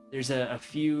notice there's a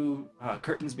few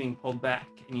curtains being pulled back,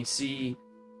 and you see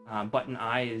button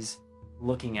eyes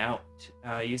looking out.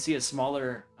 You see a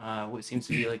smaller, what seems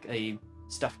to be like a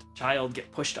stuffed child get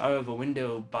pushed out of a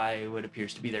window by what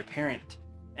appears to be their parent,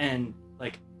 and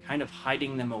like kind of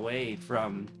hiding them away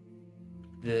from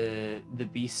the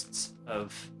beasts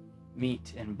of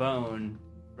meat and bone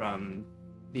from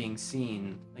being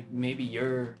seen. Like maybe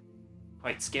you're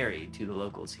quite scary to the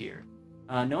locals here.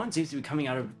 No one seems to be coming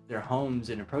out of their homes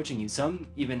and approaching you. Some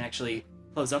even actually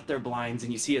close up their blinds,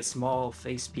 and you see a small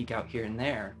face peek out here and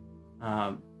there.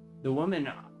 The woman,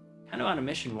 kind of on a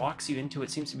mission, walks you into what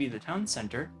seems to be the town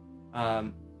center,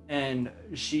 and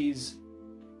she's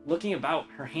looking about,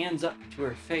 her hands up to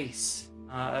her face,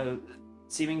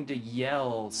 seeming to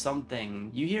yell something.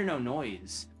 You hear no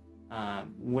noise.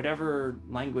 Whatever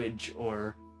language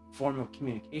or form of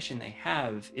communication they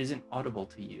have isn't audible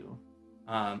to you.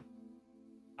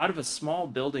 Out of a small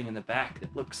building in the back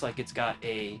that looks like it's got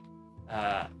a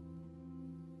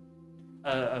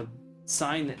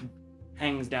sign that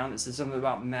hangs down that says something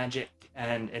about magic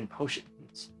and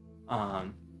potions. A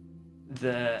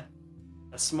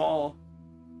small,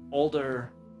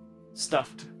 older,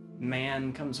 stuffed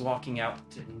man comes walking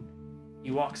out, and he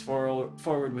walks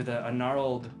forward with a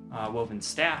gnarled woven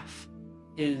staff.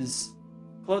 His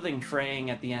clothing fraying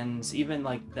at the ends, even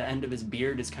like the end of his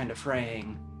beard is kind of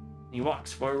fraying. He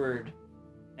walks forward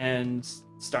and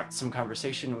starts some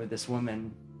conversation with this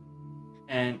woman,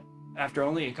 and after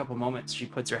only a couple moments, she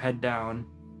puts her head down,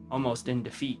 almost in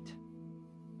defeat,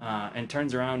 and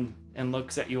turns around and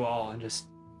looks at you all and just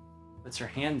puts her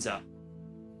hands up.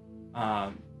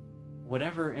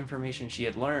 Whatever information she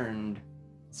had learned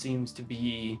seems to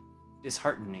be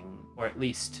disheartening, or at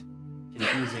least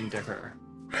confusing to her.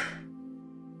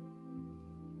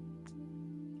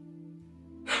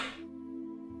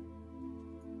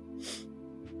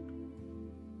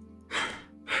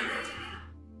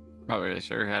 Not really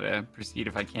sure how to proceed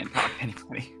if I can't talk to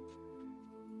anybody.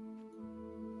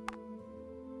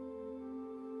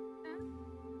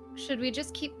 Should we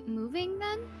just keep moving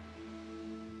then?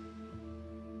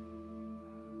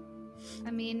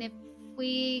 I mean, if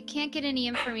we can't get any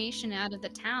information out of the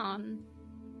town.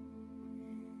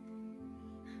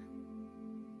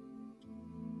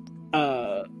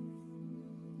 I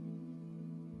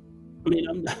mean,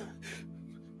 I'm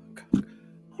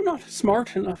not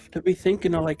smart enough to be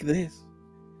thinking of like this.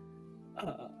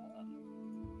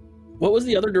 What was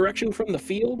the other direction from the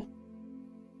field?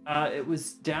 It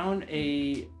was down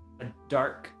a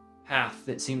dark path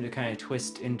that seemed to kind of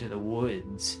twist into the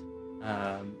woods.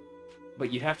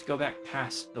 But you'd have to go back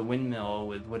past the windmill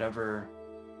with whatever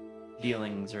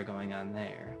dealings are going on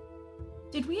there.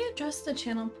 Did we address the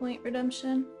channel point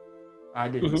redemption? I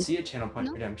didn't Mhm. see a channel point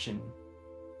No. redemption.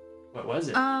 What was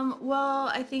it? Well,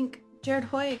 I think Jared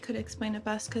Hoyt could explain it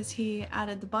best because he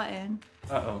added the button.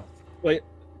 Uh-oh. Wait,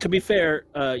 to be fair,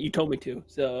 you told me to,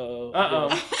 so.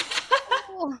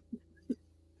 Uh-oh.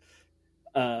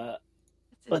 Uh,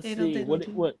 It's a let's diddle see,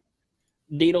 diddle what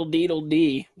Deedle Deedle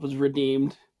D was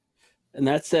redeemed. And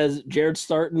that says Jared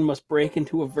Starton must break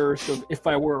into a verse of "If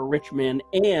I Were a Rich Man"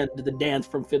 and the dance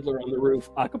from Fiddler on the Roof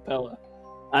a cappella.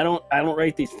 I don't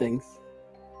write these things.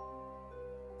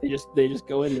 They just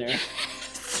go in there.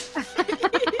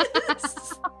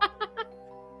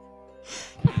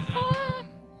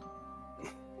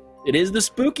 It is the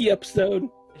spooky episode.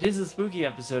 It is a spooky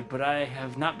episode, but I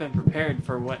have not been prepared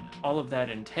for what all of that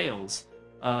entails.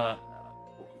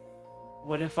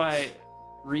 What if I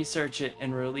research it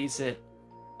and release it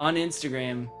on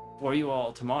Instagram for you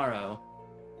all tomorrow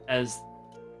as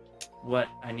what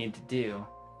I need to do?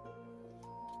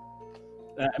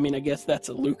 I mean, I guess that's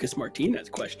a Lucas Martinez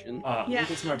question. Yeah.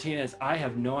 Lucas Martinez, I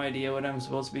have no idea what I'm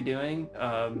supposed to be doing.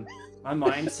 My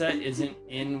mindset isn't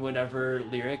in whatever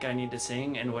lyric I need to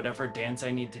sing and whatever dance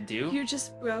I need to do. You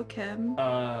just broke him.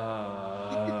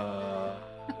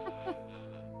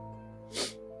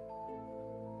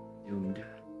 Doomed.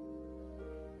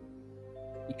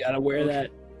 You gotta wear Okay.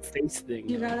 that face thing.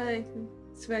 You gotta.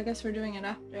 So I guess we're doing it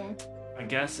after. I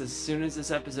guess as soon as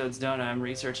this episode's done, I'm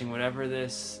researching whatever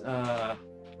this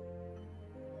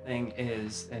thing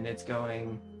is, and it's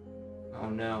going. Oh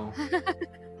no!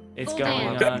 It's Full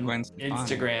going dance. on Gwen Stefani.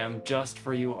 Instagram just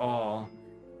for you all.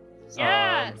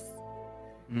 Yes!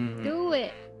 Mhm. Do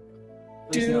it!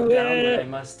 Please Do note down what it. I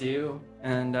must do,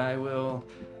 and I will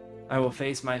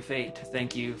face my fate.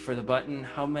 Thank you for the button.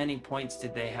 How many points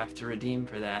did they have to redeem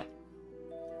for that?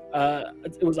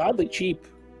 It was oddly cheap.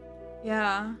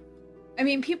 Yeah. I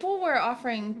mean, people were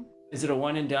offering. Is it a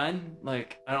one and done?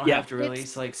 Like I don't Yeah. have to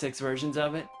release like 6 versions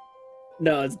of it?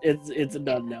 No, it's a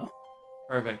done now.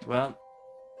 Perfect. Well,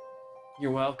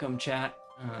 you're welcome, chat.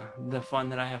 The fun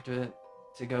that I have to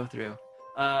go through.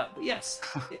 But yes,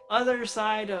 the other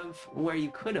side of where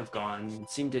you could have gone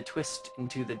seemed to twist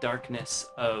into the darkness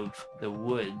of the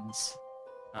woods,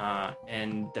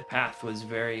 and the path was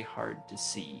very hard to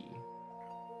see.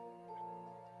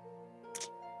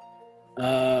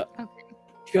 Do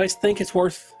you guys think it's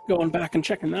worth going back and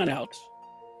checking that out?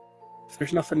 If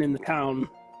there's nothing in the town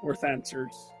worth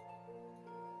answers.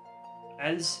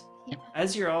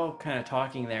 As you're all kind of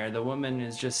talking there, the woman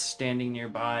is just standing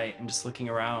nearby and just looking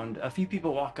around. A few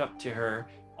people walk up to her,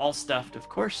 all stuffed, of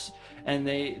course, and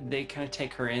they kind of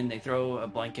take her in. They throw a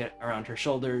blanket around her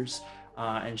shoulders,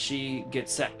 and she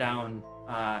gets set down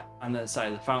on the side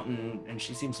of the fountain, and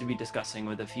she seems to be discussing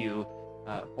with a few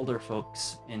older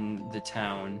folks in the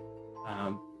town,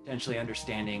 potentially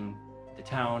understanding the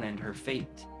town and her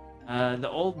fate. The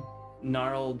old,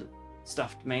 gnarled,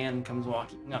 stuffed man comes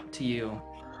walking up to you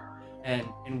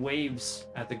and waves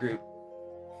at the group.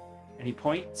 And he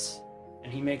points,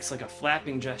 and he makes like a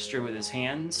flapping gesture with his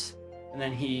hands, and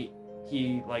then he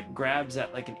like grabs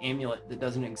at like an amulet that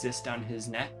doesn't exist on his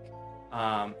neck,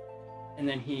 and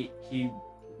then he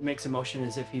makes a motion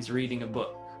as if he's reading a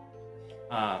book.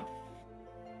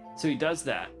 So he does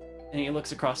that, and he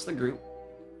looks across the group.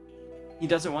 He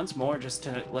does it once more just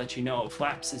to let you know,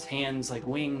 flaps his hands like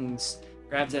wings,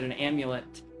 grabs at an amulet,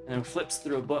 and then flips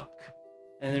through a book.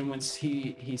 And then once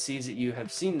he sees that you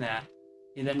have seen that,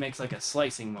 he then makes like a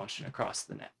slicing motion across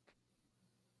the neck.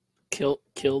 Kill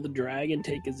the dragon,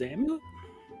 take his amulet?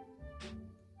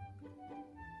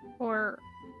 Or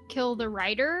kill the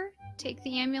rider, take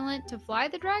the amulet to fly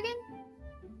the dragon?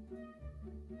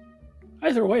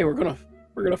 Either way, we're gonna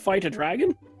fight a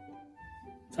dragon?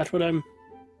 Is that what I'm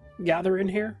gathering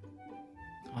here?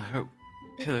 I hope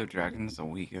pillow dragons are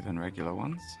weaker than regular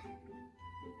ones.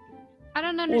 I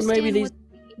don't Well, understand maybe what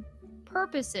the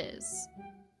purpose is.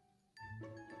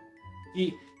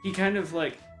 He kind of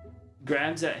like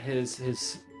grabs at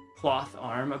his cloth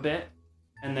arm a bit,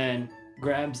 and then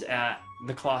grabs at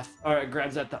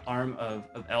the arm of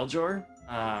Eljor,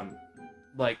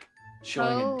 like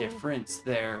showing Oh. a difference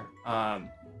there.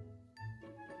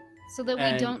 So that we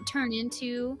And- don't turn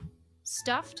into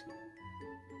stuffed?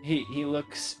 He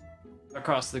looks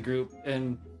across the group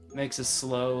and makes a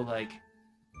slow, like,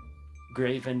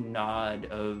 graven nod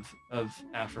of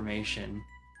affirmation.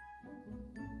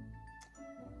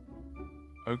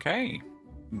 Okay,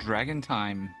 dragon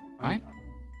time, right?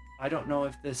 I don't know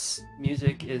if this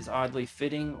music is oddly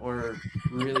fitting or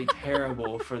really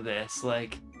terrible for this.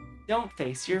 Like, don't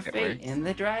face your It fate works. in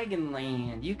the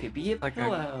Dragonland. You could be a Like a-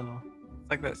 pillow. It's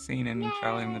like that scene in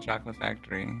Charlie and the Chocolate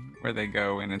Factory where they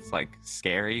go and it's like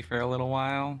scary for a little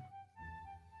while.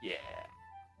 Yeah.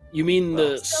 You mean the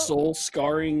Well, soul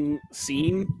scarring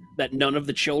scene that none of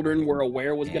the children were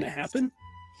aware was going to Yes. happen?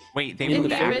 Wait, they In knew the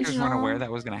the actors weren't original- aware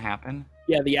that was going to happen?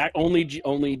 Yeah,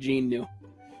 only Gene knew.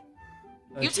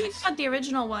 Oh, You're talking jeez. about the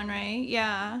original one, right?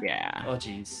 Yeah. Yeah. Oh,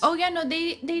 jeez. Oh yeah, no,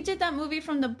 they did that movie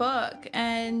from the book,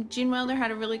 and Gene Wilder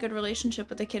had a really good relationship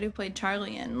with the kid who played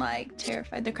Charlie, and like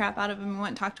terrified the crap out of him and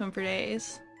went and talked to him for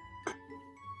days.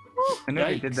 I know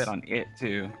they did Yikes. that on It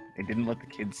too. They didn't let the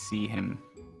kids see him,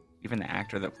 even the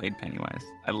actor that played Pennywise.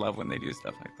 I love when they do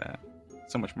stuff like that.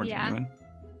 So much more Yeah. genuine.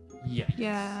 Yeah.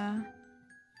 Yeah.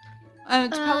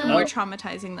 It's probably Uh, more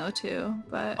traumatizing though too,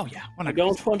 but Oh yeah, I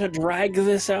don't want to drag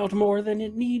this out more than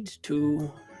it needs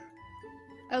to.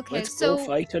 Okay, Let's so go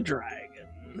fight a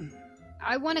dragon.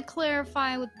 I want to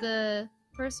clarify with the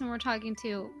person we're talking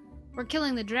to. We're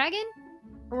killing the dragon,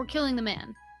 or we're killing the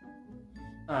man?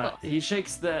 He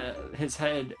shakes his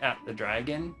head at the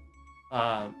dragon,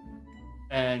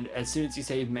 and as soon as you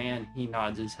say "man," he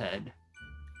nods his head.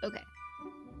 Okay.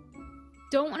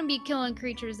 Don't want to be killing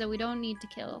creatures that we don't need to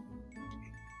kill.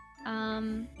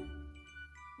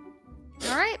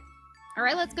 All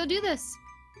right, let's go do this.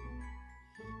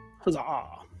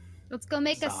 Huzzah! Let's go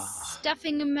make a Huzzah.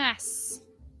 stuffing mess.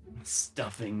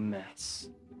 Stuffing mess.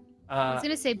 I was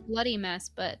gonna say bloody mess,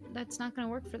 but that's not gonna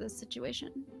work for this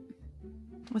situation.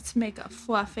 let's make a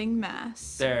fluffing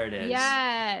mess. There it is.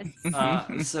 Yes.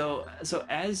 So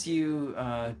as you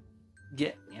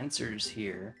get answers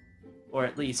here, or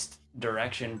at least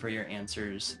direction for your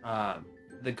answers,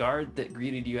 the guard that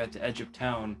greeted you at the edge of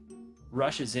town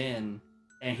rushes in,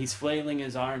 and he's flailing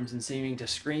his arms and seeming to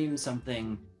scream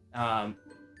something.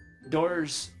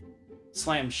 Doors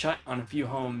slam shut on a few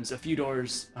homes. A few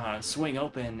doors swing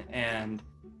open, and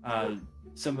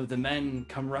some of the men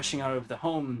come rushing out of the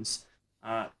homes,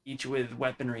 each with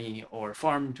weaponry or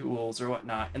farm tools or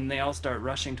whatnot, and they all start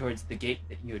rushing towards the gate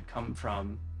that you had come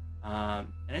from. And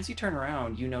as you turn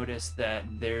around, you notice that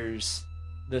there's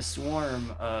the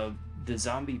swarm of the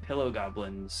zombie pillow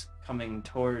goblins coming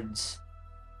towards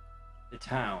the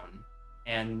town,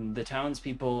 and the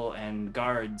townspeople and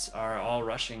guards are all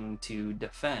rushing to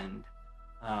defend.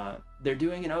 They're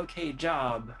doing an okay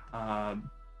job.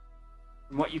 From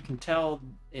what you can tell,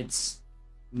 it's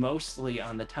mostly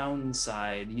on the town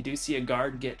side. You do see a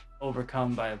guard get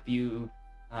overcome by a few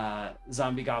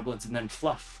zombie goblins, and then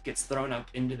fluff gets thrown up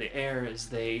into the air as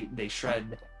they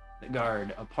shred the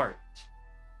guard apart.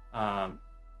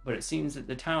 But it seems that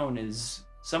the town is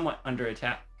somewhat under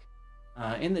attack.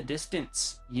 In the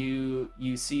distance, you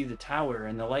see the tower,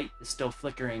 and the light is still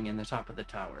flickering in the top of the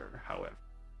tower, however.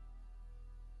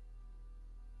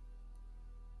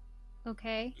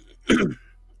 Okay.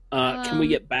 Can we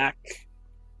get back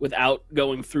without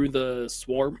going through the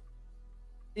swarm?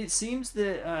 It seems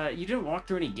that you didn't walk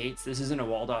through any gates. This isn't a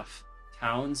walled-off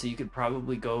town, so you could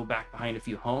probably go back behind a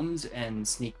few homes and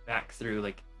sneak back through,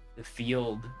 like, the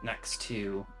field next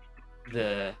to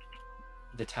the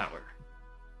tower.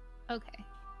 Okay.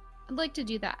 I'd like to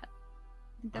do that.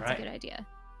 I think that's Alright. a good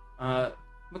idea.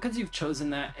 Because you've chosen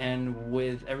that, and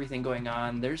with everything going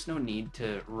on, there's no need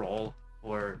to roll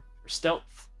or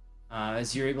stealth.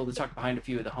 As you're able to tuck behind a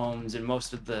few of the homes, and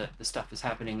most of the stuff is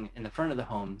happening in the front of the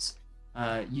homes.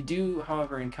 You do,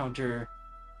 however, encounter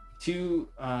two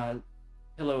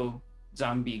pillow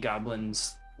zombie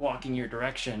goblins walking your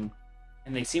direction,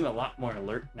 and they seem a lot more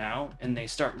alert now, and they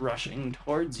start rushing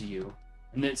towards you.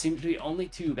 And there seems to be only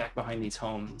two back behind these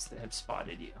homes that have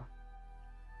spotted you.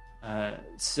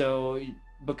 So,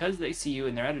 because they see you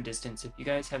and they're at a distance, if you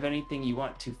guys have anything you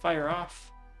want to fire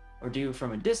off or do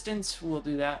from a distance, we'll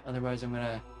do that. Otherwise, I'm going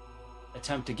to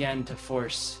attempt again to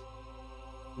force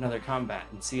another combat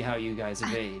and see how you guys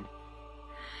evade.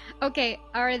 Okay,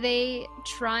 are they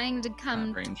trying to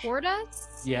come range. toward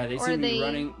us? Yeah, they Or seem to be they-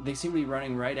 running. They seem to be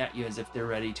running right at you as if they're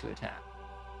ready to attack.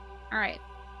 All right.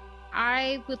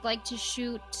 I would like to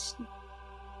shoot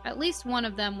at least one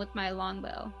of them with my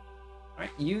longbow. All right,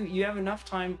 you have enough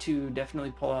time to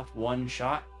definitely pull off one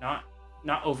shot.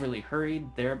 Not overly hurried.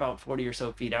 They're about 40 or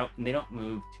so feet out, and they don't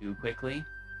move too quickly.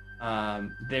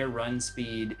 Their run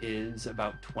speed is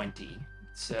about 20,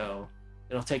 so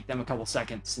it'll take them a couple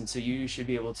seconds, and so you should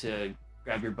be able to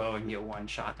grab your bow and get one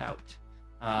shot out.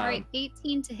 All right,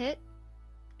 18 to hit.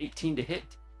 18 to hit.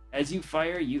 As you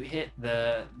fire, you hit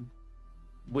the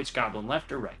which goblin,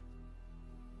 left or right?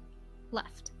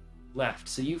 Left. Left.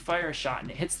 So you fire a shot and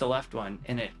it hits the left one,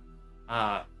 and it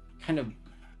kind of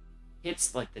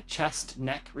hits like the chest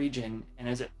neck region, and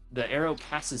as the arrow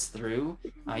passes through,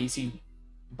 you see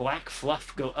black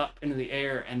fluff go up into the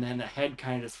air, and then the head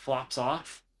kind of just flops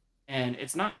off, and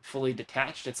it's not fully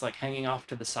detached. It's like hanging off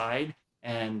to the side,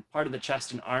 and part of the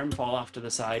chest and arm fall off to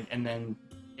the side, and then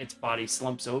its body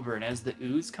slumps over, and as the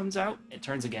ooze comes out, it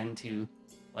turns again to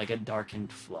like a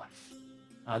darkened fluff.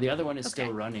 The other one is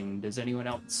still running. Does anyone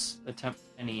else attempt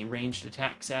any ranged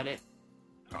attacks at it?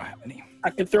 I don't have any. I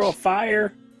can throw a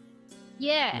fire.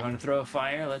 You Yeah. want to throw a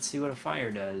fire? Let's see what a fire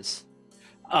does.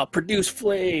 Produce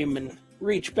flame and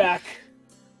reach back.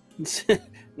 And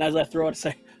as I throw it, I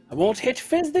say, I won't hit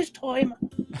Fizz this time.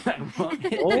 Oh,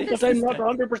 but I'm not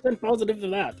 100% positive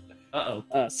of that.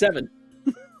 Uh-oh. 7.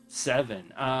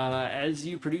 7. As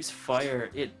you produce fire,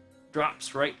 it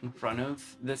drops right in front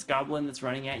of this goblin that's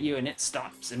running at you, and it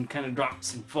stops and kind of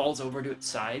drops and falls over to its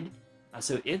side.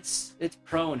 So it's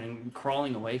prone and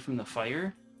crawling away from the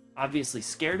fire, obviously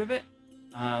scared of it,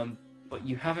 but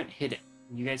you haven't hit it.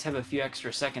 You guys have a few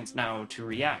extra seconds now to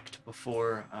react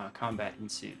before combat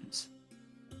ensues.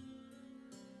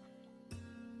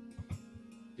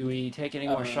 Do we take any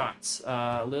more shots?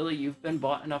 Lily, you've been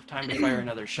bought enough time to fire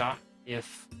another shot.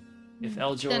 If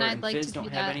Eljor Then I'd and like Fizz to don't do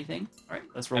have that. anything, all right,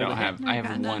 let's I roll. don't the hit. have. I have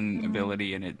Kinda. one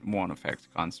ability and it won't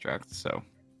affect constructs. So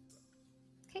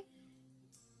Okay.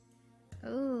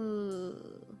 Ooh.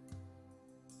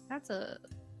 That's a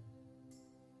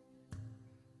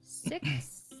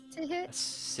 6 to hit. A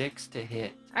 6 to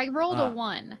hit. I rolled a Ah.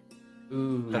 1.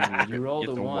 Ooh, that's you rolled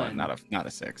it's a 1. not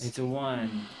a 6. It's a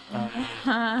 1.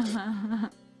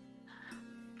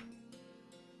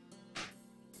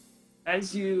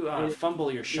 As you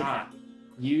fumble your shot,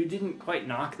 you didn't quite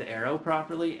knock the arrow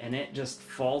properly, and it just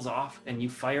falls off, and you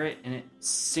fire it, and it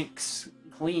sinks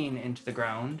clean into the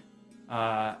ground.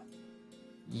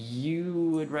 You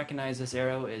would recognize this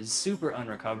arrow is super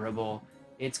unrecoverable.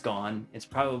 It's gone. It's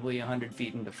probably 100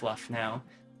 feet into fluff now,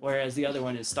 whereas the other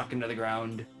one is stuck into the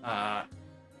ground up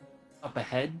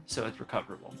ahead, so it's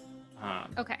recoverable.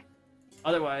 Okay.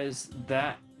 Otherwise,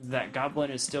 that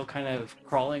goblin is still kind of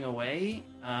crawling away.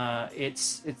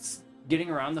 It's getting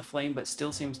around the flame, but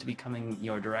still seems to be coming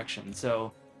your direction.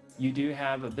 So you do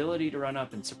have ability to run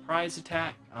up and surprise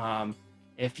attack.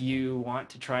 If you want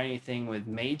to try anything with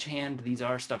Mage Hand, these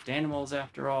are stuffed animals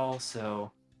after all,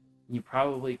 so you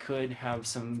probably could have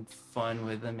some fun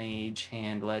with the Mage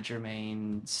Hand, Ledger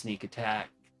Main, Sneak Attack,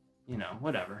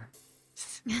 whatever.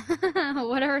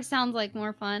 Whatever sounds like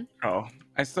more fun. Oh,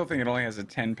 I still think it only has a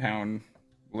 10-pound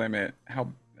limit.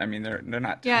 I mean, they're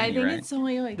not Yeah, I tiny, think right? it's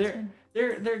only like They're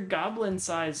they're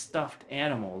goblin-sized stuffed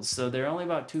animals, so they're only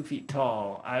about 2 feet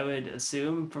tall. I would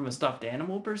assume, from a stuffed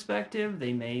animal perspective,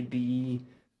 they may be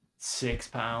 6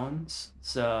 pounds.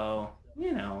 So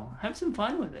have some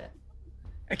fun with it.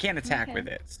 I can't attack Okay. with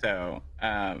it, so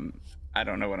I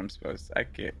don't know what I'm supposed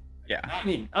to. Yeah. I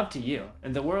mean, up to you.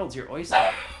 And the world's your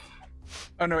oyster.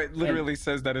 Oh no, it literally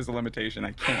says that is a limitation.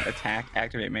 I can't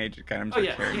activate mage items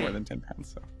that carry more than 10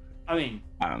 pounds. So I mean,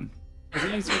 as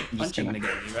long as you're punching the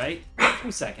guy, right?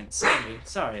 2 seconds.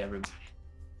 Sorry, everybody.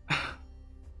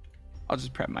 I'll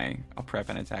just prep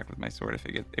an attack with my sword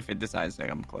if it decides that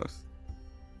I'm close.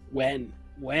 When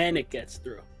it gets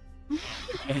through.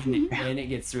 And it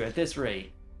gets through at this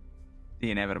rate.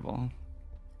 The inevitable.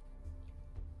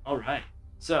 All right.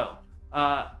 So,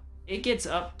 it gets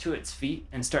up to its feet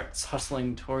and starts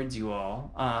hustling towards you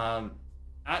all.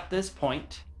 At this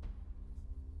point,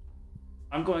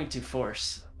 I'm going to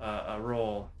force a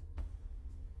roll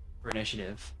for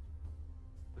initiative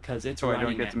because it's So I running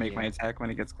don't get at to make you. my attack when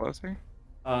it gets closer?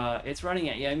 It's running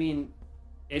at you. I mean,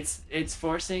 it's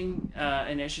forcing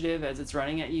initiative as it's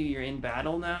running at you. You're in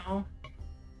battle now.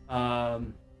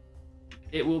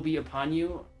 It will be upon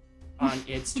you on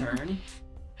its turn.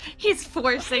 He's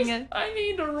forcing it. I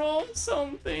need to roll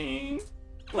something.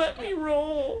 Let me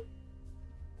roll.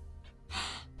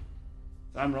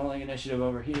 So I'm rolling initiative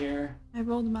over here. I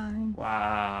rolled mine.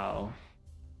 Wow.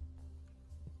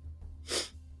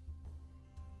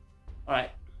 All right.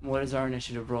 What is our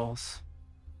initiative rolls?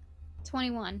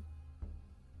 21.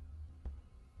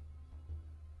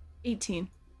 18.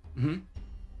 Mm-hmm.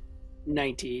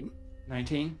 19.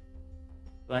 19.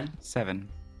 Glenn? 7.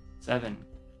 7.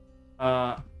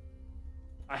 I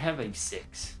have a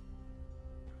 6.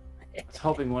 I was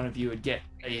hoping one of you would get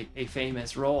a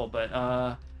famous roll, but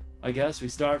I guess we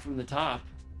start from the top.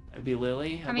 That'd be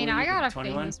Lily. I mean, believe, I got a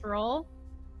 21. famous roll.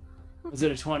 Was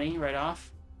it a 20 right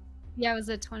off? Yeah, it was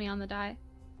a 20 on the die.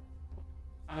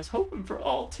 I was hoping for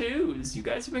all 2s. You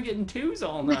guys have been getting 2s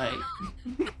all night.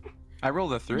 I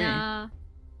rolled a 3. Nah.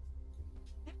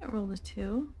 I rolled a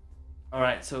 2. All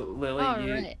right, so Lily, All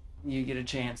right. you get a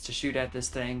chance to shoot at this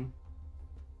thing.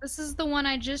 This is the one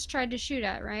I just tried to shoot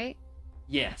at, right?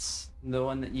 Yes, the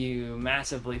one that you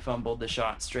massively fumbled the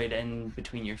shot straight in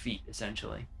between your feet,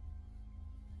 essentially.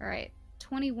 All right,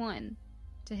 21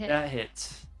 to hit. That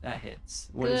hits. That hits.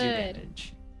 What is your Good.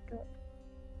 damage?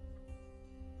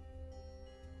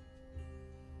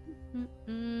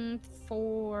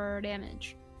 4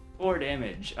 damage. 4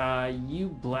 damage. You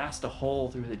blast a hole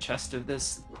through the chest of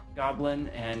this goblin,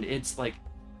 and it's like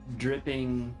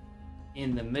dripping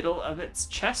in the middle of its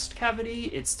chest cavity.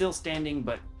 It's still standing,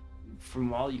 but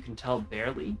from all you can tell,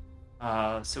 barely.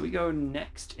 So we go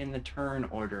next in the turn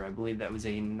order. I believe that was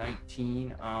a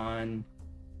 19 on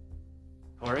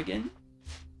Corrigan.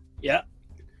 Yeah.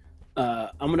 I'm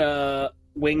gonna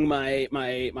wing my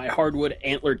hardwood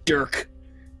antler dirk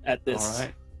at this. All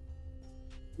right.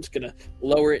 I'm just gonna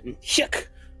lower it and yuck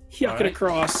it Alright.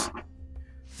 across.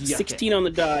 Yuck 16 on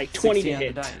the die, 20 to 16 on the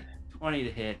hit. die. 20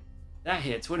 to hit. That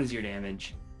hits. What is your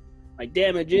damage? My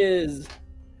damage is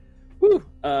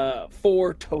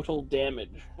 4 total damage.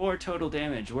 4 total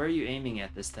damage. Where are you aiming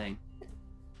at this thing?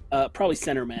 Probably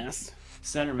center mass.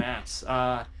 Center mass.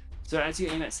 So as you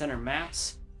aim at center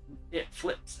mass, it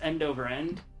flips end over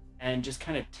end and just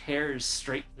kind of tears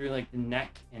straight through like the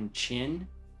neck and chin,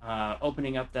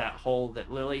 opening up that hole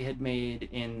that Lily had made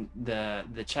in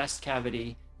the chest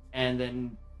cavity, and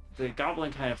then the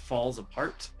goblin kind of falls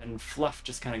apart and fluff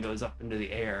just kind of goes up into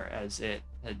the air as it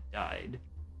had died.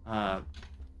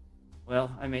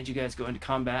 Well, I made you guys go into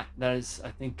combat. That is,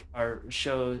 I think, our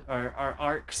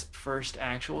arc's first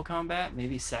actual combat,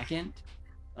 maybe second.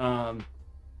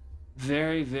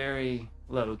 Very, very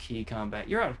low-key combat.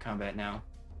 You're out of combat now.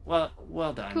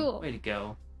 Well done. Cool. Way to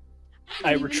go.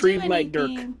 I didn't even retrieved do my dirk.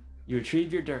 anything. You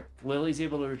retrieve your dirk. Lily's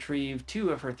able to retrieve 2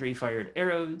 of her 3 fired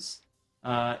arrows.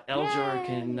 Eljor Yay!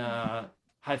 can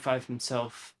high-five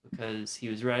himself because he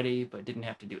was ready but didn't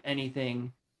have to do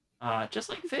anything. Just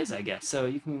like Fizz, I guess. So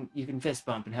you can fist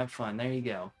bump and have fun. There you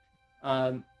go.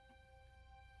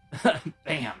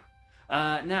 Bam.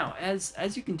 Now,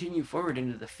 as you continue forward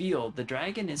into the field, the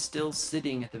dragon is still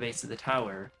sitting at the base of the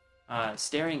tower,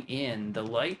 staring in. The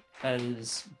light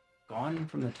has gone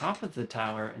from the top of the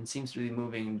tower and seems to be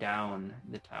moving down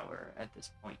the tower at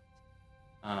this point.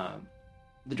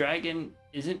 The dragon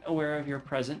isn't aware of your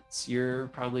presence. You're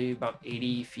probably about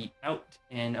 80 feet out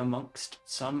and amongst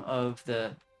some of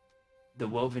the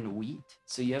woven wheat,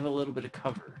 so you have a little bit of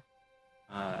cover.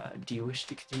 Do you wish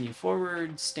to continue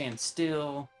forward, stand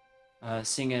still,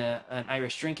 sing an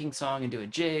Irish drinking song and do a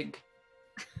jig?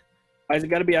 Why's it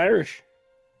gotta be Irish?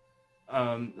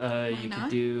 You could not?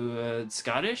 do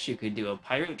Scottish. You could do a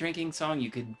pirate drinking song. You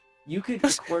could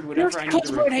record whatever I need Because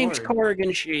to my name's record.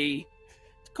 Corrigan She.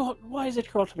 Why is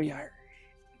it called to be Irish?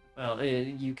 Well,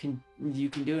 you can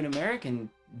do an American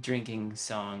drinking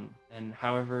song, and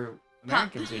however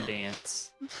Americans would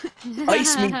dance.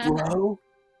 Ice me, bro.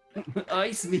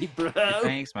 Ice me, bro.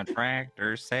 Thanks, my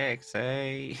tractor,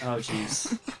 sexy. Oh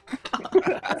jeez.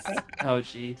 Oh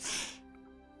jeez.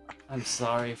 I'm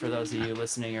sorry for those of you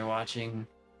listening or watching.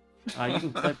 You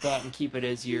can clip that and keep it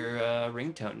as your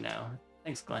ringtone now.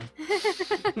 Thanks, Glenn.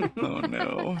 Oh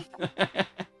no.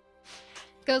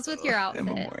 Goes with your In outfit.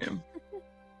 memoriam.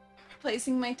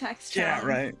 Placing my text. Yeah, down.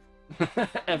 right.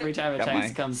 Every time a Got text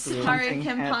my comes through, Sorry, Hunting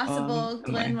Kim hat Possible. on.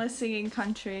 Glenn was singing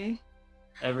country.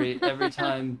 every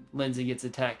time Lindsay gets a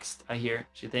text, I hear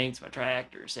she thinks my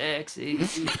tractor sexy.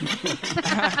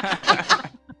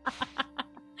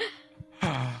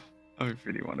 That would be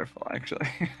pretty wonderful, actually.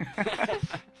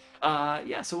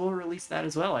 Yeah, so we'll release that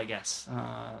as well, I guess.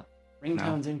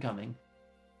 Ringtones incoming.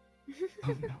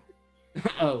 Oh no.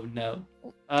 Oh no.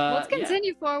 Let's Yeah.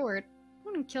 continue forward. I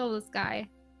want to kill this guy.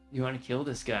 You want to kill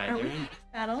this guy? Are They're we in-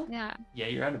 battle? Yeah. Yeah,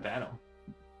 you're out of battle.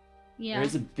 Yeah. There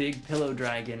is a big pillow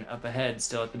dragon up ahead,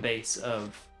 still at the base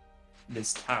of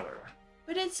this tower.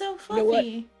 But it's so You know what?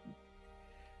 fluffy.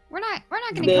 We're not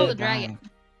gonna The- kill the dragon.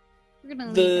 We're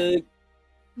gonna leave it.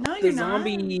 No, The you're not.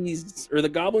 zombies or the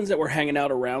goblins that were hanging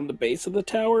out around the base of the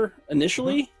tower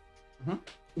initially, Mhm.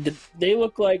 did they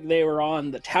look like they were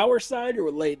on the tower side,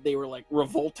 or they were like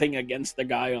revolting against the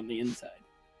guy on the inside?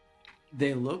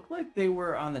 They look like they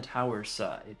were on the tower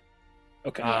side.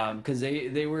 Okay. Because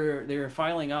they were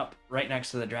filing up right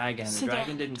next to the dragon. The So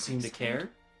dragon that- didn't seem to care.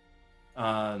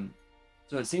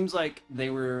 So it seems like they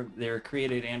were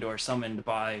created and or summoned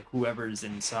by whoever's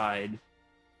inside,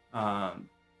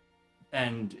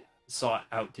 and sought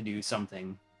out to do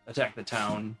something, attack the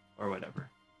town or whatever.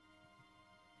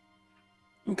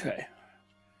 Okay.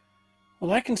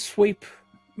 Well, I can sweep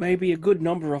maybe a good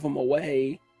number of them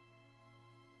away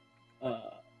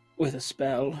with a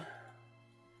spell.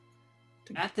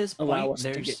 At this Allow point, us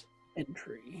to there's get-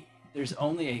 entry. There's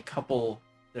only a couple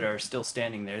that are still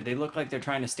standing there. They look like they're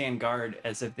trying to stand guard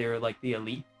as if they're like the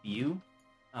elite few.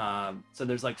 So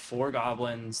there's like 4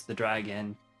 goblins, the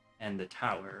dragon, and the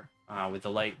tower, with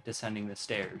the light descending the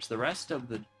stairs. The rest of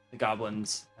the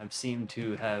goblins have seemed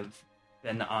to have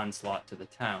been the onslaught to the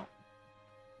town.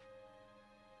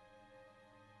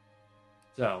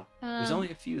 So there's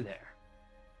only a few there.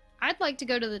 I'd like to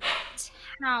go to the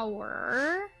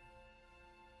tower.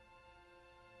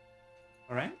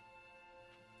 All right.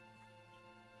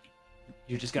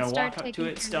 You're just gonna Start walk up to taking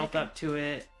it, stealth turns. up to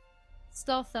it,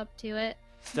 Stealth up to it.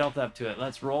 stealth up to it.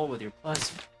 Let's roll with your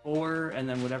 +4, and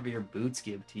then whatever your boots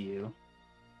give to you.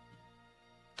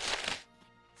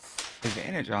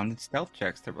 Advantage on stealth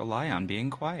checks that rely on being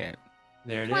quiet.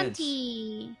 There it is.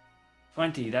 20.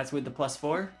 20. That's with the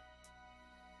 +4.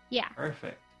 Yeah.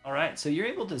 Perfect. All right, so you're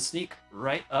able to sneak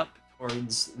right up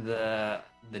towards the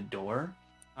door.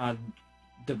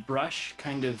 The brush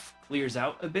kind of clears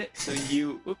out a bit, so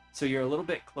you're a little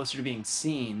bit closer to being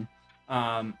seen,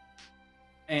 and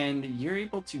you're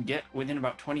able to get within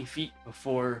about 20 feet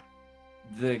before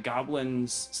the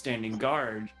goblins standing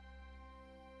guard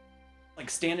like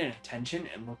stand in attention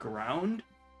and look around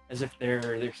as if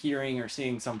they're hearing or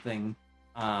seeing something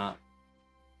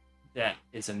that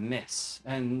is amiss.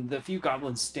 And the few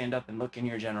goblins stand up and look in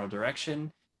your general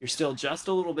direction. You're still just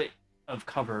a little bit of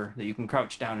cover that you can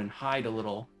crouch down and hide a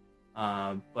little,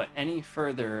 but any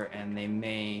further and they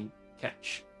may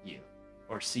catch you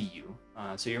or see you.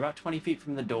 So you're about 20 feet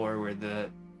from the door where the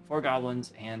 4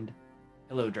 goblins and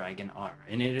Pillow Dragon are.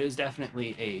 And it is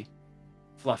definitely a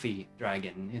fluffy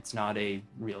dragon. It's not a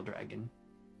real dragon.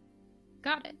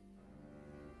 Got it.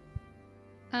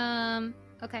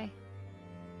 Okay.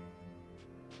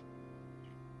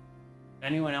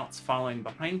 Anyone else following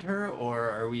behind her, or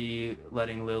are we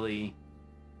letting Lily...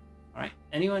 All right,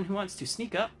 anyone who wants to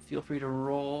sneak up, feel free to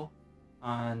roll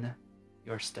on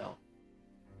your stealth.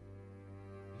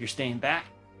 If you're staying back,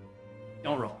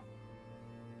 don't roll.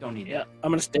 Don't need Yeah, it.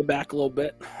 I'm gonna stay back a little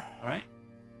bit. All right.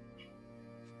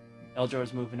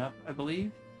 Eldor's moving up, I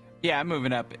believe. Yeah, I'm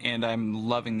moving up, and I'm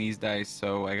loving these dice.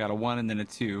 So I got a 1 and then a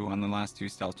 2 on the last 2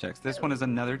 stealth checks. This one is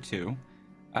another 2.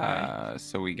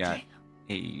 So we got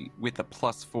with a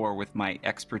 +4 with my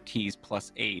expertise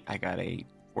 +8. I got a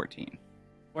 14.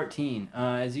 14.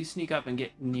 As you sneak up and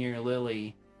get near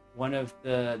Lily, one of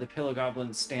the pillow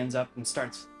goblins stands up and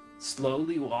starts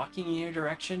slowly walking in your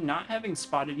direction, not having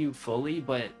spotted you fully,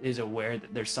 but is aware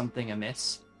that there's something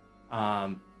amiss.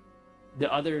 The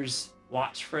others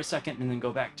watch for a second and then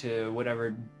go back to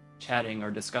whatever chatting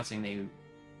or discussing they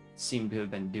seem to have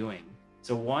been doing.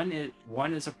 So one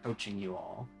is approaching you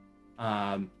all.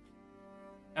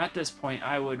 At this point,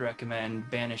 I would recommend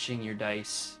banishing your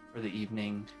dice for the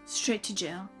evening. Straight to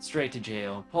jail. Straight to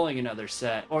jail, pulling another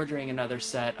set, ordering another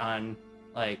set on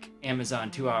like Amazon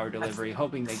 2-hour delivery,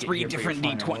 hoping they get 3 here for your different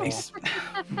final D20s.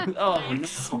 roll. Oh no!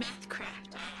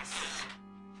 Smithcraft.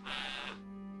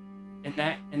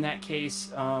 In that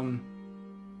case, I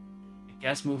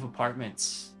guess move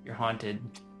apartments. You're haunted.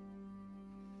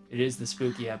 It is the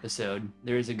spooky episode.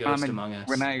 There is a ghost among us.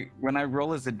 When I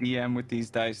roll as a DM with these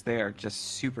dice, they are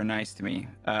just super nice to me.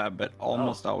 But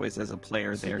almost always as a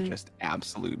player, So they're they- just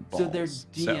absolute balls. So they're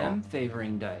DM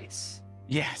favoring dice.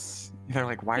 Yes. They're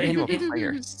like, why are you a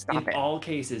player? In Stop it. all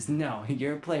cases, no,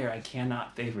 you're a player. I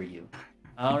cannot favor you.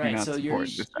 All do right, not so you're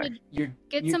support this dice. you're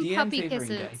Get you're some DM puppy favoring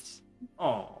kisses. dice.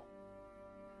 Oh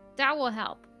That will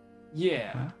help.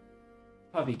 yeah,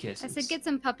 puppy kisses. I said get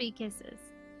some puppy kisses.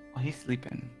 Oh, he's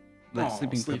sleeping. Let Oh,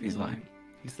 sleeping sleeping puppies lie. puppy.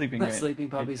 He's sleeping Let right. sleeping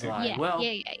puppies lie. Yeah, Well,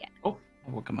 yeah. Oh,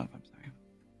 I woke him up. I'm sorry.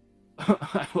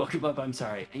 I woke him up. I'm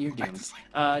sorry. You're Back doomed.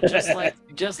 to sleep.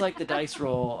 Just like the dice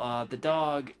roll, the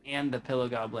dog and the pillow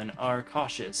goblin are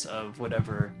cautious of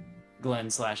whatever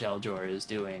Glenn/Eljor is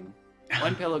doing.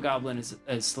 One pillow goblin is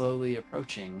slowly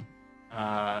approaching.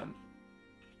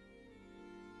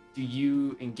 Do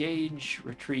you engage,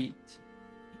 retreat,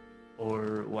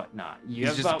 or whatnot? You He's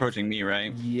have just about- approaching me,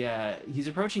 right? Yeah, he's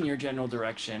approaching your general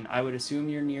direction. I would assume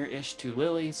you're near-ish to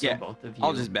Lily, so Yeah, both of you.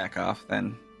 I'll just back off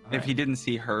then. All If right. he didn't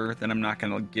see her, then I'm not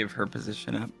going to give her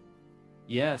position up.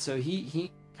 Yeah, so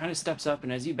he kind of steps up,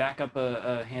 and as you back up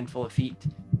a handful of feet,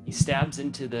 he stabs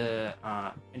into the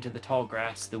tall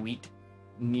grass, the wheat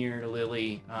near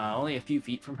Lily, only a few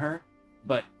feet from her,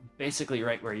 but basically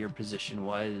right where your position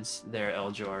was there,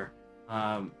 Eljor.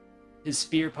 His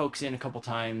spear pokes in a couple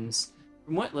times.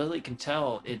 From what Lily can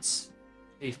tell, it's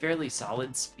a fairly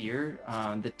solid spear.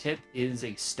 The tip is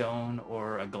a stone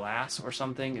or a glass or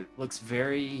something. It looks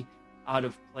very out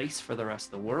of place for the rest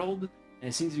of the world, and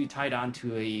it seems to be tied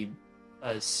onto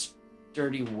a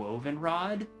sturdy woven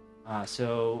rod.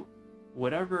 So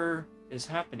whatever is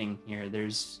happening here,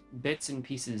 there's bits and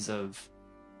pieces of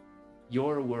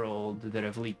your world that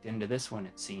have leaked into this one,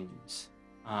 it seems.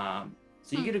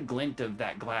 So you get a glint of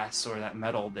that glass or that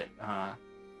metal that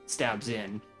stabs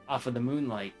in off of the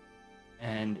moonlight,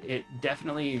 and it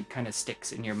definitely kind of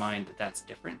sticks in your mind that that's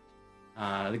different.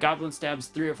 The goblin stabs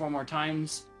 3 or 4 more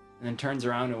times, and then turns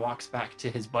around and walks back to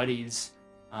his buddies,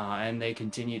 and they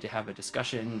continue to have a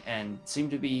discussion and seem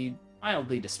to be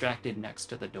mildly distracted next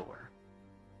to the door.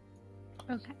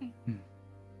 Okay.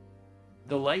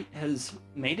 The light has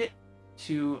made it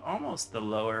to almost the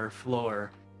lower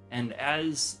floor, and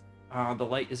as the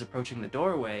light is approaching the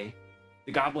doorway,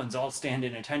 the goblins all stand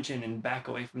in attention and back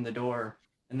away from the door,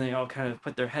 and they all kind of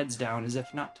put their heads down as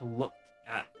if not to look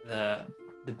at the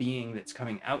being that's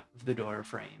coming out of the door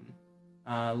frame.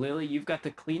 Lily, you've got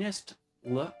the cleanest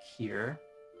look here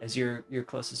as you're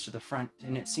closest to the front,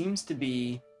 and it seems to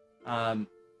be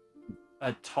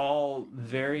a tall,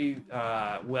 very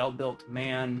well-built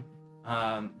man,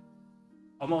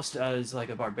 almost as like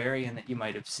a barbarian that you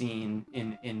might have seen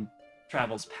in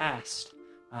travels past.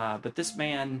 But this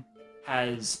man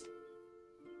has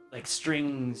like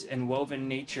strings and woven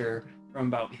nature from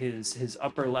about his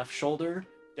upper left shoulder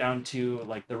down to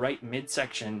like the right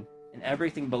midsection, and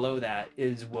everything below that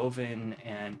is woven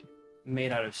and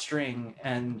made out of string.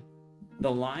 And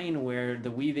the line where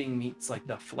the weaving meets like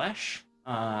the flesh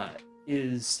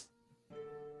is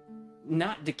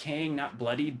not decaying, not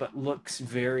bloodied, but looks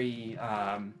very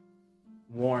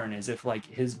worn, as if like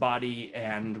his body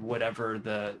and whatever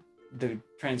the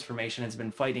transformation has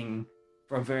been fighting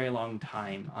for a very long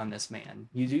time on this man.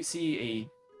 You do see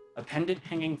a pendant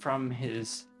hanging from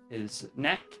his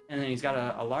neck, and then he's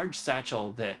got a large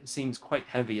satchel that seems quite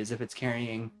heavy, as if it's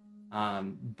carrying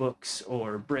books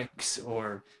or bricks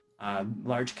or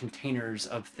large containers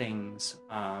of things.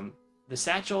 The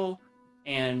satchel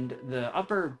and the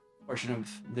upper portion of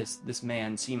this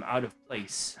man seem out of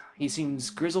place. He seems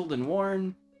grizzled and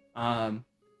worn, kind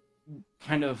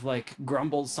of like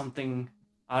grumbles something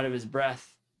out of his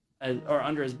breath, or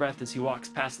under his breath, as he walks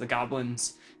past the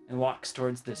goblins and walks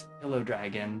towards this pillow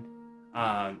dragon,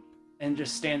 and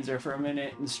just stands there for a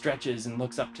minute and stretches and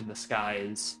looks up to the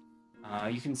skies.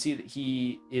 You can see that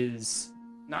he is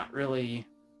not really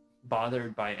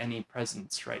bothered by any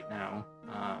presence right now,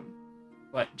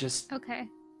 but just Okay.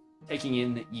 taking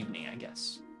in the evening, I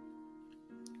guess.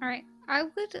 All right. I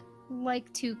would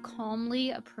like to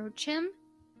calmly approach him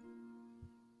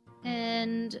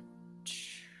and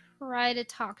try to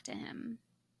talk to him.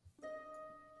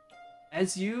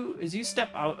 As you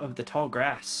step out of the tall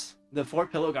grass, the 4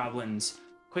 pillow goblins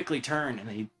quickly turn and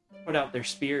they put out their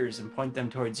spears and point them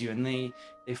towards you, and they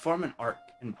form an arc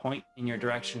and point in your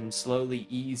direction, slowly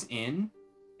ease in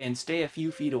and stay a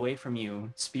few feet away from you,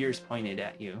 spears pointed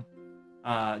at you.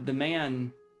 The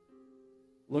man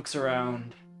looks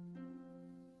around,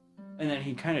 and then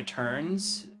he kind of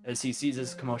turns as he sees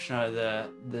this commotion out of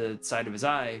the side of his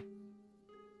eye.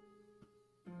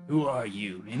 Who are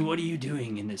you, and what are you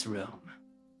doing in this realm?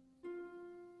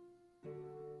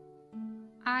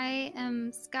 I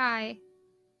am Sky,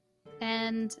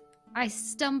 and I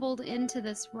stumbled into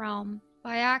this realm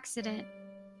by accident.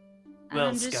 And Well,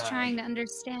 I'm just Sky, trying to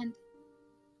understand.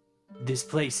 This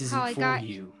place How isn't I for got-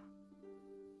 you.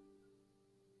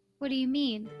 What do you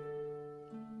mean?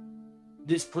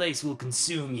 This place will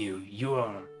consume you. You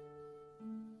are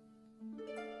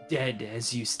dead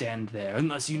as you stand there,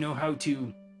 unless you know how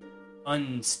to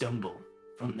unstumble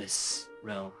from this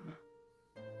realm.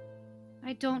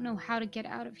 I don't know how to get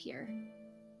out of here.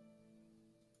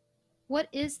 What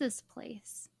is this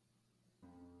place?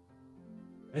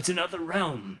 It's another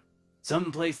realm.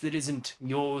 Some place that isn't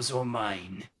yours or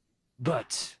mine.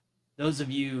 But those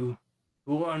of you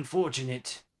who are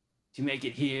unfortunate to make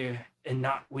it here and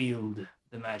not wield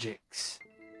the magics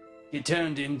get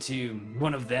turned into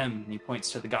one of them. He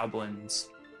points to the goblins.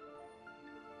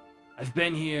 I've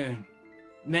been here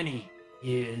many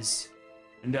years,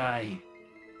 and I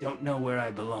don't know where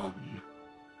I belong.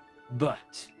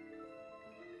 But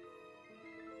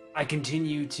I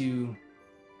continue to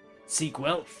seek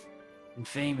wealth and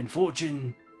fame and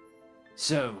fortune.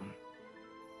 So,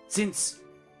 since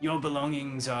your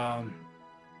belongings are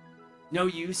no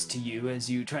use to you as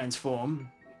you transform,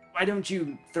 why don't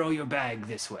you throw your bag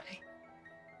this way?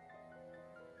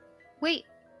 Wait,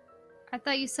 I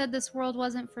thought you said this world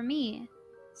wasn't for me,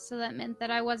 so that meant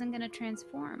that I wasn't gonna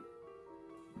transform.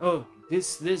 Oh,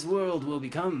 this world will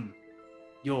become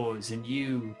yours, and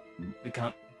you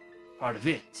become part of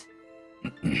it.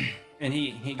 And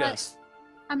he goes,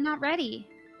 I'm not ready.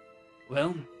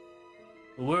 well,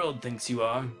 the world thinks you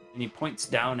are, and he points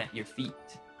down at your feet.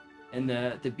 and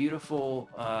the beautiful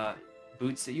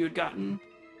boots that you had gotten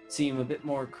seem a bit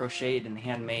more crocheted and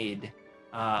handmade.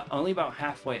 Only about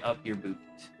halfway up your boot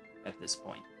at this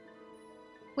point.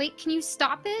 Wait, can you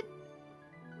stop it?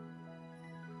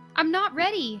 I'm not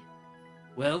ready.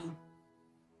 Well,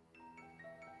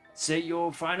 say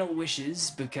your final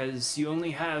wishes, because you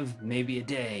only have maybe a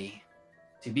day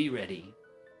to be ready.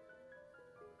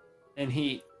 And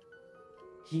he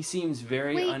seems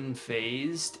very Wait.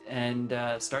 unfazed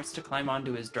and starts to climb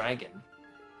onto his dragon.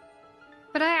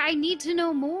 But I need to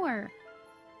know more.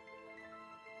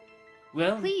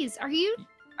 Well, Please, are you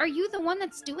the one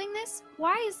that's doing this?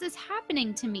 Why is this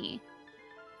happening to me?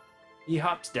 he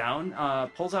hops down,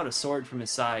 pulls out a sword from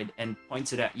his side, and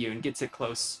points it at you and gets it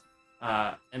close,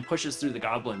 and pushes through the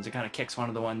goblins and kind of kicks one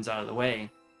of the ones out of the way.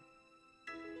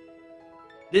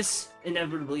 This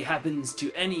inevitably happens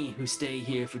to any who stay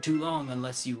here for too long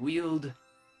unless you wield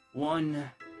one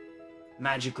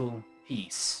magical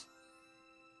piece.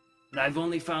 And I've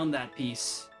only found that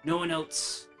piece. No one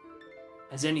else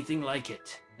has anything like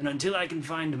it. And until I can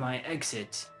find my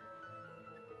exit,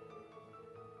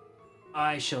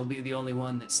 I shall be the only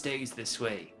one that stays this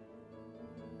way.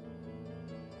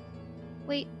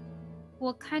 Wait,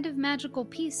 what kind of magical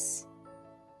piece?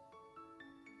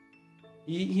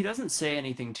 He doesn't say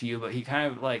anything to you, but he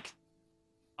kind of like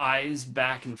eyes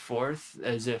back and forth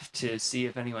as if to see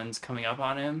if anyone's coming up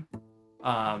on him.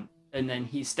 And then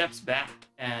he steps back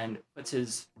and puts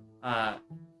his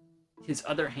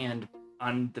other hand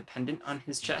on the pendant on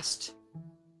his chest.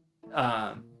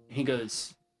 He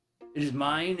goes, "It is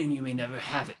mine, and you may never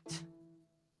have it."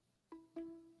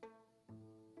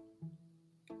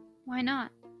 Why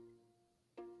not?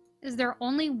 Is there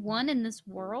only one in this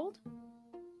world?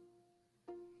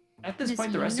 At this This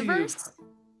point, the rest universe?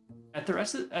 the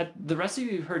rest of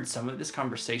you have heard some of this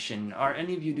conversation. Are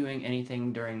any of you doing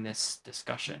anything during this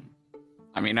discussion?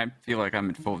 I mean, I feel like I'm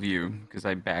in full view because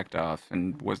I backed off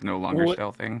and was no longer What-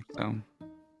 stealthing. So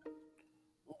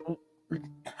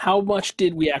How much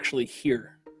did we actually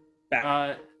hear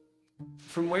back?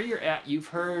 From where you're at, you've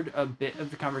heard a bit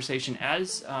of the conversation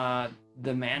as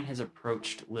the man has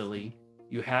approached Lily.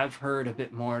 You have heard a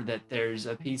bit more that there's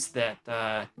a piece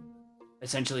that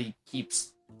essentially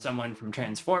keeps someone from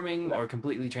transforming or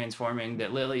completely transforming,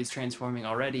 that Lily is transforming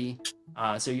already.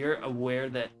 So you're aware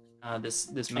that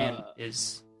this man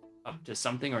is up to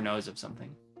something or knows of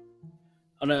something.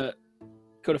 I'm gonna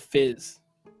go to Fizz.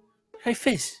 Hey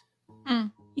Fizz,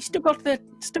 you still got that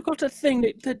thing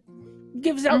that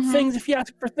gives out things if you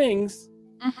ask for things.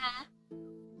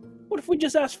 What if we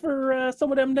just ask for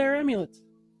some of them there amulets,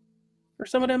 or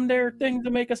some of them there things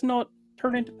to make us not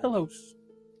turn into pillows?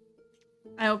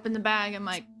 I open the bag. I'm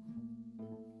like,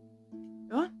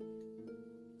 go on.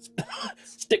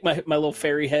 Stick my little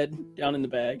fairy head down in the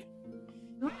bag.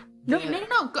 No.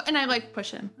 Go. And I like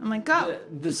push him. I'm like, go.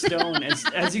 The stone,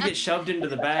 as you get shoved into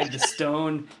the bag, the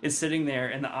stone is sitting there,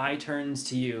 and the eye turns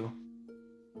to you.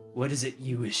 "What is it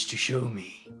you wish to show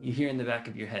me?" You hear in the back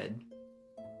of your head.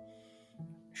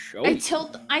 Show I me.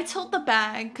 tilt the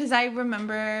bag because I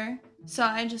remember. So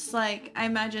I just like I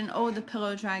imagine. Oh, the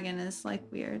pillow dragon is like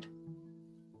weird.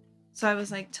 So I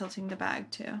was like tilting the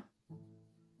bag too.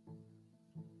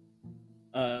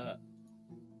 I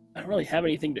don't really have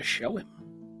anything to show him.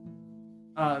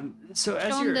 So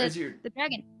Show him as you're the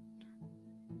dragon.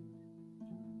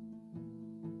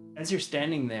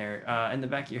 standing there, in the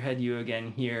back of your head, you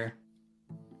again hear,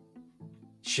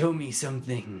 "Show me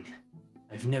something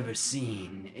I've never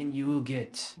seen, and you will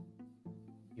get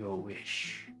your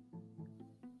wish."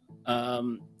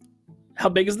 How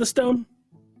big is the stone?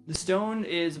 The stone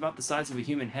is about the size of a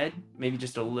human head, maybe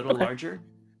just a little Okay. larger.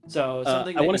 So I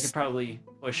something that you wanna could probably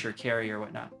push or carry or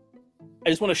whatnot. I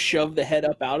just want to shove the head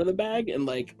up out of the bag and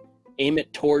like aim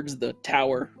it towards the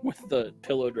tower with the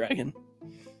pillow dragon.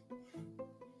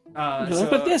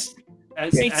 Look at this!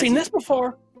 As, You ain't seen this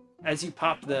before. As you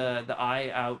pop the eye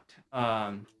out,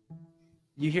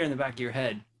 you hear in the back of your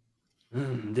head,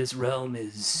 "This realm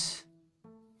is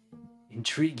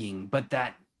intriguing, but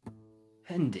that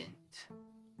pendant.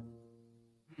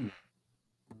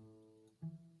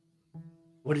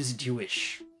 What is it you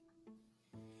wish?"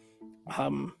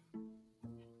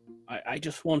 I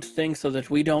just want things so that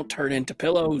we don't turn into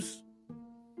pillows.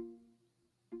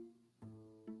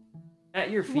 At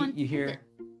your feet, Want- you hear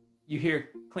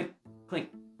clink, clink,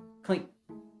 clink,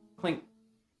 clink.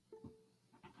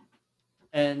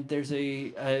 And there's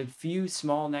a few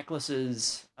small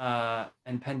necklaces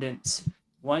and pendants.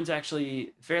 One's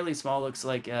actually fairly small, looks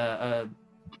like an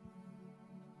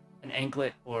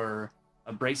anklet or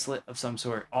a bracelet of some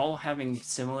sort, all having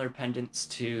similar pendants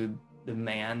to the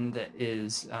man that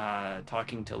is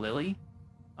talking to Lily.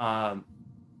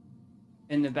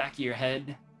 In the back of your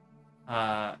head,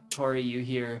 Tori, you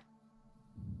hear,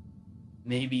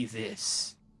 maybe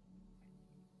this.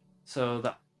 So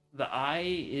the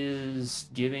eye is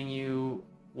giving you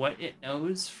what it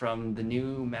knows from the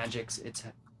new magics it's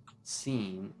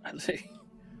seen. I say,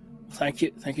 thank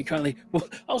you kindly. Well,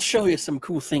 I'll show you some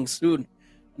cool things soon.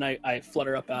 And I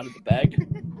flutter up out of the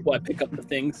bag. Well, I pick up the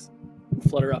things and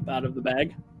flutter up out of the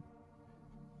bag.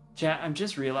 Chat, I'm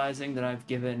just realizing that I've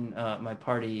given my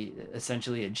party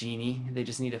essentially a genie. They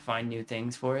just need to find new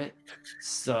things for it.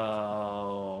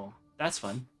 So that's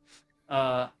fun.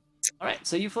 All right,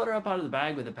 so you flutter up out of the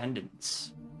bag with the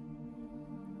pendants.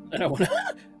 And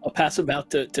I'll pass them out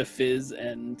to Fizz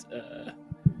and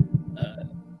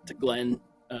to Glenn,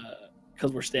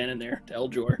 because we're standing there, to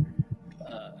Eljor.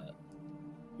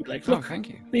 Like, look, thank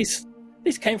you. These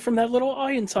came from that little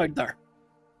eye inside there.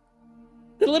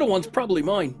 The little one's probably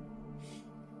mine.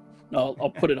 No, I'll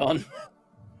put it on.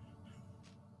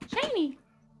 Shiny.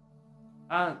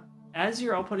 As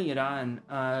you're all putting it on,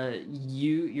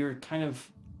 you're kind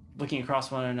of looking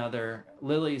across one another.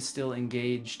 Lily's still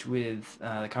engaged with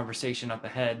the conversation up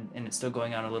ahead, and it's still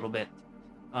going on a little bit.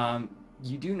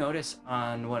 You do notice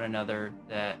on one another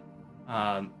that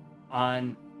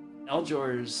on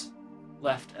Eljor's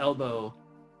left elbow,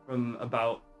 from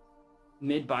about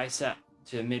mid-bicep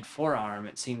to mid-forearm,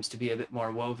 it seems to be a bit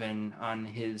more woven on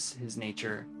his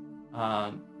nature.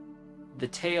 The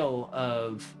tail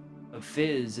of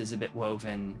Fizz is a bit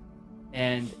woven,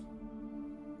 and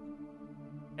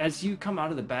as you come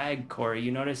out of the bag, Corey,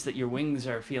 you notice that your wings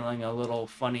are feeling a little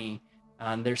funny.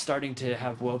 They're starting to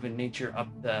have woven nature up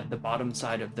the bottom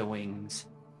side of the wings.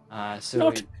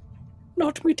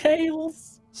 Not me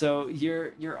tails. So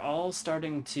you're all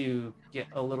starting to get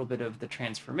a little bit of the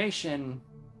transformation.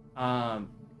 But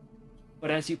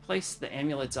as you place the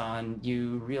amulets on,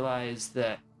 you realize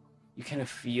that you kind of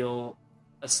feel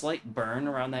a slight burn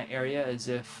around that area, as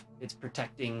if it's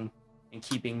protecting and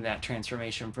keeping that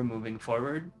transformation from moving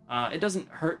forward. It doesn't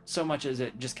hurt so much as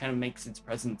it just kind of makes its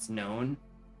presence known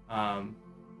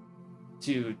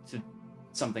to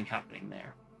something happening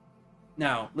there.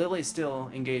 Now, Lily's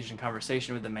still engaged in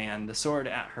conversation with the man, the sword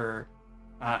at her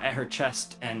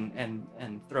chest and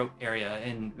throat area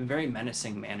in a very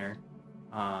menacing manner.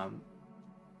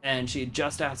 And she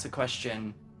just asked a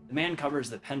question. The man covers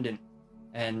the pendant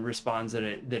and responds that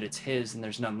it's his and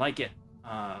there's none like it.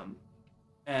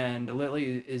 And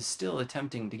Lily is still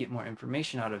attempting to get more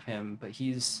information out of him, but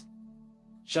he's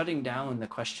shutting down the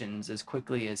questions as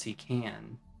quickly as he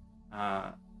can.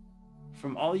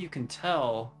 From all you can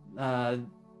tell, the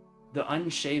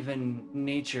unshaven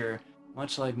nature,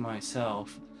 much like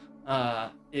myself,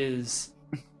 is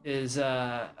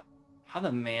how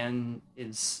the man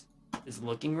is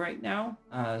looking right now.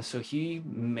 So he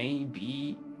may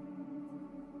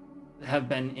have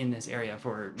been in this area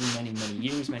for many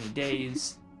years, many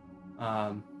days.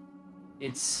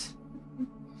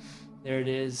 There it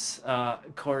is.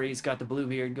 Corey's got the blue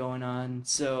beard going on,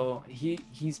 so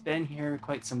he's been here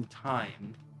quite some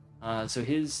time. So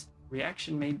his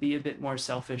reaction may be a bit more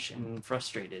selfish and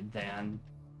frustrated than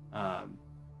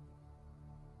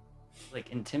like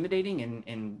intimidating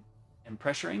and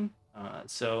pressuring.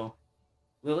 So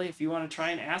Lily, if you want to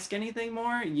try and ask anything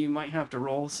more, you might have to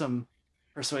roll some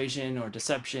persuasion or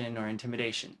deception or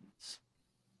intimidation.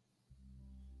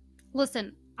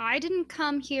 Listen, I didn't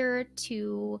come here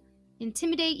to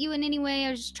intimidate you in any way.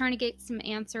 I was just trying to get some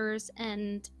answers,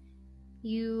 and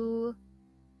you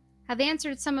have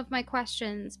answered some of my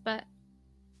questions, but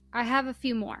I have a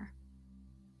few more.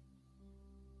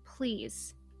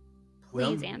 Please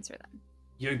answer them.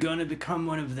 You're gonna become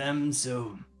one of them,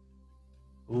 so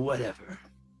whatever.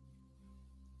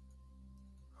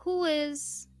 Who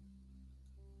is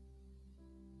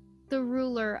the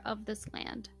ruler of this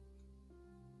land?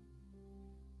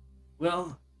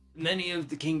 Well, many of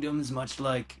the kingdoms, much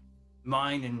like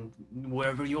mine and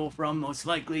wherever you're from, most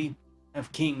likely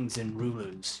have kings and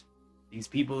rulers. These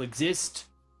people exist.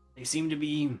 They seem to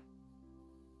be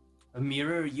a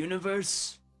mirror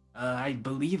universe. I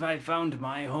believe I found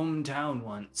my hometown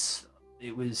once.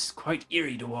 It was quite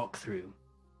eerie to walk through.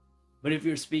 But if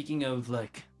you're speaking of,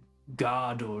 like,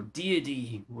 God or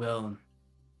deity, well,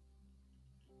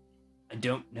 I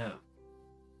don't know.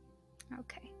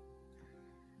 Okay.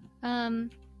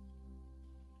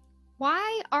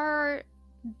 Why are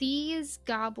these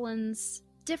goblins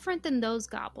different than those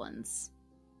goblins?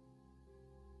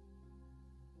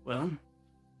 Well,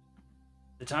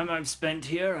 the time I've spent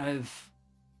here, I've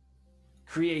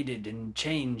created and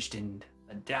changed and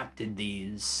adapted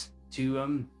these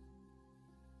to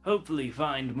hopefully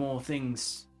find more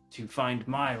things to find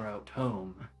my route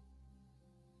home.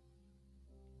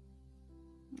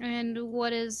 And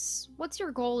what's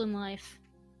your goal in life?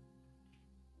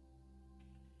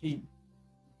 He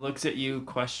looks at you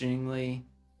questioningly.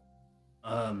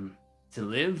 To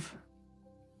live?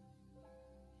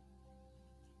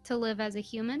 To live as a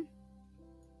human?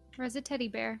 Or as a teddy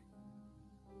bear?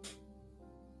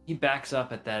 He backs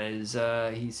up at that as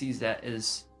he sees that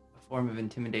as a form of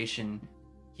intimidation,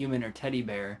 human or teddy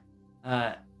bear.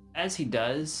 As he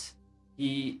does,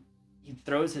 he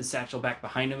throws his satchel back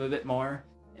behind him a bit more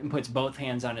and puts both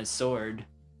hands on his sword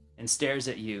and stares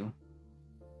at you.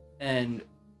 And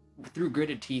through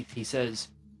gritted teeth, he says,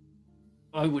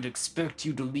 I would expect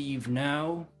you to leave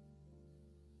now,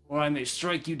 or I may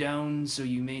strike you down so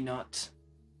you may not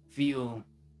feel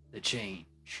the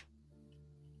change.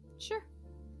 Sure.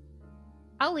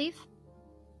 I'll leave.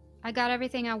 I got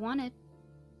everything I wanted.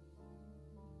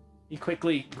 He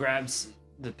quickly grabs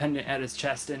the pendant at his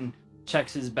chest and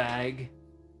checks his bag,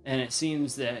 and it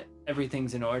seems that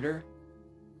everything's in order.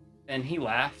 And he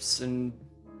laughs and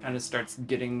kind of starts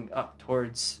getting up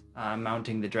towards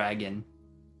mounting the dragon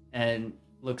and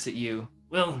looks at you.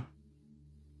 Well,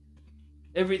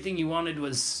 everything you wanted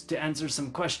was to answer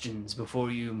some questions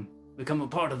before you become a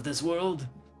part of this world.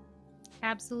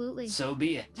 Absolutely. So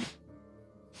be it.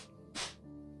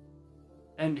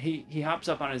 And he hops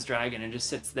up on his dragon and just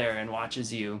sits there and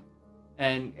watches you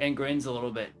and grins a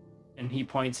little bit. And he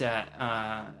points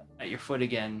at your foot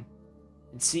again.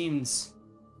 It seems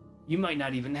you might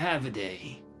not even have a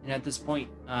day. And at this point,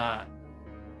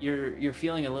 you're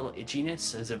feeling a little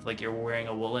itchiness, as if like you're wearing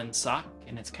a woolen sock,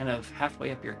 and it's kind of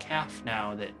halfway up your calf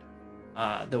now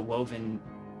that the woven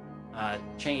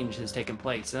change has taken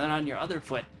place. And then on your other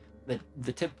foot,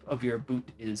 the tip of your boot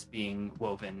is being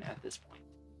woven at this point.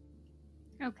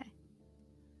 Okay.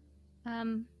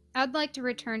 I'd like to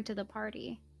return to the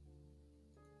party.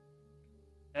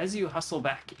 As you hustle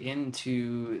back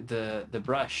into the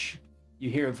brush, you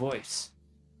hear a voice.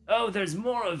 Oh, there's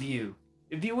more of you.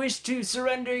 If you wish to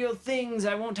surrender your things,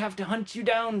 I won't have to hunt you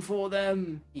down for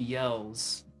them, he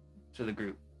yells to the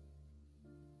group.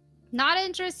 Not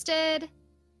interested.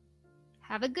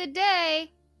 Have a good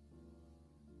day.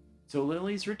 So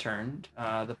Lily's returned.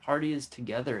 The party is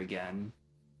together again.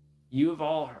 You have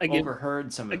all Again.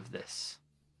 overheard some of this.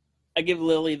 I give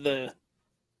Lily the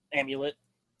amulet,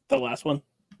 the last one.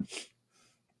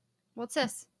 What's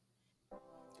this?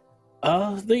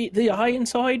 The eye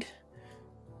inside.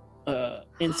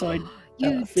 Inside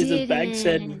You Fizz's bag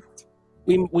said didn't.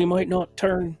 we might not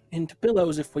turn into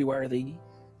pillows if we wear the.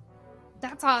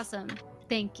 That's awesome.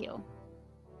 Thank you.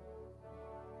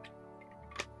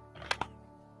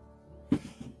 So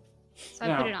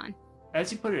I put it on. As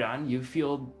you put it on, you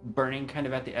feel burning kind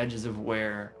of at the edges of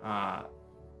where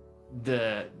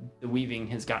the weaving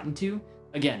has gotten to.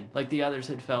 Again, like the others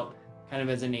had felt, kind of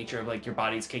as a nature of like your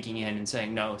body's kicking in and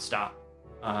saying, no, stop.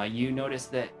 You notice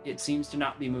that it seems to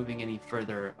not be moving any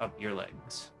further up your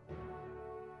legs.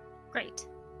 Great.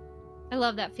 I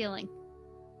love that feeling.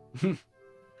 What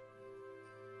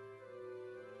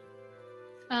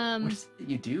is it that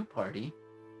you do, party?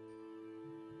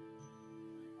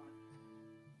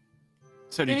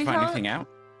 So did you find anything out?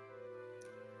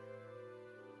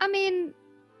 I mean,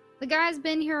 the guy's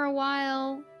been here a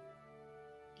while.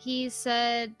 He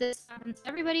said this happens to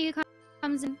everybody who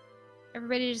comes in.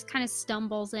 Everybody just kind of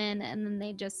stumbles in, and then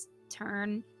they just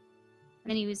turn.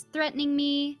 And he was threatening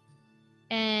me.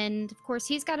 And, of course,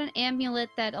 he's got an amulet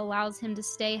that allows him to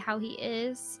stay how he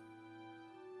is.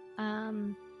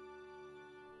 And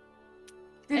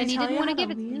he didn't want to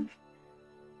give it to me.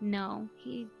 No,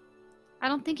 I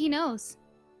don't think he knows.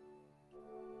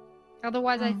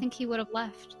 Otherwise, I think he would have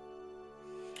left.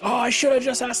 Oh, I should have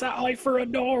just asked that eye for a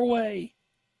doorway.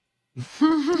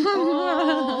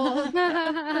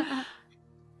 I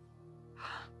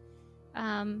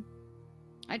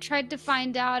tried to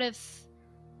find out if,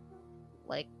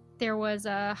 like, there was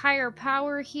a higher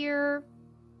power here.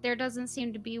 There doesn't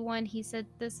seem to be one. He said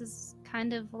this is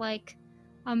kind of like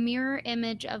a mirror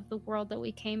image of the world that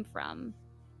we came from.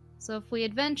 So if we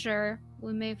adventure,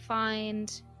 we may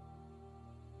find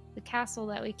the castle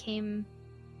that we came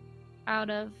out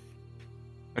of.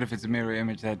 But if it's a mirror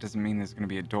image, that doesn't mean there's going to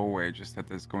be a doorway, just that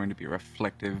there's going to be a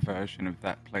reflective version of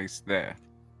that place there.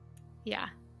 Yeah.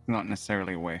 Not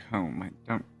necessarily a way home. I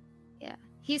don't... Yeah.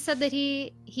 He said that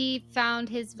he found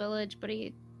his village, but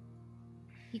he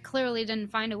clearly didn't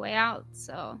find a way out,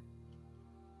 so...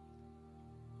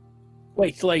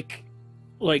 Wait, like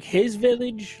his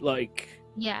village? Like...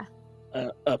 Yeah.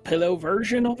 A pillow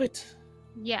version of it?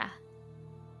 Yeah.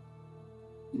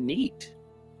 Neat.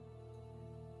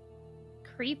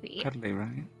 creepy. Cuddly,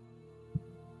 right?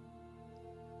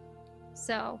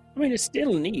 So, I mean, it's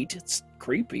still neat. It's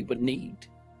creepy, but neat.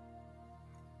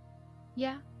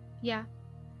 yeah.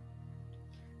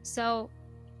 So,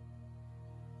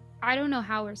 I don't know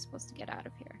how we're supposed to get out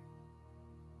of here.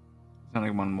 There's only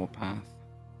one more path.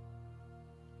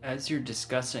 As you're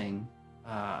discussing,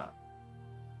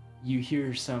 you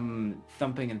hear some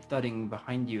thumping and thudding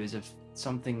behind you as if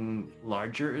something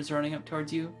larger is running up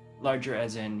towards you. Larger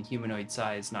as in humanoid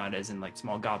size, not as in like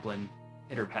small goblin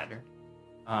pitter-patter.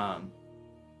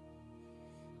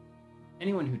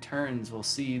 Anyone who turns will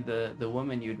see the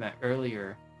woman you'd met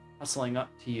earlier hustling up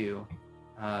to you.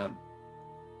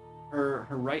 Her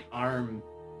right arm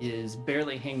is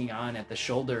barely hanging on at the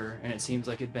shoulder, and it seems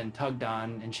like it'd been tugged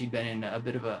on, and she'd been in a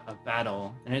bit of a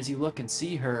battle. And as you look and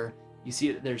see her, you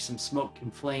see that there's some smoke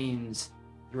and flames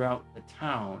throughout the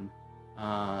town.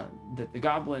 That the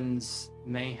goblins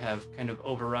may have kind of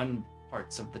overrun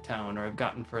parts of the town or have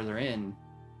gotten further in.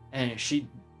 And she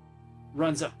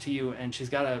runs up to you, and she's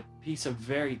got a piece of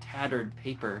very tattered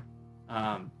paper,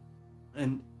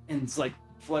 and it's like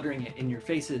fluttering it in your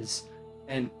faces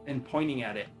and pointing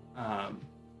at it.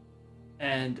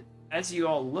 And as you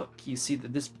all look, you see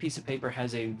that this piece of paper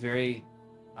has a very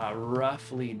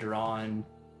roughly drawn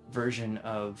version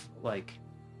of like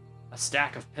a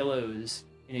stack of pillows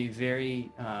in a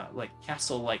very like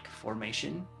castle-like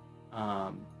formation.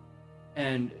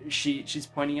 And she's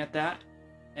pointing at that,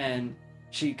 and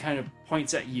she kind of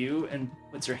points at you and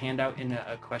puts her hand out in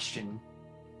a question.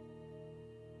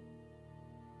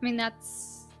 I mean,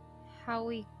 that's how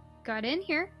we got in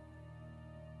here.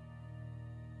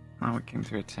 Oh, it came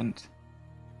through a tent.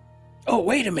 Oh,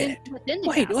 wait a minute. Within the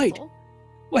Wait. castle.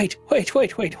 Wait.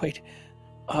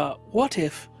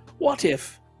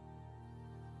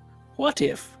 What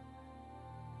if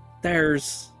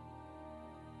there's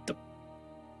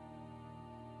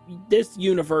this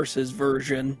universe's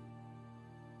version?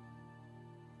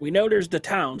 We know there's the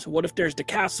town, so what if there's the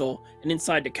castle, and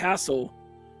inside the castle,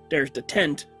 there's the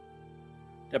tent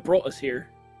that brought us here?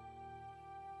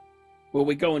 Will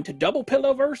we go into double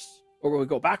Pillowverse, or will we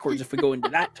go backwards if we go into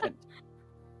that tent?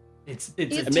 It's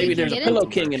And maybe there's a Pillow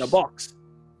King in a box.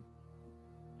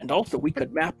 And also, we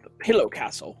could map the Pillow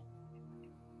Castle.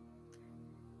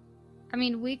 I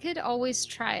mean, we could always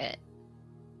try it.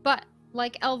 But,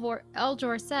 like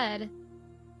Eldor said,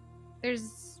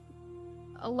 there's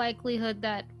a likelihood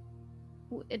that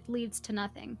it leads to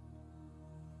nothing.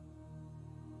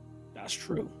 That's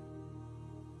true.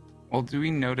 Well, do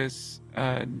we notice,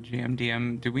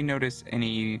 GMDM, do we notice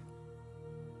any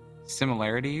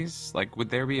similarities? Like, would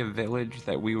there be a village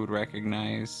that we would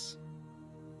recognize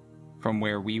from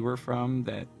where we were from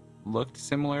that looked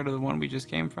similar to the one we just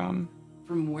came from?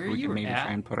 From where we you could were maybe at,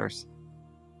 try and put our...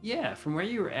 yeah, from where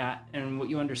you were at and what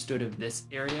you understood of this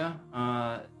area,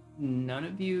 none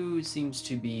of you seems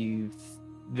to be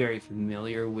very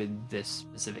familiar with this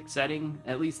specific setting.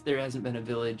 At least there hasn't been a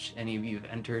village any of you have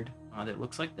entered that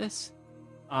looks like this.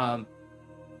 To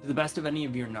the best of any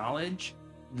of your knowledge,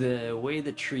 the way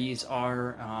the trees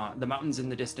are, the mountains in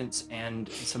the distance, and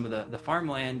some of the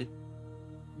farmland,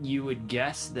 you would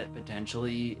guess that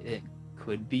potentially it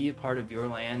could be a part of your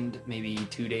land, maybe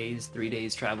 2 days, 3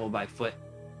 days travel by foot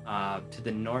to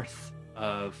the north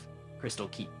of Crystal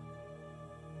Keep.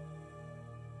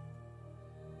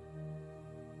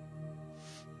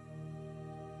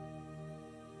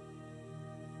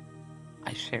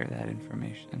 I share that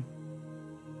information.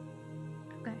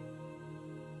 Okay.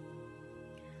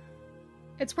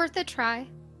 It's worth a try.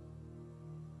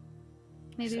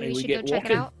 Maybe Say we we should get go check it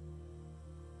walking. out.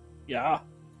 Yeah.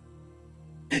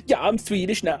 Yeah, I'm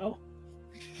Swedish now.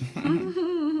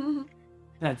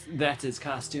 That's his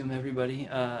costume, everybody.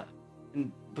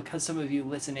 And because some of you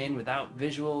listen in without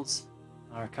visuals,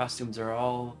 our costumes are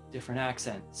all different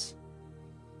accents.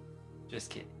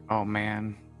 Just kidding. Oh,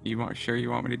 man. You want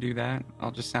me to do that? I'll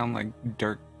just sound like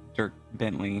Dirk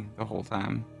Bentley the whole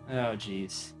time. Oh,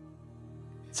 jeez.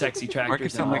 Sexy Or I tractors could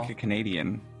and sound all. like a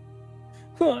Canadian.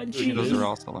 Oh, Those geez. are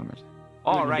also limits.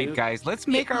 All right, do. guys, let's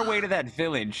make our way to that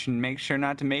village and make sure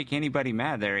not to make anybody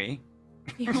mad there, eh?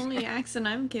 The only accent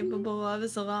I'm capable of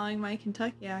is allowing my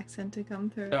Kentucky accent to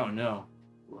come through. Oh no.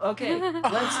 Okay,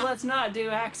 let's not do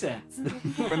accents.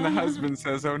 When the husband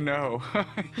says, "Oh no,"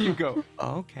 you go,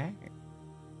 "Okay."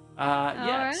 Yeah.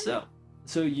 Alright.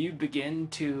 So you begin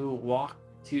to walk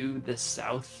to the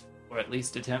south, or at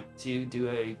least attempt to do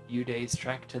a few days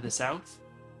trek to the south.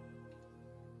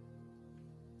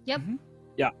 Yep. Mhm.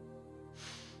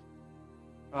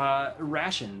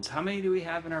 Rations. How many do we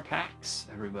have in our packs,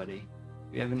 everybody?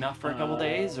 Do we have enough for a couple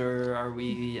days, or are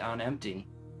we on empty?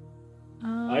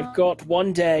 I've got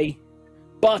 1 day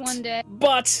But, One day.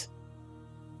 but,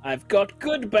 I've got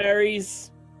good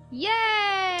berries.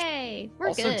 Yay! We're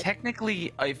Also, good.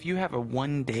 technically, if you have a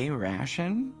 1-day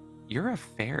ration, you're a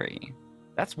fairy.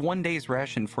 That's 1 day's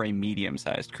ration for a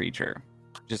medium-sized creature.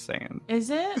 Just saying. Is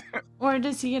it? Or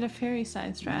does he get a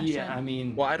fairy-sized ration? Yeah, I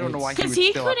mean. Well, I don't know why he it's- would 'Cause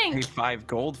he still have to couldn't- pay 5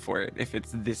 gold for it if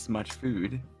it's this much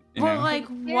food. You Well, know? like,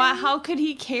 what? How could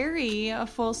he carry a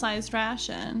full-sized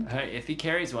ration? If he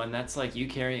carries one, that's like you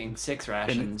carrying 6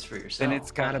 rations for yourself. Then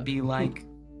it's got to be like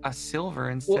a silver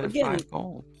instead Well, of again- 5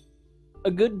 gold.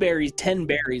 A good berry's 10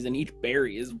 berries, and each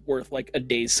berry is worth like a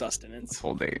day's sustenance. This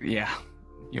whole day, yeah,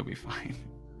 you'll be fine.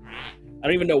 I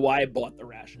don't even know why I bought the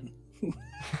ration. He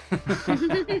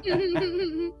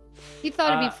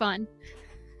thought it'd Uh, be fun.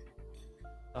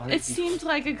 It seemed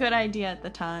like a good idea at the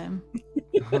time.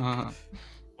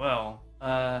 Well,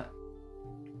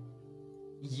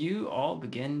 you all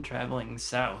begin traveling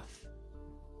south.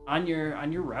 On your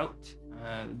route,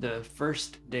 the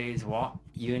first day's walk,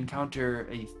 you encounter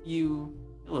a few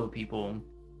pillow people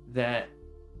that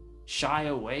shy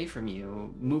away from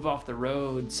you, move off the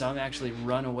road. Some actually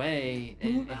run away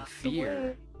in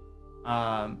fear.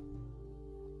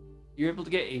 You're able to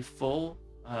get a full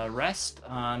rest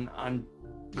on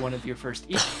one of your first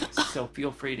evenings, so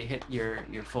feel free to hit your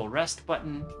full rest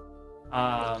button.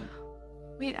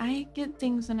 Wait, I get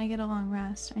things when I get a long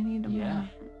rest. I need a Yeah. moment.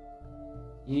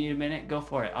 You need a minute? Go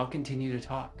for it. I'll continue to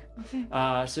talk.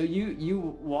 Okay. So you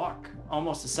walk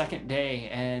almost a second day,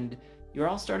 and you're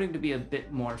all starting to be a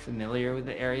bit more familiar with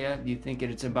the area. You think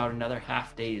it's about another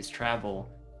half day's travel.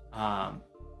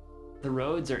 The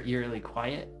roads are eerily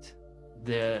quiet.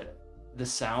 The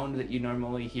sound that you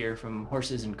normally hear from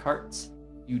horses and carts,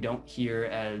 you don't hear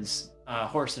as a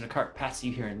horse and a cart pass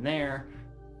you here and there,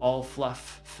 all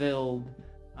fluff filled.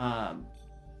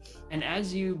 And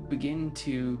as you begin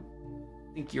to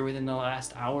think you're within the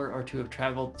last hour or two of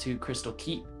travel to Crystal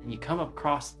Keep, and you come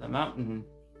across the mountain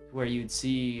where you'd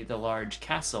see the large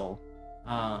castle,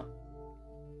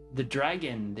 the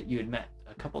dragon that you had met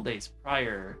a couple days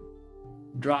prior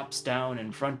drops down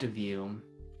in front of you.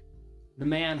 The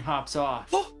man hops off.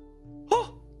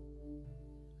 Oh,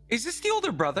 is this the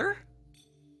older brother?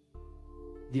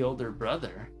 The older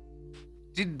brother.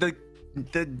 Did the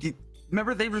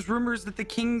remember there was rumors that the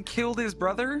king killed his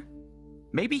brother?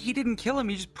 Maybe he didn't kill him.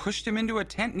 He just pushed him into a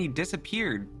tent and he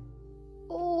disappeared.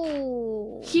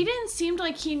 Oh. He didn't seem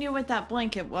like he knew what that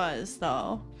blanket was,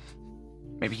 though.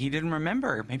 Maybe he didn't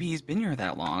remember. Maybe he's been here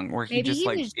that long, or he Maybe just he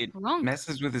like was it drunk.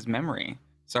 messes with his memory.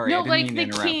 Sorry, I No, didn't like mean the to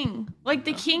interrupt. king. Like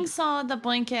the king saw the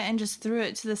blanket and just threw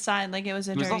it to the side like it was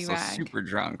a He was dirty also rag. super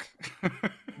drunk.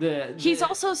 He's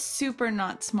also super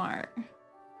not smart.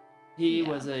 He Yeah.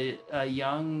 was a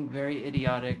young, very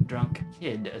idiotic, drunk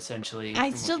kid, essentially.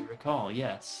 I from still- what you recall,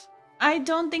 yes. I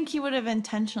don't think he would have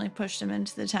intentionally pushed him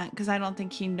into the tent because I don't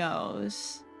think he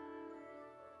knows.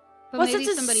 But Plus, maybe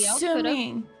that's somebody else could have.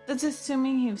 assuming. That's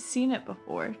assuming you've seen it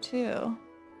before too.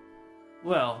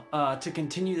 Well, to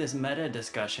continue this meta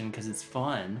discussion, because it's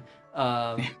fun,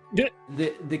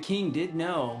 the king did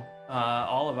know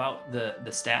all about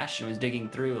the stash and was digging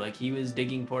through. Like, he was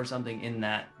digging for something in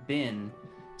that bin.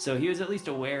 So he was at least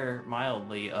aware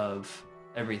mildly of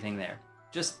everything there.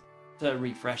 Just to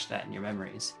refresh that in your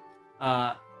memories.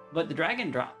 But the dragon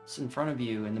drops in front of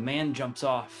you, and the man jumps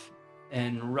off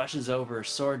and rushes over,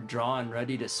 sword drawn,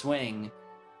 ready to swing,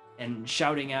 and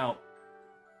shouting out,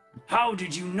 "How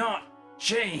did you not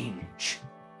change?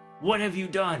 What have you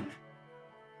done?"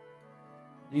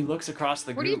 And he looks across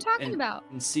the group What are you talking and, about?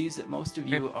 and sees that most of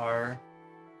you are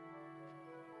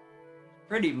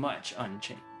pretty much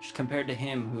unchanged compared to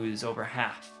him, who's over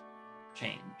half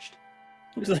changed.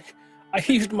 He's like, I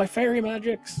used my fairy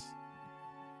magics.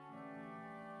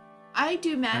 I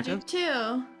do magic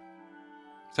too.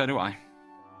 So do I.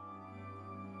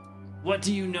 What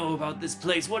do you know about this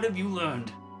place? What have you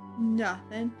learned?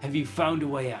 Nothing. Have you found a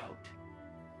way out?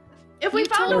 If we You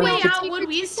found a told way me to out, keep would it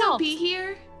we to still yourself. be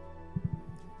here?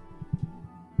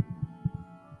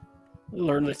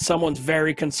 Learn that someone's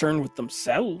very concerned with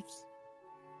themselves.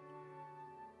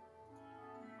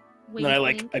 Wink, And then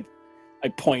wink. I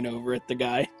point over at the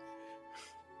guy.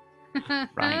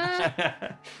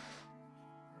 Right.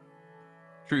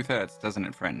 Truth hurts, doesn't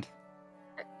it, friend?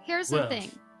 Here's Well. the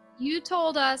thing. You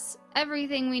told us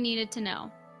everything we needed to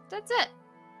know. That's it.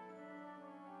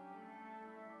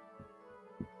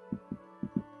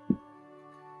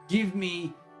 Give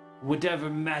me whatever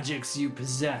magics you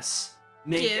possess.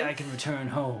 Maybe Give? I can return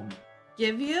home.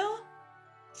 Give you?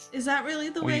 Is that really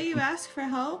the Well, way you- you ask for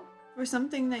help? For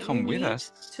something that Come you with need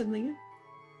us. to leave?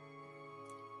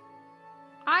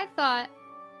 I thought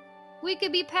we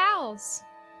could be pals.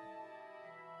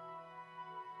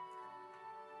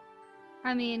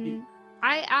 I mean,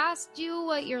 I asked you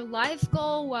what your life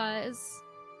goal was,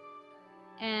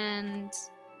 and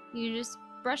you just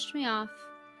brushed me off.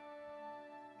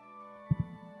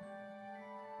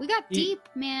 We got He- deep,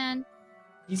 man.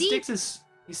 He Deep.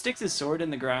 sticks his sword in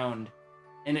the ground,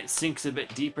 and it sinks a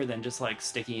bit deeper than just like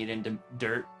sticking it into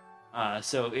dirt.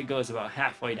 So it goes about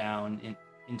halfway down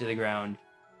into the ground,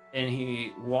 and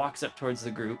he walks up towards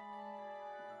the group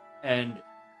and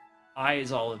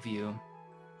eyes all of you,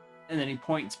 and then he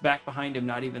points back behind him,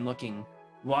 not even looking.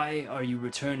 Why are you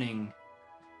returning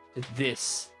to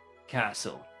this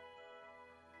castle?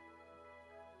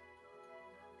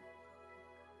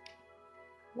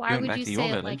 Why Going would back you to say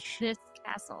your it like village. this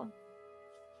castle?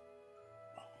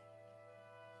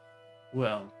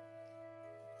 Well,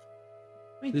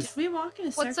 Wait, This- did we walk in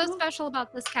a What's so circle? special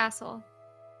about this castle?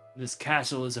 this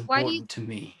castle is Why do you- important to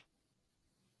me.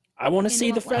 I want to In see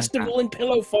the what way? festival in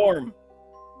pillow form.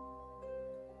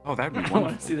 Oh, that'd be I want to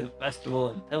wonderful. see the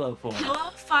festival in pillow form. Pillow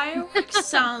fireworks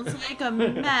sounds like a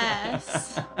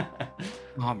mess.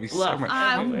 Oh, it'd be so Love. much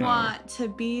I fun, though. want to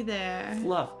be there.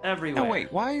 Fluff everywhere. Oh,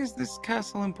 wait, why is this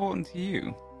castle important to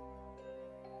you?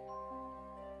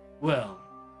 Well,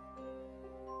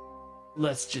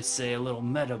 let's just say a little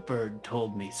meta bird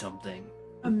told me something.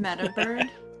 A meta bird.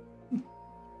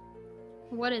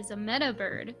 What is a meta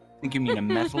bird? I think you mean a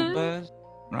metal bird,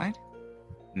 right?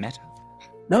 Meta.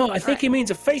 No, I think he Right.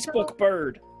 means a Facebook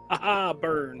bird. Haha,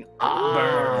 burn.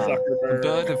 Bird. Zuckerberg. A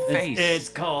bird of face. It's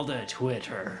called a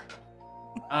Twitter.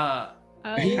 Oh.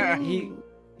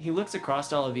 He looks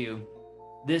across all of you.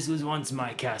 This was once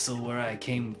my castle where I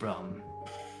came from.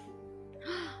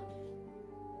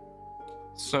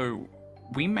 So,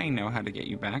 we may know how to get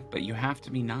you back, but you have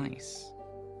to be nice.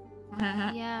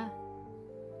 Yeah.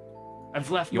 I've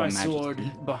left Your my Majesty.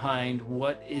 sword behind.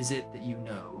 What is it that you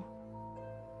know?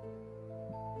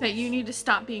 That you need to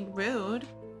stop being rude.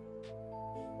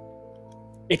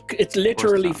 It's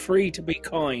literally not. free to be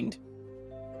kind.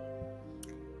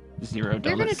 $0.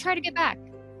 We're gonna try to get back.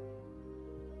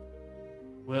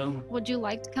 Well, Would you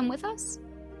like to come with us?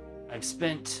 I've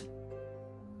spent,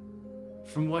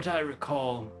 from what I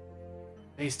recall,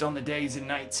 based on the days and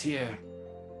nights here,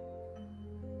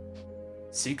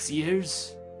 6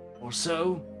 years or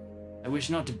so. I wish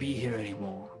not to be here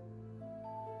anymore.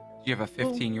 Do you have a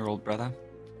 15-year-old brother?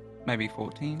 Maybe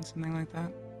 14, something like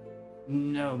that?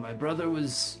 No, my brother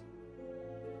was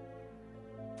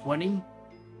 20.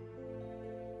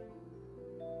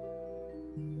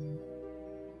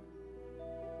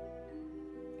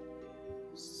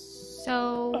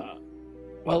 So,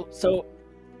 Well, so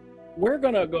we're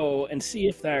gonna go and see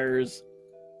if there's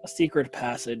a secret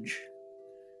passage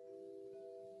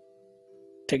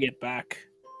to get back.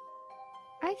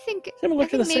 I think Similar I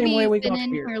to the think same maybe way we you've been got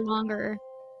in here. here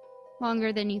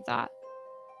longer than you thought.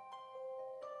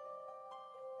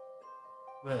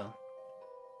 Well,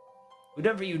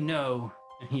 whatever you know,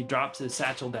 and he drops his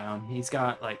satchel down. He's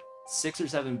got like 6 or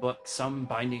 7 books. Some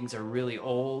bindings are really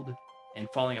old and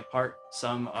falling apart.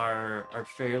 Some are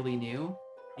fairly new.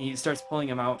 And he starts pulling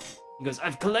them out. He goes,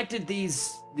 "I've collected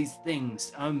these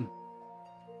things.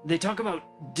 They talk about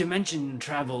dimension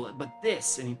travel, but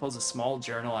this," and he pulls a small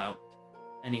journal out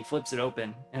and he flips it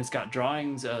open, and it's got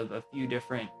drawings of a few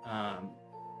different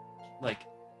like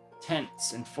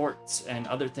tents and forts and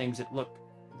other things that look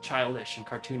childish and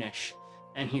cartoonish.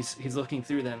 And he's looking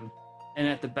through them, and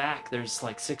at the back there's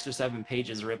like 6 or 7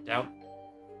 pages ripped out.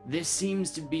 This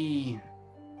seems to be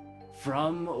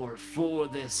from or for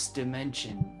this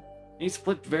dimension. And he's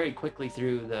flipped very quickly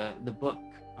through the book.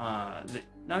 That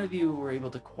none of you were able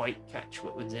to quite catch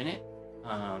what was in it,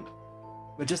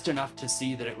 but just enough to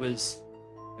see that it was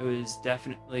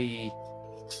definitely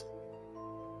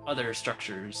other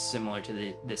structures similar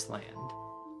to this land.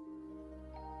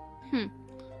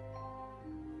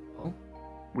 Well,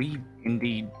 we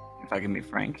indeed, if I can be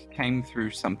frank, came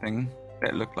through something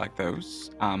that looked like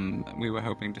those. We were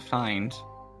hoping to find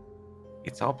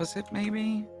its opposite,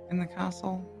 maybe, in the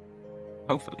castle.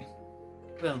 Hopefully.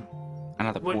 Well,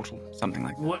 Another What- portal, something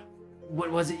like that.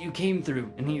 what was it you came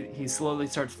through? And he slowly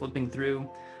starts flipping through.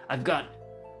 I've got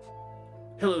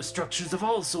pillow structures of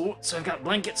all sorts. I've got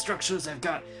blanket structures. I've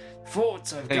got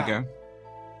forts. I've There you got go.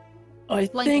 I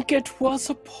Blanket. think it was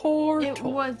a portal. It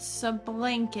was a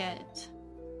blanket.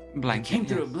 I Blanket. came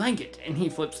through a yes. blanket, and he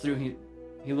flips through.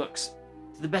 He looks.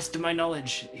 To the best of my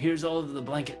knowledge, here's all of the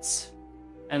blankets.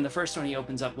 And the first one he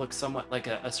opens up looks somewhat like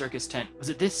a circus tent. Was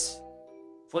it this?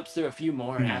 Flips through a few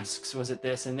more and asks, "Was it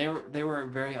this?" And they were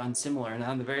very unsimilar. And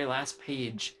on the very last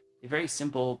page, a very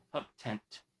simple pup tent,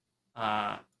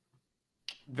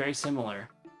 very similar.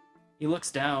 He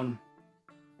looks down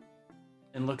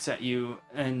and looks at you,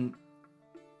 and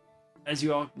as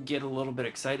you all get a little bit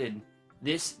excited,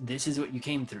 this is what you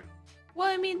came through. Well,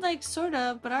 I mean, like, sort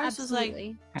of, but ours was, like,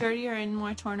 Absolutely. dirtier and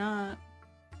more torn up.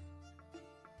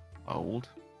 Old.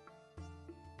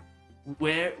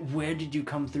 Where did you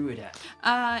come through it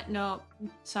at? No.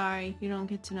 Sorry, you don't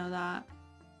get to know that.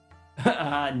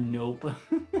 Nope.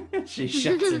 She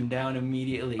shuts him down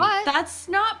immediately. But That's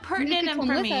not pertinent come with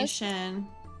us. information.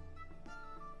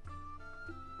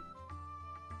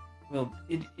 Well,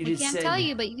 it we is can't said tell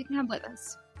you, but you can come with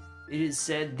us. it is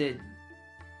said that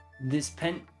this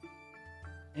pen.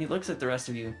 And he looks at the rest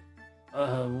of you.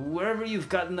 Wherever you've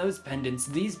gotten those pendants,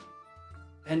 these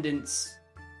pendants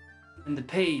and the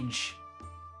page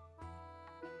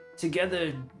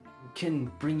together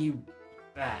can bring you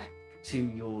back to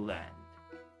your land.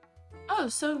 Oh,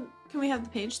 so can we have the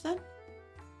page then?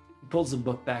 He pulls the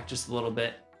book back just a little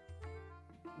bit.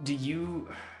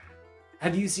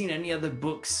 Have you seen any other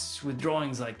books with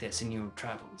drawings like this in your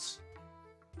travels?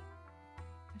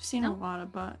 I've seen No. a lot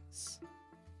of books.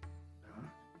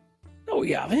 No,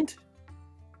 you haven't.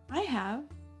 I have.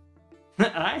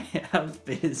 I have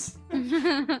this.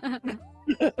 I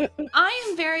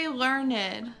am very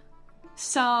learned.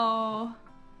 So,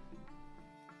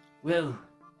 Well,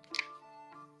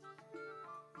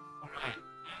 alright.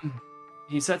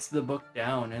 He sets the book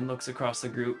down and looks across the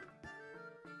group.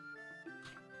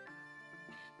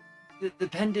 The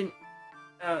pendant,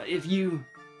 if you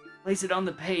place it on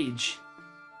the page,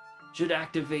 should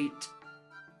activate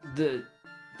the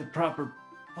proper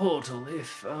portal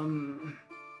if,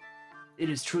 it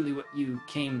is truly what you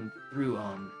came through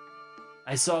on.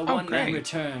 I saw one man great.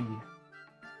 return,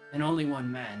 and only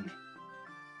one man.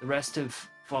 The rest have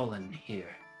fallen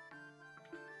here.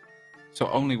 So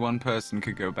only one person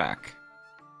could go back.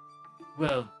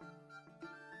 Well,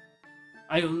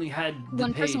 I only had the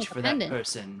One person page with a for that pendant.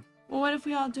 person. well, what if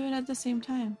we all do it at the same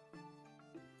time?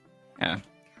 Yeah.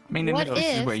 I mean, What this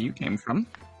is if- where you came from.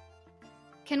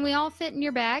 Can we all fit in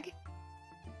your bag?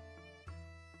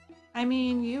 I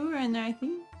mean, you were in there, I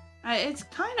think. It's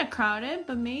kind of crowded,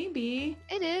 but maybe.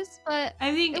 It is, but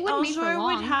I think It wouldn't be for Elzor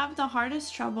would long. have the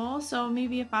hardest trouble, so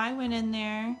maybe if I went in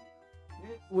there.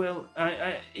 Well,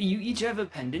 you each have a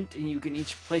pendant, and you can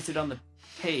each place it on the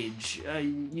page.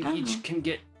 You Oh. each can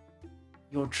get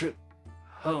your trip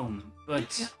home,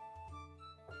 but Yeah.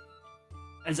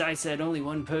 as I said, only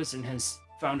one person has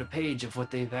found a page of what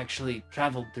they've actually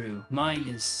traveled through. Mine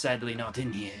is sadly not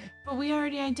in here. But we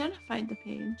already identified the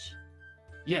page.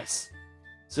 Yes.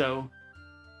 So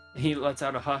he lets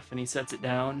out a huff and he sets it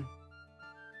down.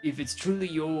 If it's truly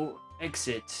your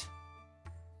exit,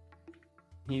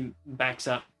 he backs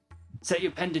up. Set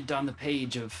your pendant on the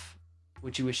page of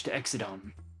what you wish to exit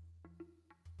on.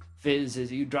 Fizz,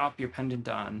 as you drop your pendant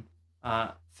on,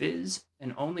 Fizz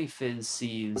and only Fizz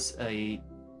sees a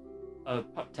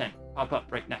pup tent pop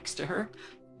up right next to her,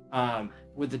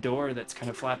 with the door that's kind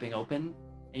of flapping open,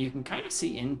 and you can kind of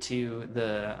see into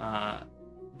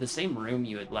the same room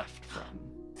you had left from.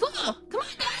 Cool! Come on,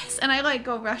 guys! And I like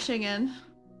go rushing in.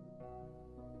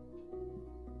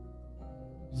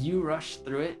 You rush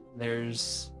through it.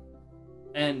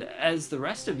 And as the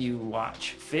rest of you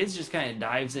watch, Fizz just kind of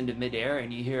dives into midair,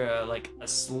 and you hear a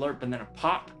slurp and then a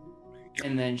pop,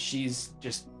 and then she's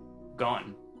just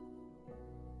gone.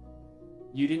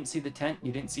 You didn't see the tent.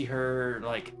 You didn't see her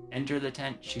enter the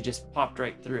tent. She just popped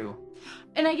right through.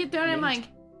 And I get there and I'm Mint. like,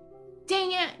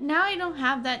 dang it, now I don't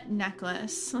have that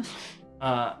necklace.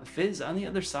 Fizz, on the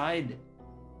other side,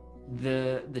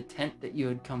 the tent that you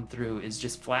had come through is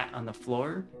just flat on the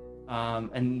floor,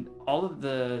 and all of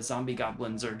the zombie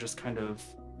goblins are just kind of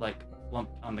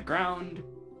lumped on the ground,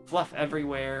 fluff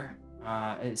everywhere.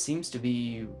 It seems to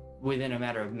be within a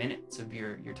matter of minutes of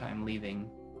your time leaving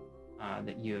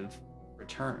that you have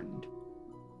returned.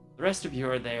 The rest of you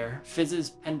are there.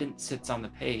 Fizz's pendant sits on the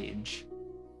page.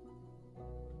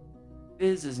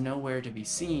 Fizz is nowhere to be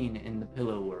seen in the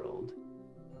pillow world.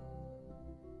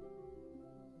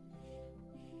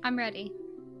 I'm ready.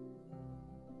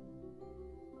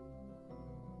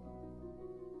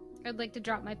 I'd like to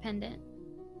drop my pendant.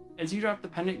 As you drop the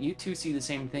pendant, you two see the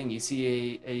same thing. You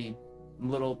see a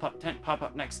little pup tent pop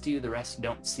up next to you. The rest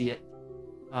don't see it.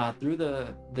 Through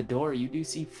the door, you do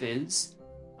see Fizz,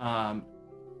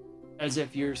 as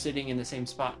if you're sitting in the same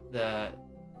spot the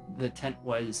tent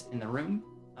was in the room.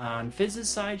 On Fizz's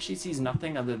side, she sees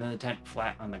nothing other than the tent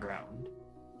flat on the ground.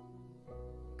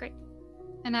 Great.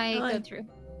 And I go like- through.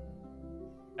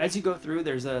 As you go through,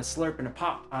 there's a slurp and a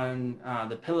pop on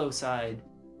the pillow side,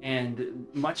 and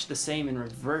much the same in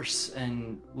reverse,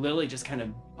 and Lily just kind of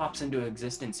pops into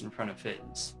existence in front of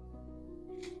Fizz.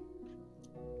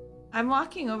 I'm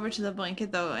walking over to the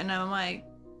blanket though, and I'm like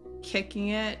kicking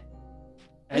it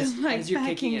As, Like, as you're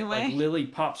kicking backing it, like away. Lily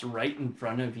pops right in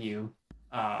front of you.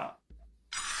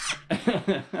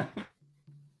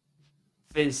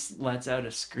 Fizz lets out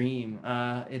a scream.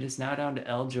 It is now down to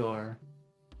Eljor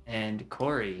and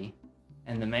Corey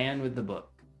and the man with the book.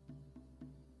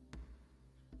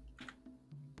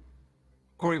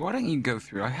 Corey, why don't you go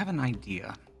through? I have an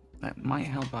idea that might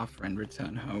help our friend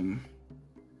return home.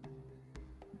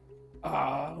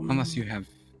 Unless you have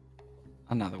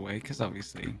another way, because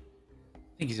obviously,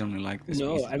 I think he's only like this.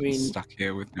 No, because I he's mean- stuck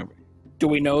here with nobody. Do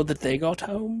we know that they got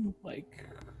home? Like,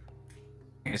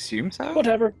 I assume so.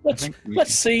 whatever. Let's think we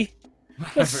let's see.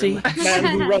 Let's see.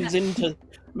 Whatever.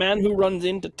 Man who runs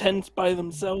into tents by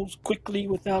themselves quickly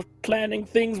without planning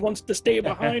things wants to stay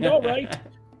behind. All right.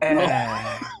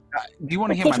 Do you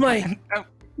want to hear What's my my-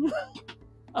 plan?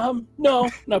 Oh,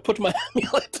 No. Put my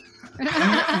amulet.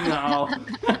 No.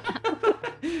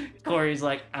 Corey's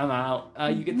like, I'm out.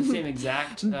 You get the same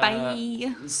exact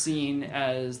Bye. scene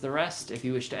as the rest. If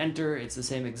you wish to enter, it's the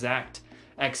same exact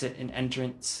exit and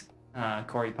entrance.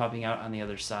 Corey popping out on the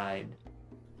other side.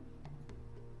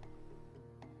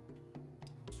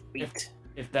 Sweet.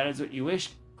 If that is what you wish,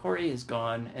 Corey is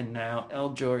gone, and now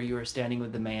Eljor, you are standing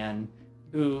with the man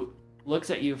who looks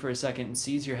at you for a second and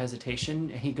sees your hesitation.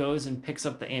 He goes and picks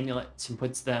up the amulets and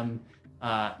puts them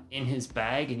in his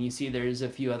bag, and you see there's a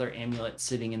few other amulets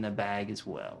sitting in the bag as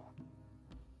well.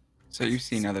 So you've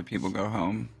seen other people go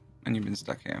home, and you've been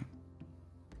stuck here.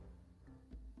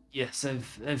 Yes,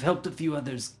 I've helped a few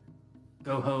others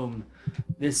go home.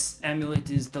 This amulet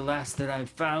is the last that I've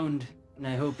found, and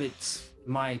I hope it's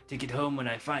my ticket home when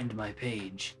I find my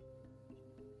page.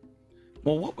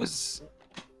 Well,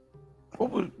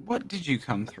 what did you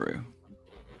come through?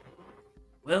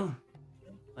 Well,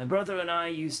 my brother and I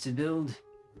used to build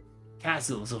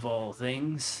castles of all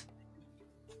things.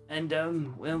 And,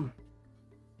 well,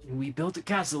 we built a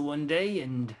castle one day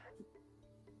and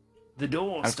the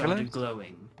door Out of started pillows?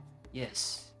 glowing.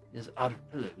 Yes, out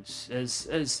of pillows,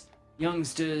 as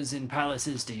youngsters in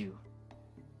palaces do.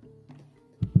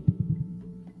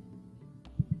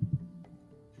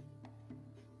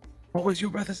 What was your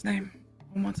brother's name?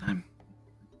 One more time.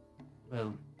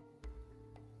 Well,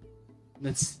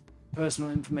 that's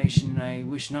personal information I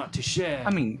wish not to share.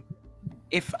 I mean,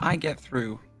 if I get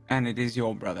through and it is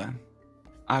your brother,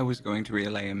 I was going to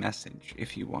relay a message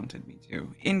if you wanted me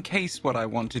to, in case what I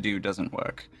want to do doesn't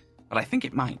work. But I think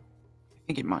it might.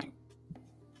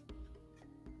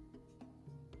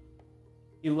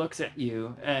 He looks at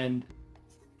you and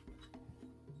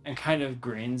kind of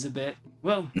grins a bit.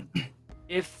 Well,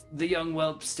 if the young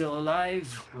whelp's still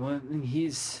alive, well,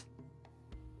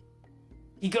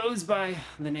 he goes by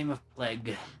the name of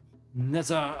Plague.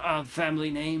 That's our family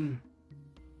name.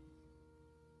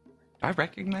 I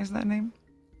recognize that name.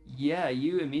 Yeah,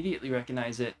 you immediately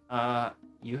recognize it.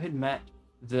 You had met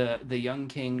the young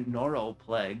king Norol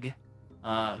Plague,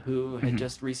 who had Mhm.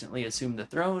 just recently assumed the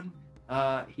throne.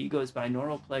 He goes by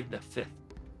Norol Plague the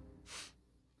Fifth,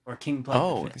 or King Plague the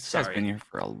Oh, Fifth. this guy's been here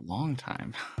for a long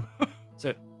time.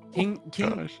 So King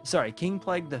gosh. King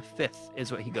Plague the Fifth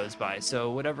is what he goes by.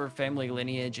 So whatever family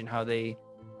lineage and how they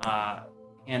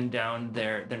hand down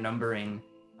their numbering,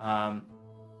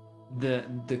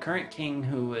 the current king,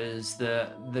 who is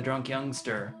the drunk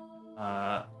youngster,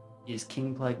 is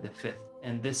King Plague the Fifth,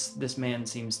 and this man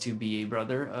seems to be a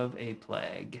brother of a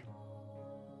plague.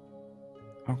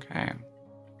 Okay.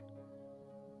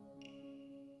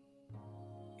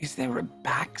 Is there a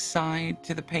backside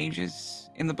to the pages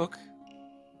in the book?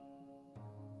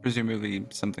 Presumably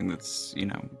something that's,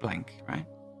 blank, right?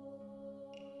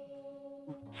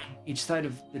 Each side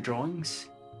of the drawings.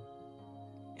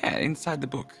 Yeah, inside the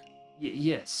book.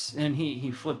 Yes, and he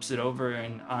flips it over,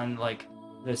 and on like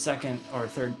the second or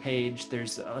third page,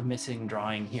 there's a missing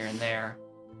drawing here and there,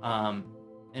 and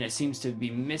it seems to be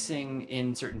missing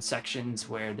in certain sections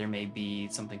where there may be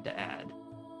something to add.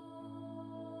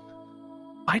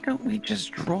 Why don't we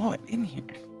just draw it in here?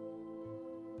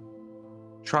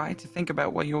 Try to think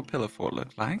about what your pillar fort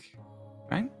looked like,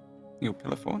 right? Your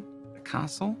pillar fort, the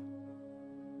castle,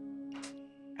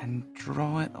 and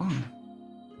draw it on.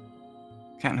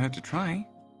 Can't hurt to try.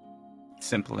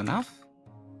 Simple enough.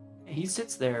 He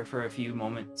sits there for a few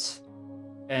moments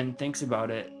and thinks about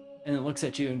it, and then looks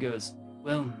at you and goes,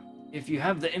 "Well, if you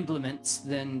have the implements,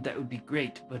 then that would be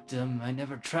great, but I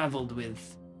never traveled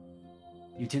with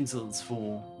utensils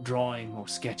for drawing or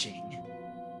sketching."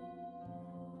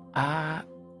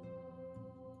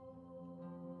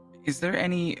 Is there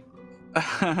any...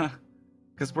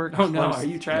 Because we're Oh no, close- are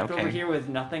you trapped okay. over here with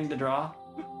nothing to draw?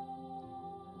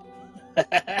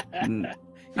 N-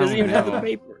 He doesn't Oh, even have the no.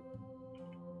 paper.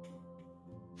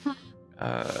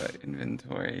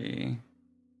 Inventory.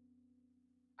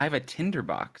 I have a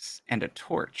tinderbox and a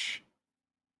torch.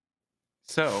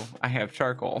 So I have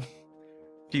charcoal.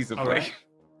 Feasibly. All right.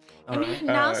 I All mean, right.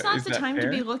 now's not is the that time to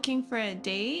be fair? looking for a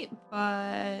date,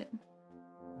 but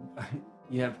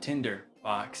You have Tinder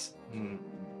box.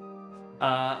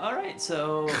 All right.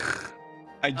 So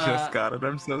I just got it.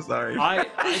 I'm so sorry. I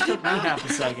took me half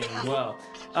a second as well.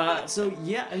 So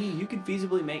yeah, I mean, you could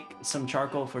feasibly make some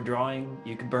charcoal for drawing.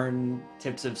 You could burn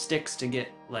tips of sticks to get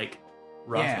like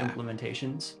rough Yeah.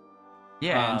 implementations.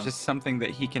 Yeah, and Um, just something that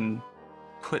he can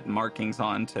put markings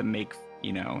on to make,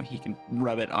 he can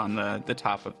rub it on the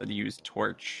top of the used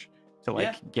torch to like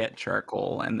Yeah. get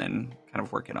charcoal and then kind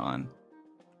of work it on.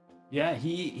 Yeah,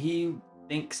 he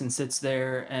thinks and sits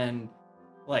there and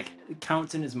like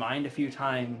counts in his mind a few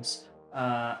times.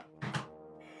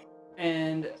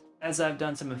 And as I've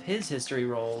done some of his history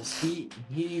rolls, he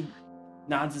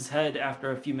nods his head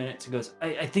after a few minutes and goes,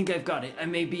 I think I've got it. I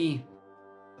may be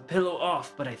a pillow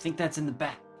off, but I think that's in the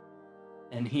back.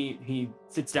 And he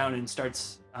sits down and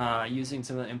starts using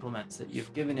some of the implements that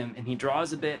you've given him, and he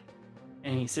draws a bit,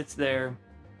 and he sits there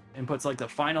and puts like the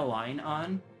final line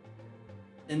on.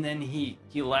 And then he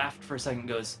laughed for a second and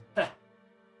goes, "Huh.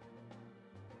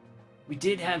 We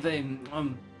did have a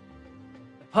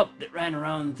pup that ran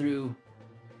around through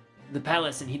the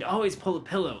palace, and he'd always pull a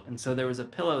pillow. And so there was a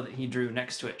pillow that he drew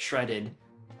next to it, shredded.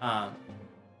 And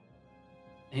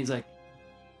he's like,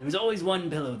 there was always one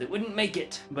pillow that wouldn't make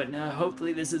it, but now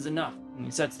hopefully this is enough." And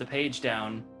he sets the page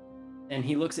down, and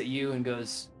he looks at you and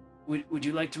goes, Would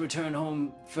you like to return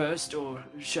home first, or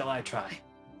shall I try?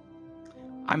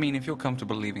 I mean, if you're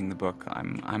comfortable leaving the book,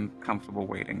 I'm comfortable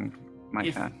waiting my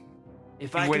If- turn.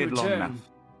 If You've I can waited long return, enough.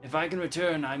 if I can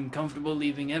return, I'm comfortable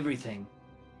leaving everything,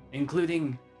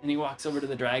 including. And he walks over to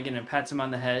the dragon and pats him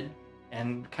on the head,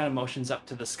 and kind of motions up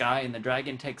to the sky. And the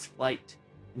dragon takes flight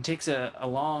and takes a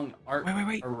long arc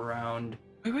Wait. around,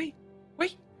 Wait.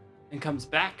 and comes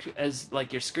back as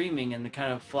like you're screaming, and the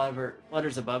kind of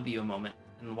flutters above you a moment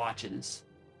and watches.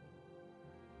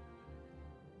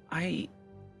 I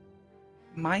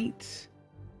might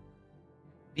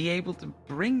be able to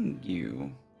bring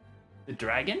you. The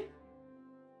dragon?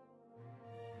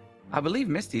 I believe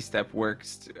Misty Step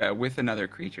works with another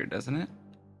creature, doesn't it?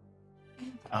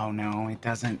 Oh no, it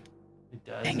doesn't. It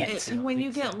does. Dang it. I don't when think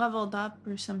you get so. leveled up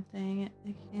or something,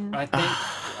 it can.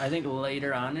 I think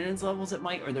later on in its levels it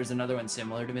might, or there's another one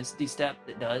similar to Misty Step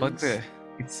that does.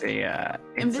 It's a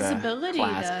Invisibility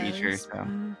class does. feature. So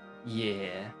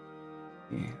Yeah.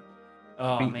 yeah.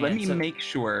 Oh man. Let me so- make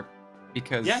sure,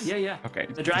 because Yeah. Okay.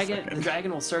 The just a dragon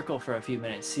second. will circle for a few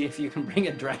minutes, see if you can bring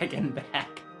a dragon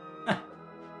back.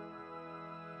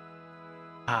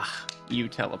 You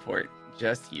teleport.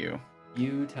 Just you.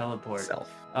 You teleport. Self.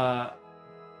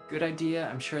 Good idea.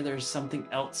 I'm sure there's something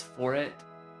else for it,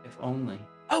 if only.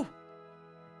 Oh,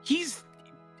 he's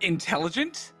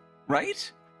intelligent,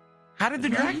 right? How did the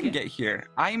The dragon dragon? get here?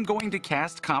 I am going to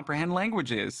cast Comprehend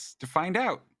Languages to find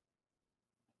out.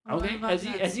 Okay, What about as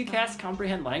that you spell? cast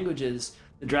Comprehend Languages,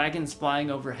 the dragon's flying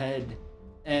overhead,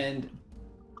 and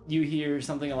you hear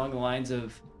something along the lines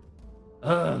of,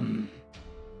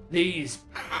 these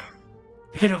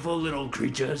pitiful little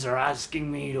creatures are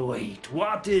asking me to wait.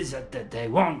 What is it that they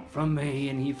want from me?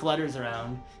 And he flutters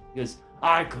around. He goes,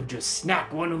 I could just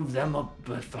snack one of them up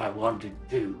if I wanted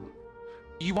to.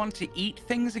 You want to eat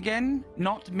things again?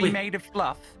 Not be Wait. made of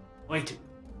fluff? Wait.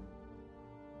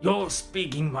 You're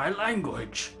speaking my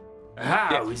language.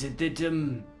 How is it that,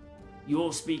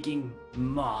 you're speaking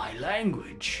my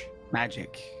language?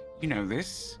 Magic. You know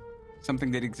this.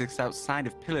 Something that exists outside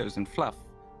of pillows and fluff.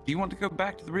 Do you want to go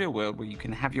back to the real world where you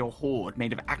can have your hoard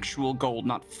made of actual gold,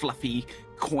 not fluffy,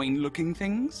 coin-looking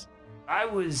things? I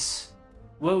was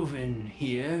woven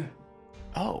here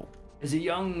Oh. as a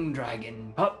young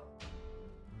dragon pup.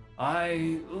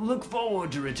 I look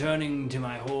forward to returning to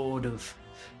my hoard of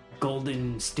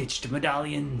golden stitched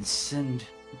medallions and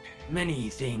many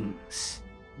things.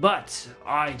 But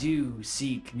I do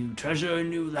seek new treasure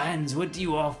and new lands. What do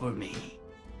you offer me?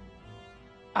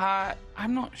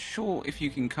 I'm not sure if you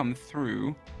can come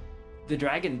through. The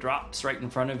dragon drops right in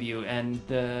front of you, and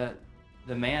the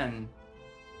man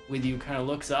with you kind of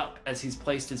looks up as he's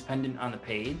placed his pendant on the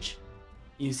page.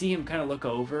 You see him kind of look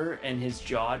over, and his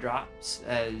jaw drops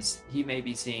as he may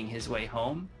be seeing his way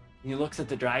home. And he looks at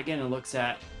the dragon and looks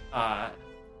at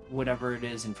whatever it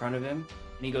is in front of him,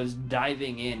 and he goes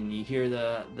diving in. You hear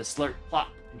the slurp plop,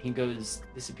 and he goes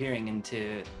disappearing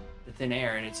into the thin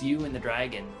air, and it's you and the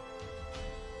dragon.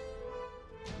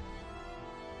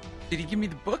 Did he give me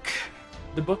the book?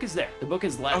 The book is there. The book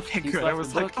is left. Okay, He's good. left I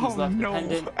was the like, book, he's oh left the no,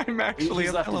 pendant. I'm actually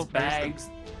He's a left pillow his bags.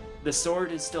 person. the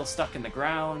sword is still stuck in the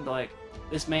ground. Like,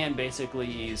 this man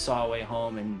basically saw a way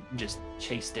home and just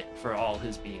chased it for all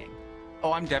his being.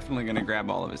 Oh, I'm definitely gonna grab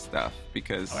all of his stuff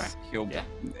because Alright. he'll Yeah.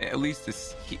 at least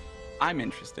I'm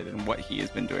interested in what he has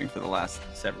been doing for the last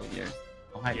several years.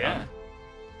 Oh, hi, Yeah. Donna.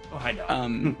 Oh, hi,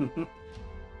 dog.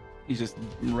 He just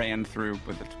ran through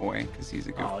with a toy because he's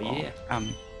a goofball. Oh, yeah.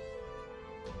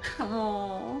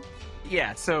 Oh.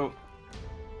 Yeah, so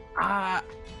I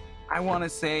want to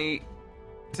say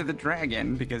to the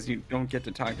dragon, because you don't get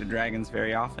to talk to dragons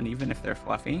very often, even if they're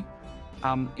fluffy.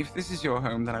 If this is your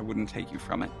home, then I wouldn't take you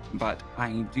from it. But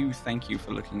I do thank you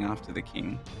for looking after the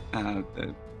king,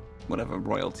 the whatever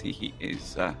royalty he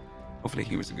is. Hopefully,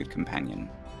 he was a good companion.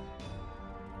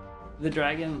 The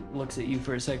dragon looks at you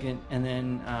for a second and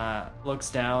then looks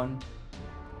down.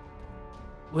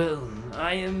 Well,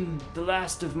 I am the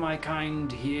last of my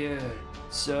kind here,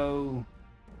 so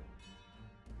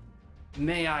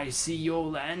may I see your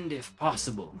land if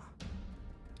possible?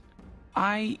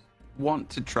 I want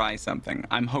to try something.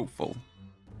 I'm hopeful.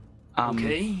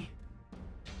 Okay.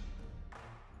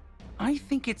 I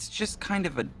think it's just kind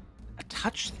of a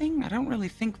touch thing. I don't really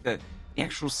think that the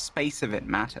actual space of it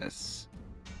matters.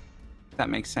 If that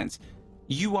makes sense.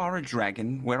 You are a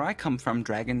dragon. Where I come from,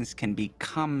 dragons can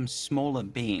become smaller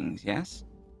beings, yes?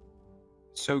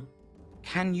 So,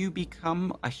 can you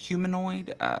become a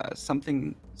humanoid?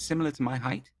 Something similar to my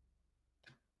height?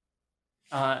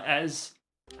 As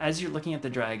you're looking at the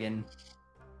dragon,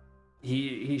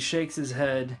 he shakes his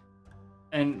head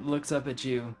and looks up at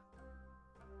you.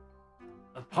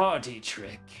 A party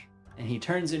trick. And he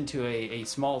turns into a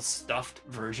small stuffed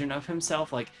version of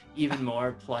himself, like even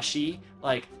more plushy,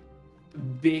 like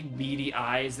big beady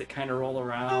eyes that kind of roll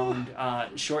around,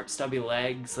 short stubby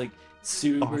legs, like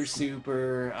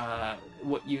super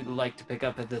what you'd like to pick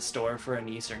up at the store for a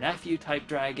niece or nephew type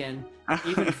dragon,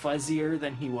 even fuzzier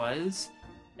than he was.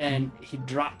 And he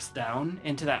drops down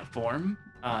into that form,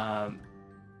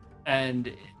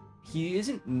 and he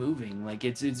isn't moving. Like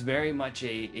it's very much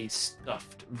a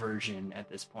stuffed version at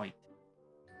this point.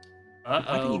 Why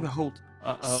don't you hold...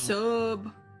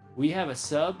 Sub. We have a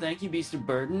sub. Thank you, Beast of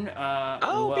Burden.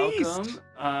 Beast!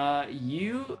 Welcome.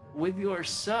 You, with your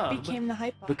sub, Became the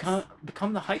hype boss.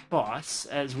 become the hype boss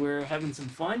as we're having some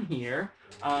fun here.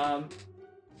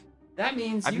 That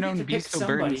means I've you known get to pick Beast of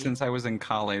Burden somebody. since I was in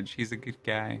college. He's a good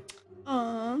guy.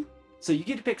 Aww. So you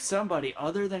get to pick somebody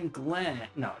other than Glenn.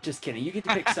 No, just kidding. You get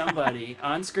to pick somebody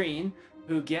on screen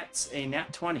who gets a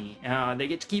nat 20. They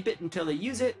get to keep it until they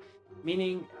use it,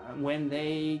 meaning when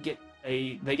they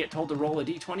get told to roll a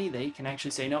d20, they can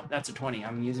actually say, nope, that's a 20.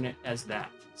 I'm using it as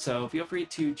that. So feel free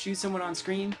to choose someone on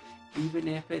screen, even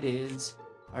if it is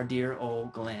our dear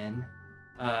old Glenn.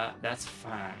 That's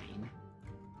fine.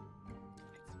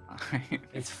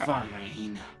 It's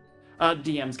fine.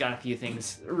 DM's got a few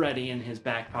things ready in his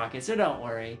back pocket, so don't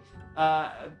worry.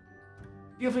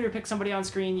 Feel free to pick somebody on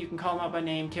screen. You can call them out by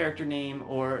name, character name,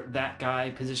 or that guy,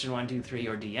 position 1, 2, 3,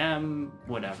 or DM,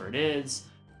 whatever it is.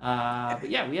 But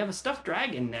yeah, we have a stuffed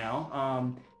dragon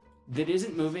now that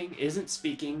isn't moving, isn't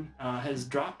speaking, has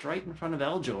dropped right in front of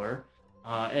Eljor,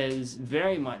 is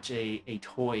very much a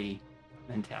toy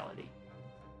mentality.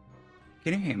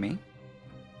 Can you hear me?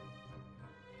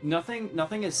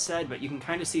 Nothing is said, but you can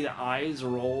kind of see the eyes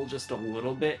roll just a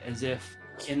little bit, as if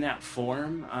in that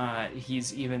form,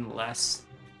 he's even less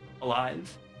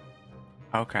alive.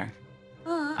 Okay.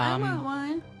 I want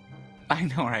one. I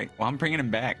know, right? Well, I'm bringing him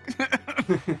back.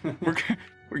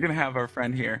 we're gonna have our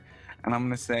friend here, and I'm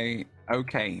gonna say,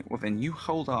 okay, well then you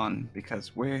hold on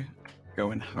because we're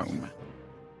going home.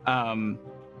 And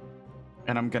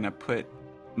I'm gonna put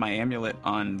my amulet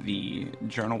on the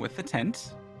journal with the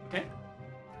tent. Okay.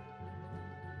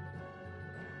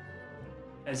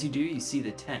 As you do, you see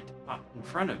the tent pop in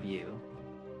front of you.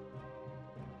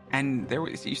 And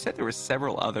you said there were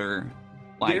several other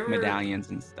medallions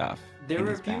and stuff. There in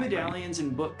were a his few bag, right? medallions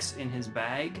and books in his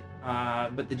bag,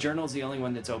 but the journal's the only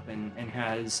one that's open and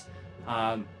has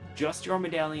just your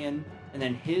medallion and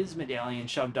then his medallion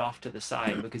shoved off to the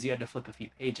side because you had to flip a few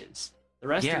pages. The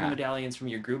rest of the medallions from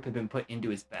your group have been put into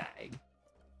his bag.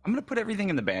 I'm gonna put everything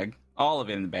in the bag, all of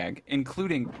it in the bag,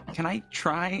 including. Can I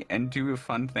try and do a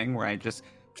fun thing where I just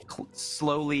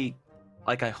slowly,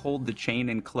 like I hold the chain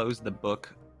and close the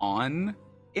book on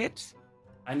it?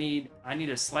 I need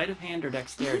a sleight of hand or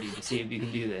dexterity to see if you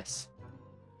can do this.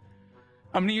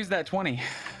 I'm gonna use that 20.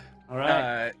 All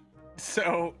right.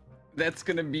 So that's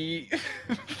gonna be.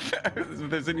 If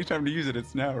there's any time to use it,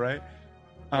 it's now, right?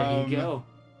 There you go.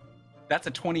 That's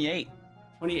a 28.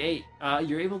 28.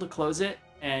 You're able to close it,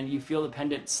 and you feel the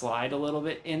pendant slide a little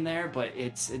bit in there, but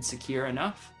it's secure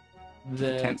enough.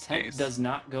 The tent tent stays. does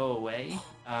not go away.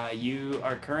 You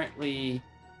are currently.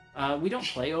 We don't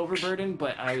play overburdened,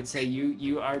 but I would say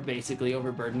you are basically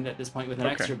overburdened at this point with an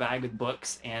Okay. extra bag with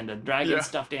books and a dragon Yeah.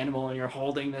 stuffed animal, and you're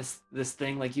holding this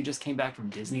thing like you just came back from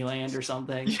Disneyland or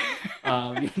something.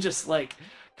 You're just like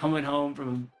coming home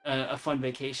from a fun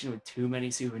vacation with too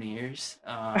many souvenirs.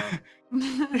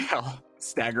 I'll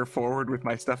stagger forward with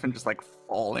my stuff and just like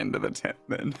fall into the tent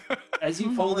then. As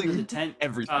you fall into the tent,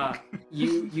 Everything.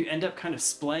 you end up kind of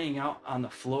splaying out on the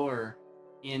floor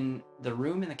in the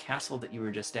room in the castle that you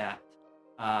were just at.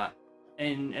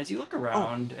 And as you look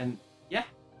around, and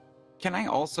Can I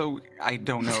also, I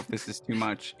don't know if this is too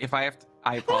much. If I have to,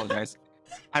 I apologize.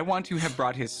 I want to have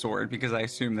brought his sword because I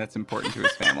assume that's important to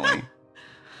his family.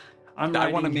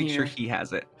 I want to make sure he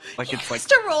has it. Like it's like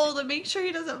Just a roll to make sure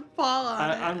he doesn't fall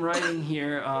on it. I'm writing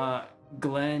here.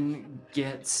 Glenn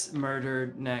gets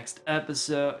murdered next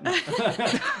episode.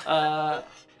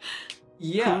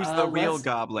 Yeah. who's the real let's-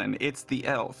 goblin? It's the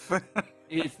elf.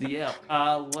 It's the elf.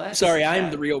 Let's Sorry, I'm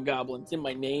have- the real goblin. It's in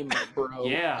my name, my bro.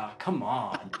 Yeah, come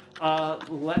on.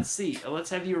 Let's see. Let's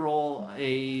have you roll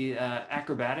a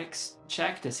acrobatics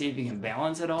check to see if you can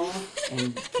balance it all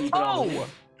and keep it all. Oh,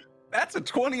 that's a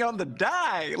 20 on the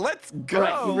die. Let's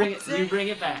go. Right, you bring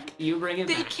it back. You bring it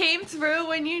They back. came through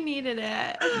when you needed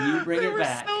it. You bring they it were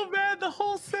back. so bad the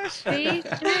whole session. They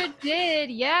sure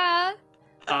did, yeah.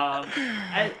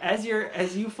 As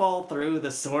you fall through,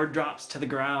 the sword drops to the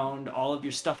ground. All of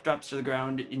your stuff drops to the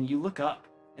ground, and you look up,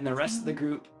 and the rest of the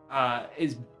group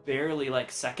is barely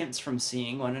like seconds from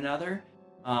seeing one another.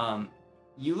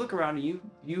 You look around, and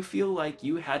you feel like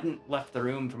you hadn't left the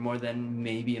room for more than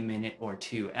maybe a minute or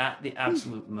two at the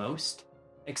absolute most,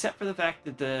 except for the fact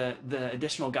that the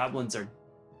additional goblins are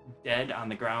dead on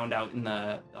the ground out in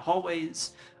the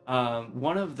hallways.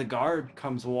 One of the guard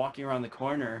comes walking around the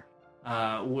corner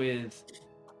with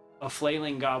a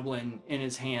flailing goblin in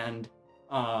his hand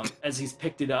as he's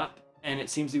picked it up, and it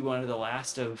seems to be one of the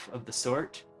last of the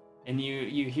sort. And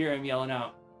you hear him yelling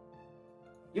out,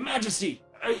 "Your Majesty,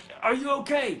 are you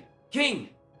okay? King!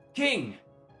 King!"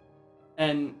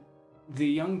 And the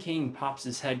young king pops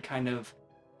his head kind of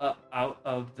up out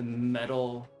of the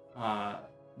metal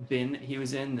bin that he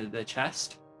was in, the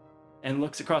chest, and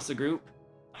looks across the group.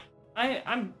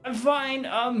 I'm fine.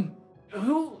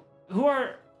 Who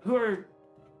are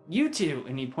you two?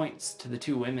 And he points to the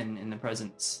two women in the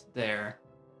presence there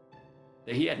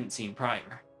that he hadn't seen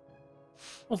prior.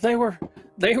 Well, they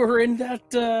were in that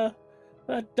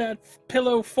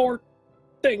pillow fort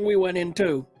thing we went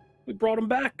into. We brought them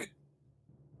back.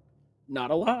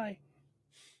 Not a lie.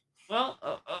 Well,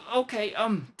 okay.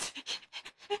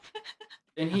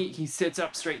 And he sits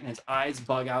up straight and his eyes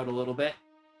bug out a little bit,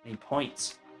 and he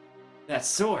points. That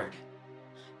sword.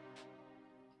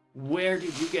 Where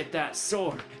did you get that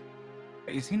sword?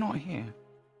 Is he not here?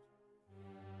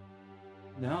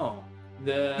 No.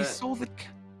 He saw the.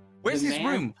 Where's the his man-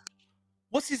 room?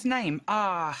 What's his name?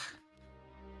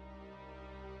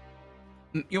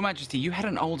 Your Majesty, you had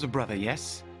an older brother,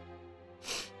 yes?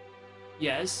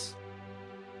 Yes.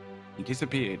 He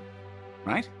disappeared,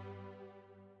 right?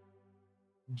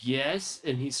 Yes,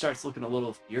 and he starts looking a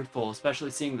little fearful,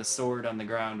 especially seeing the sword on the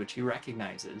ground, which he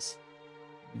recognizes.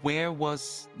 Where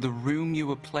was the room you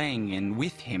were playing in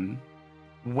with him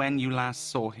when you last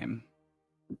saw him?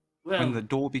 Well, When the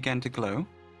door began to glow?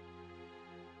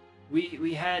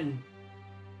 we had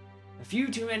a few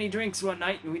too many drinks one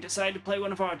night, and we decided to play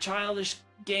one of our childish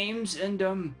games, and it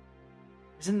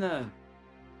was in the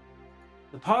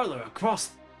parlor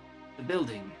across the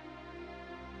building.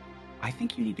 I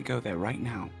think you need to go there right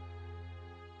now.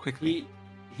 Quickly.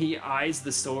 He eyes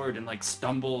the sword and like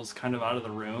stumbles kind of out of the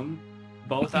room,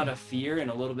 both out of fear and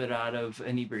a little bit out of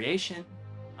inebriation,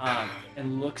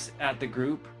 and looks at the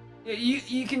group.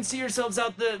 You can see yourselves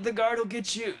out. The guard will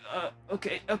get you.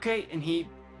 Okay. And he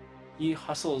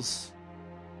hustles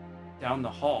down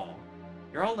the hall.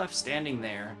 You're all left standing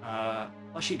there.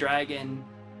 Fleshy dragon,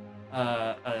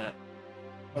 a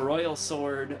royal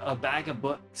sword, a bag of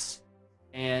books,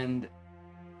 and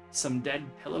some dead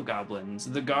pillow goblins.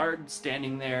 The guard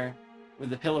standing there with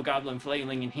the pillow goblin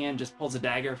flailing in hand just pulls a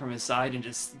dagger from his side and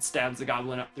just stabs the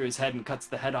goblin up through his head and cuts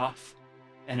the head off,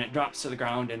 and it drops to the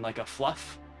ground in like a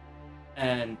fluff.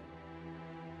 And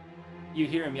you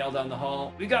hear him yell down the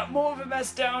hall, "We got more of a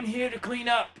mess down here to clean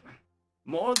up.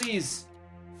 More of these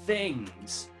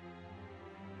things."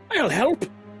 I'll help.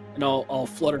 And I'll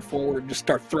flutter forward and just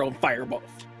start throwing fireballs.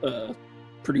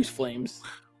 Produce flames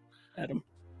at him.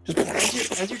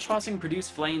 As you're tossing produce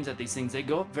flames at these things, they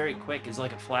go up very quick as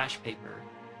like a flash paper.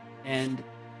 And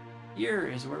here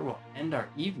is where we'll end our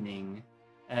evening,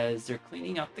 as they're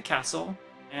cleaning up the castle.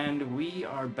 and we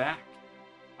are back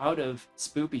out of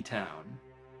Spoopy Town.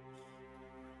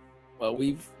 Well,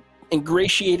 we've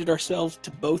ingratiated ourselves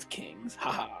to both kings.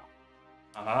 Haha.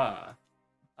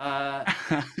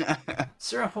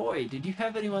 Sir Ahoy, did you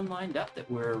have anyone lined up that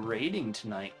we're raiding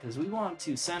tonight? Because we want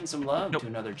to send some love to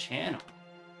another channel.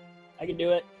 I can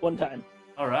do it one time.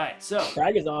 All right, so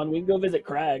Crag is on. We can go visit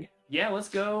Crag. yeah, let's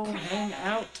go hang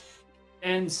out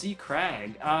and see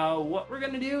Crag. What we're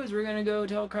gonna do is we're gonna go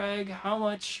tell Crag how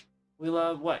much we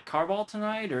love what Carball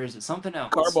tonight, or is it something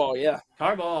else? Carball, yeah.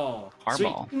 Carball. Sweet.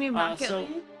 Hardball. You mean Rocket so-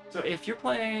 League? So if you're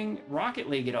playing Rocket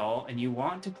League at all and you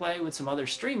want to play with some other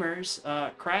streamers,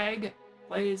 Crag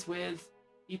plays with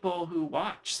people who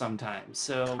watch sometimes.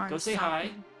 So go say hi.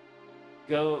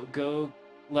 Go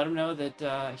let them know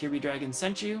that Here Be Dragon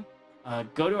sent you.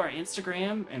 Go to our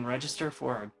Instagram and register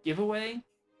for our giveaway.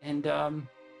 And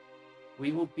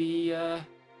we will be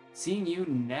seeing you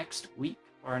next week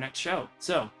for our next show.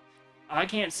 So I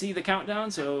can't see the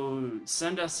countdown, so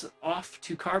send us off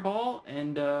to Carball,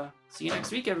 and see you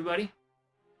next week, everybody.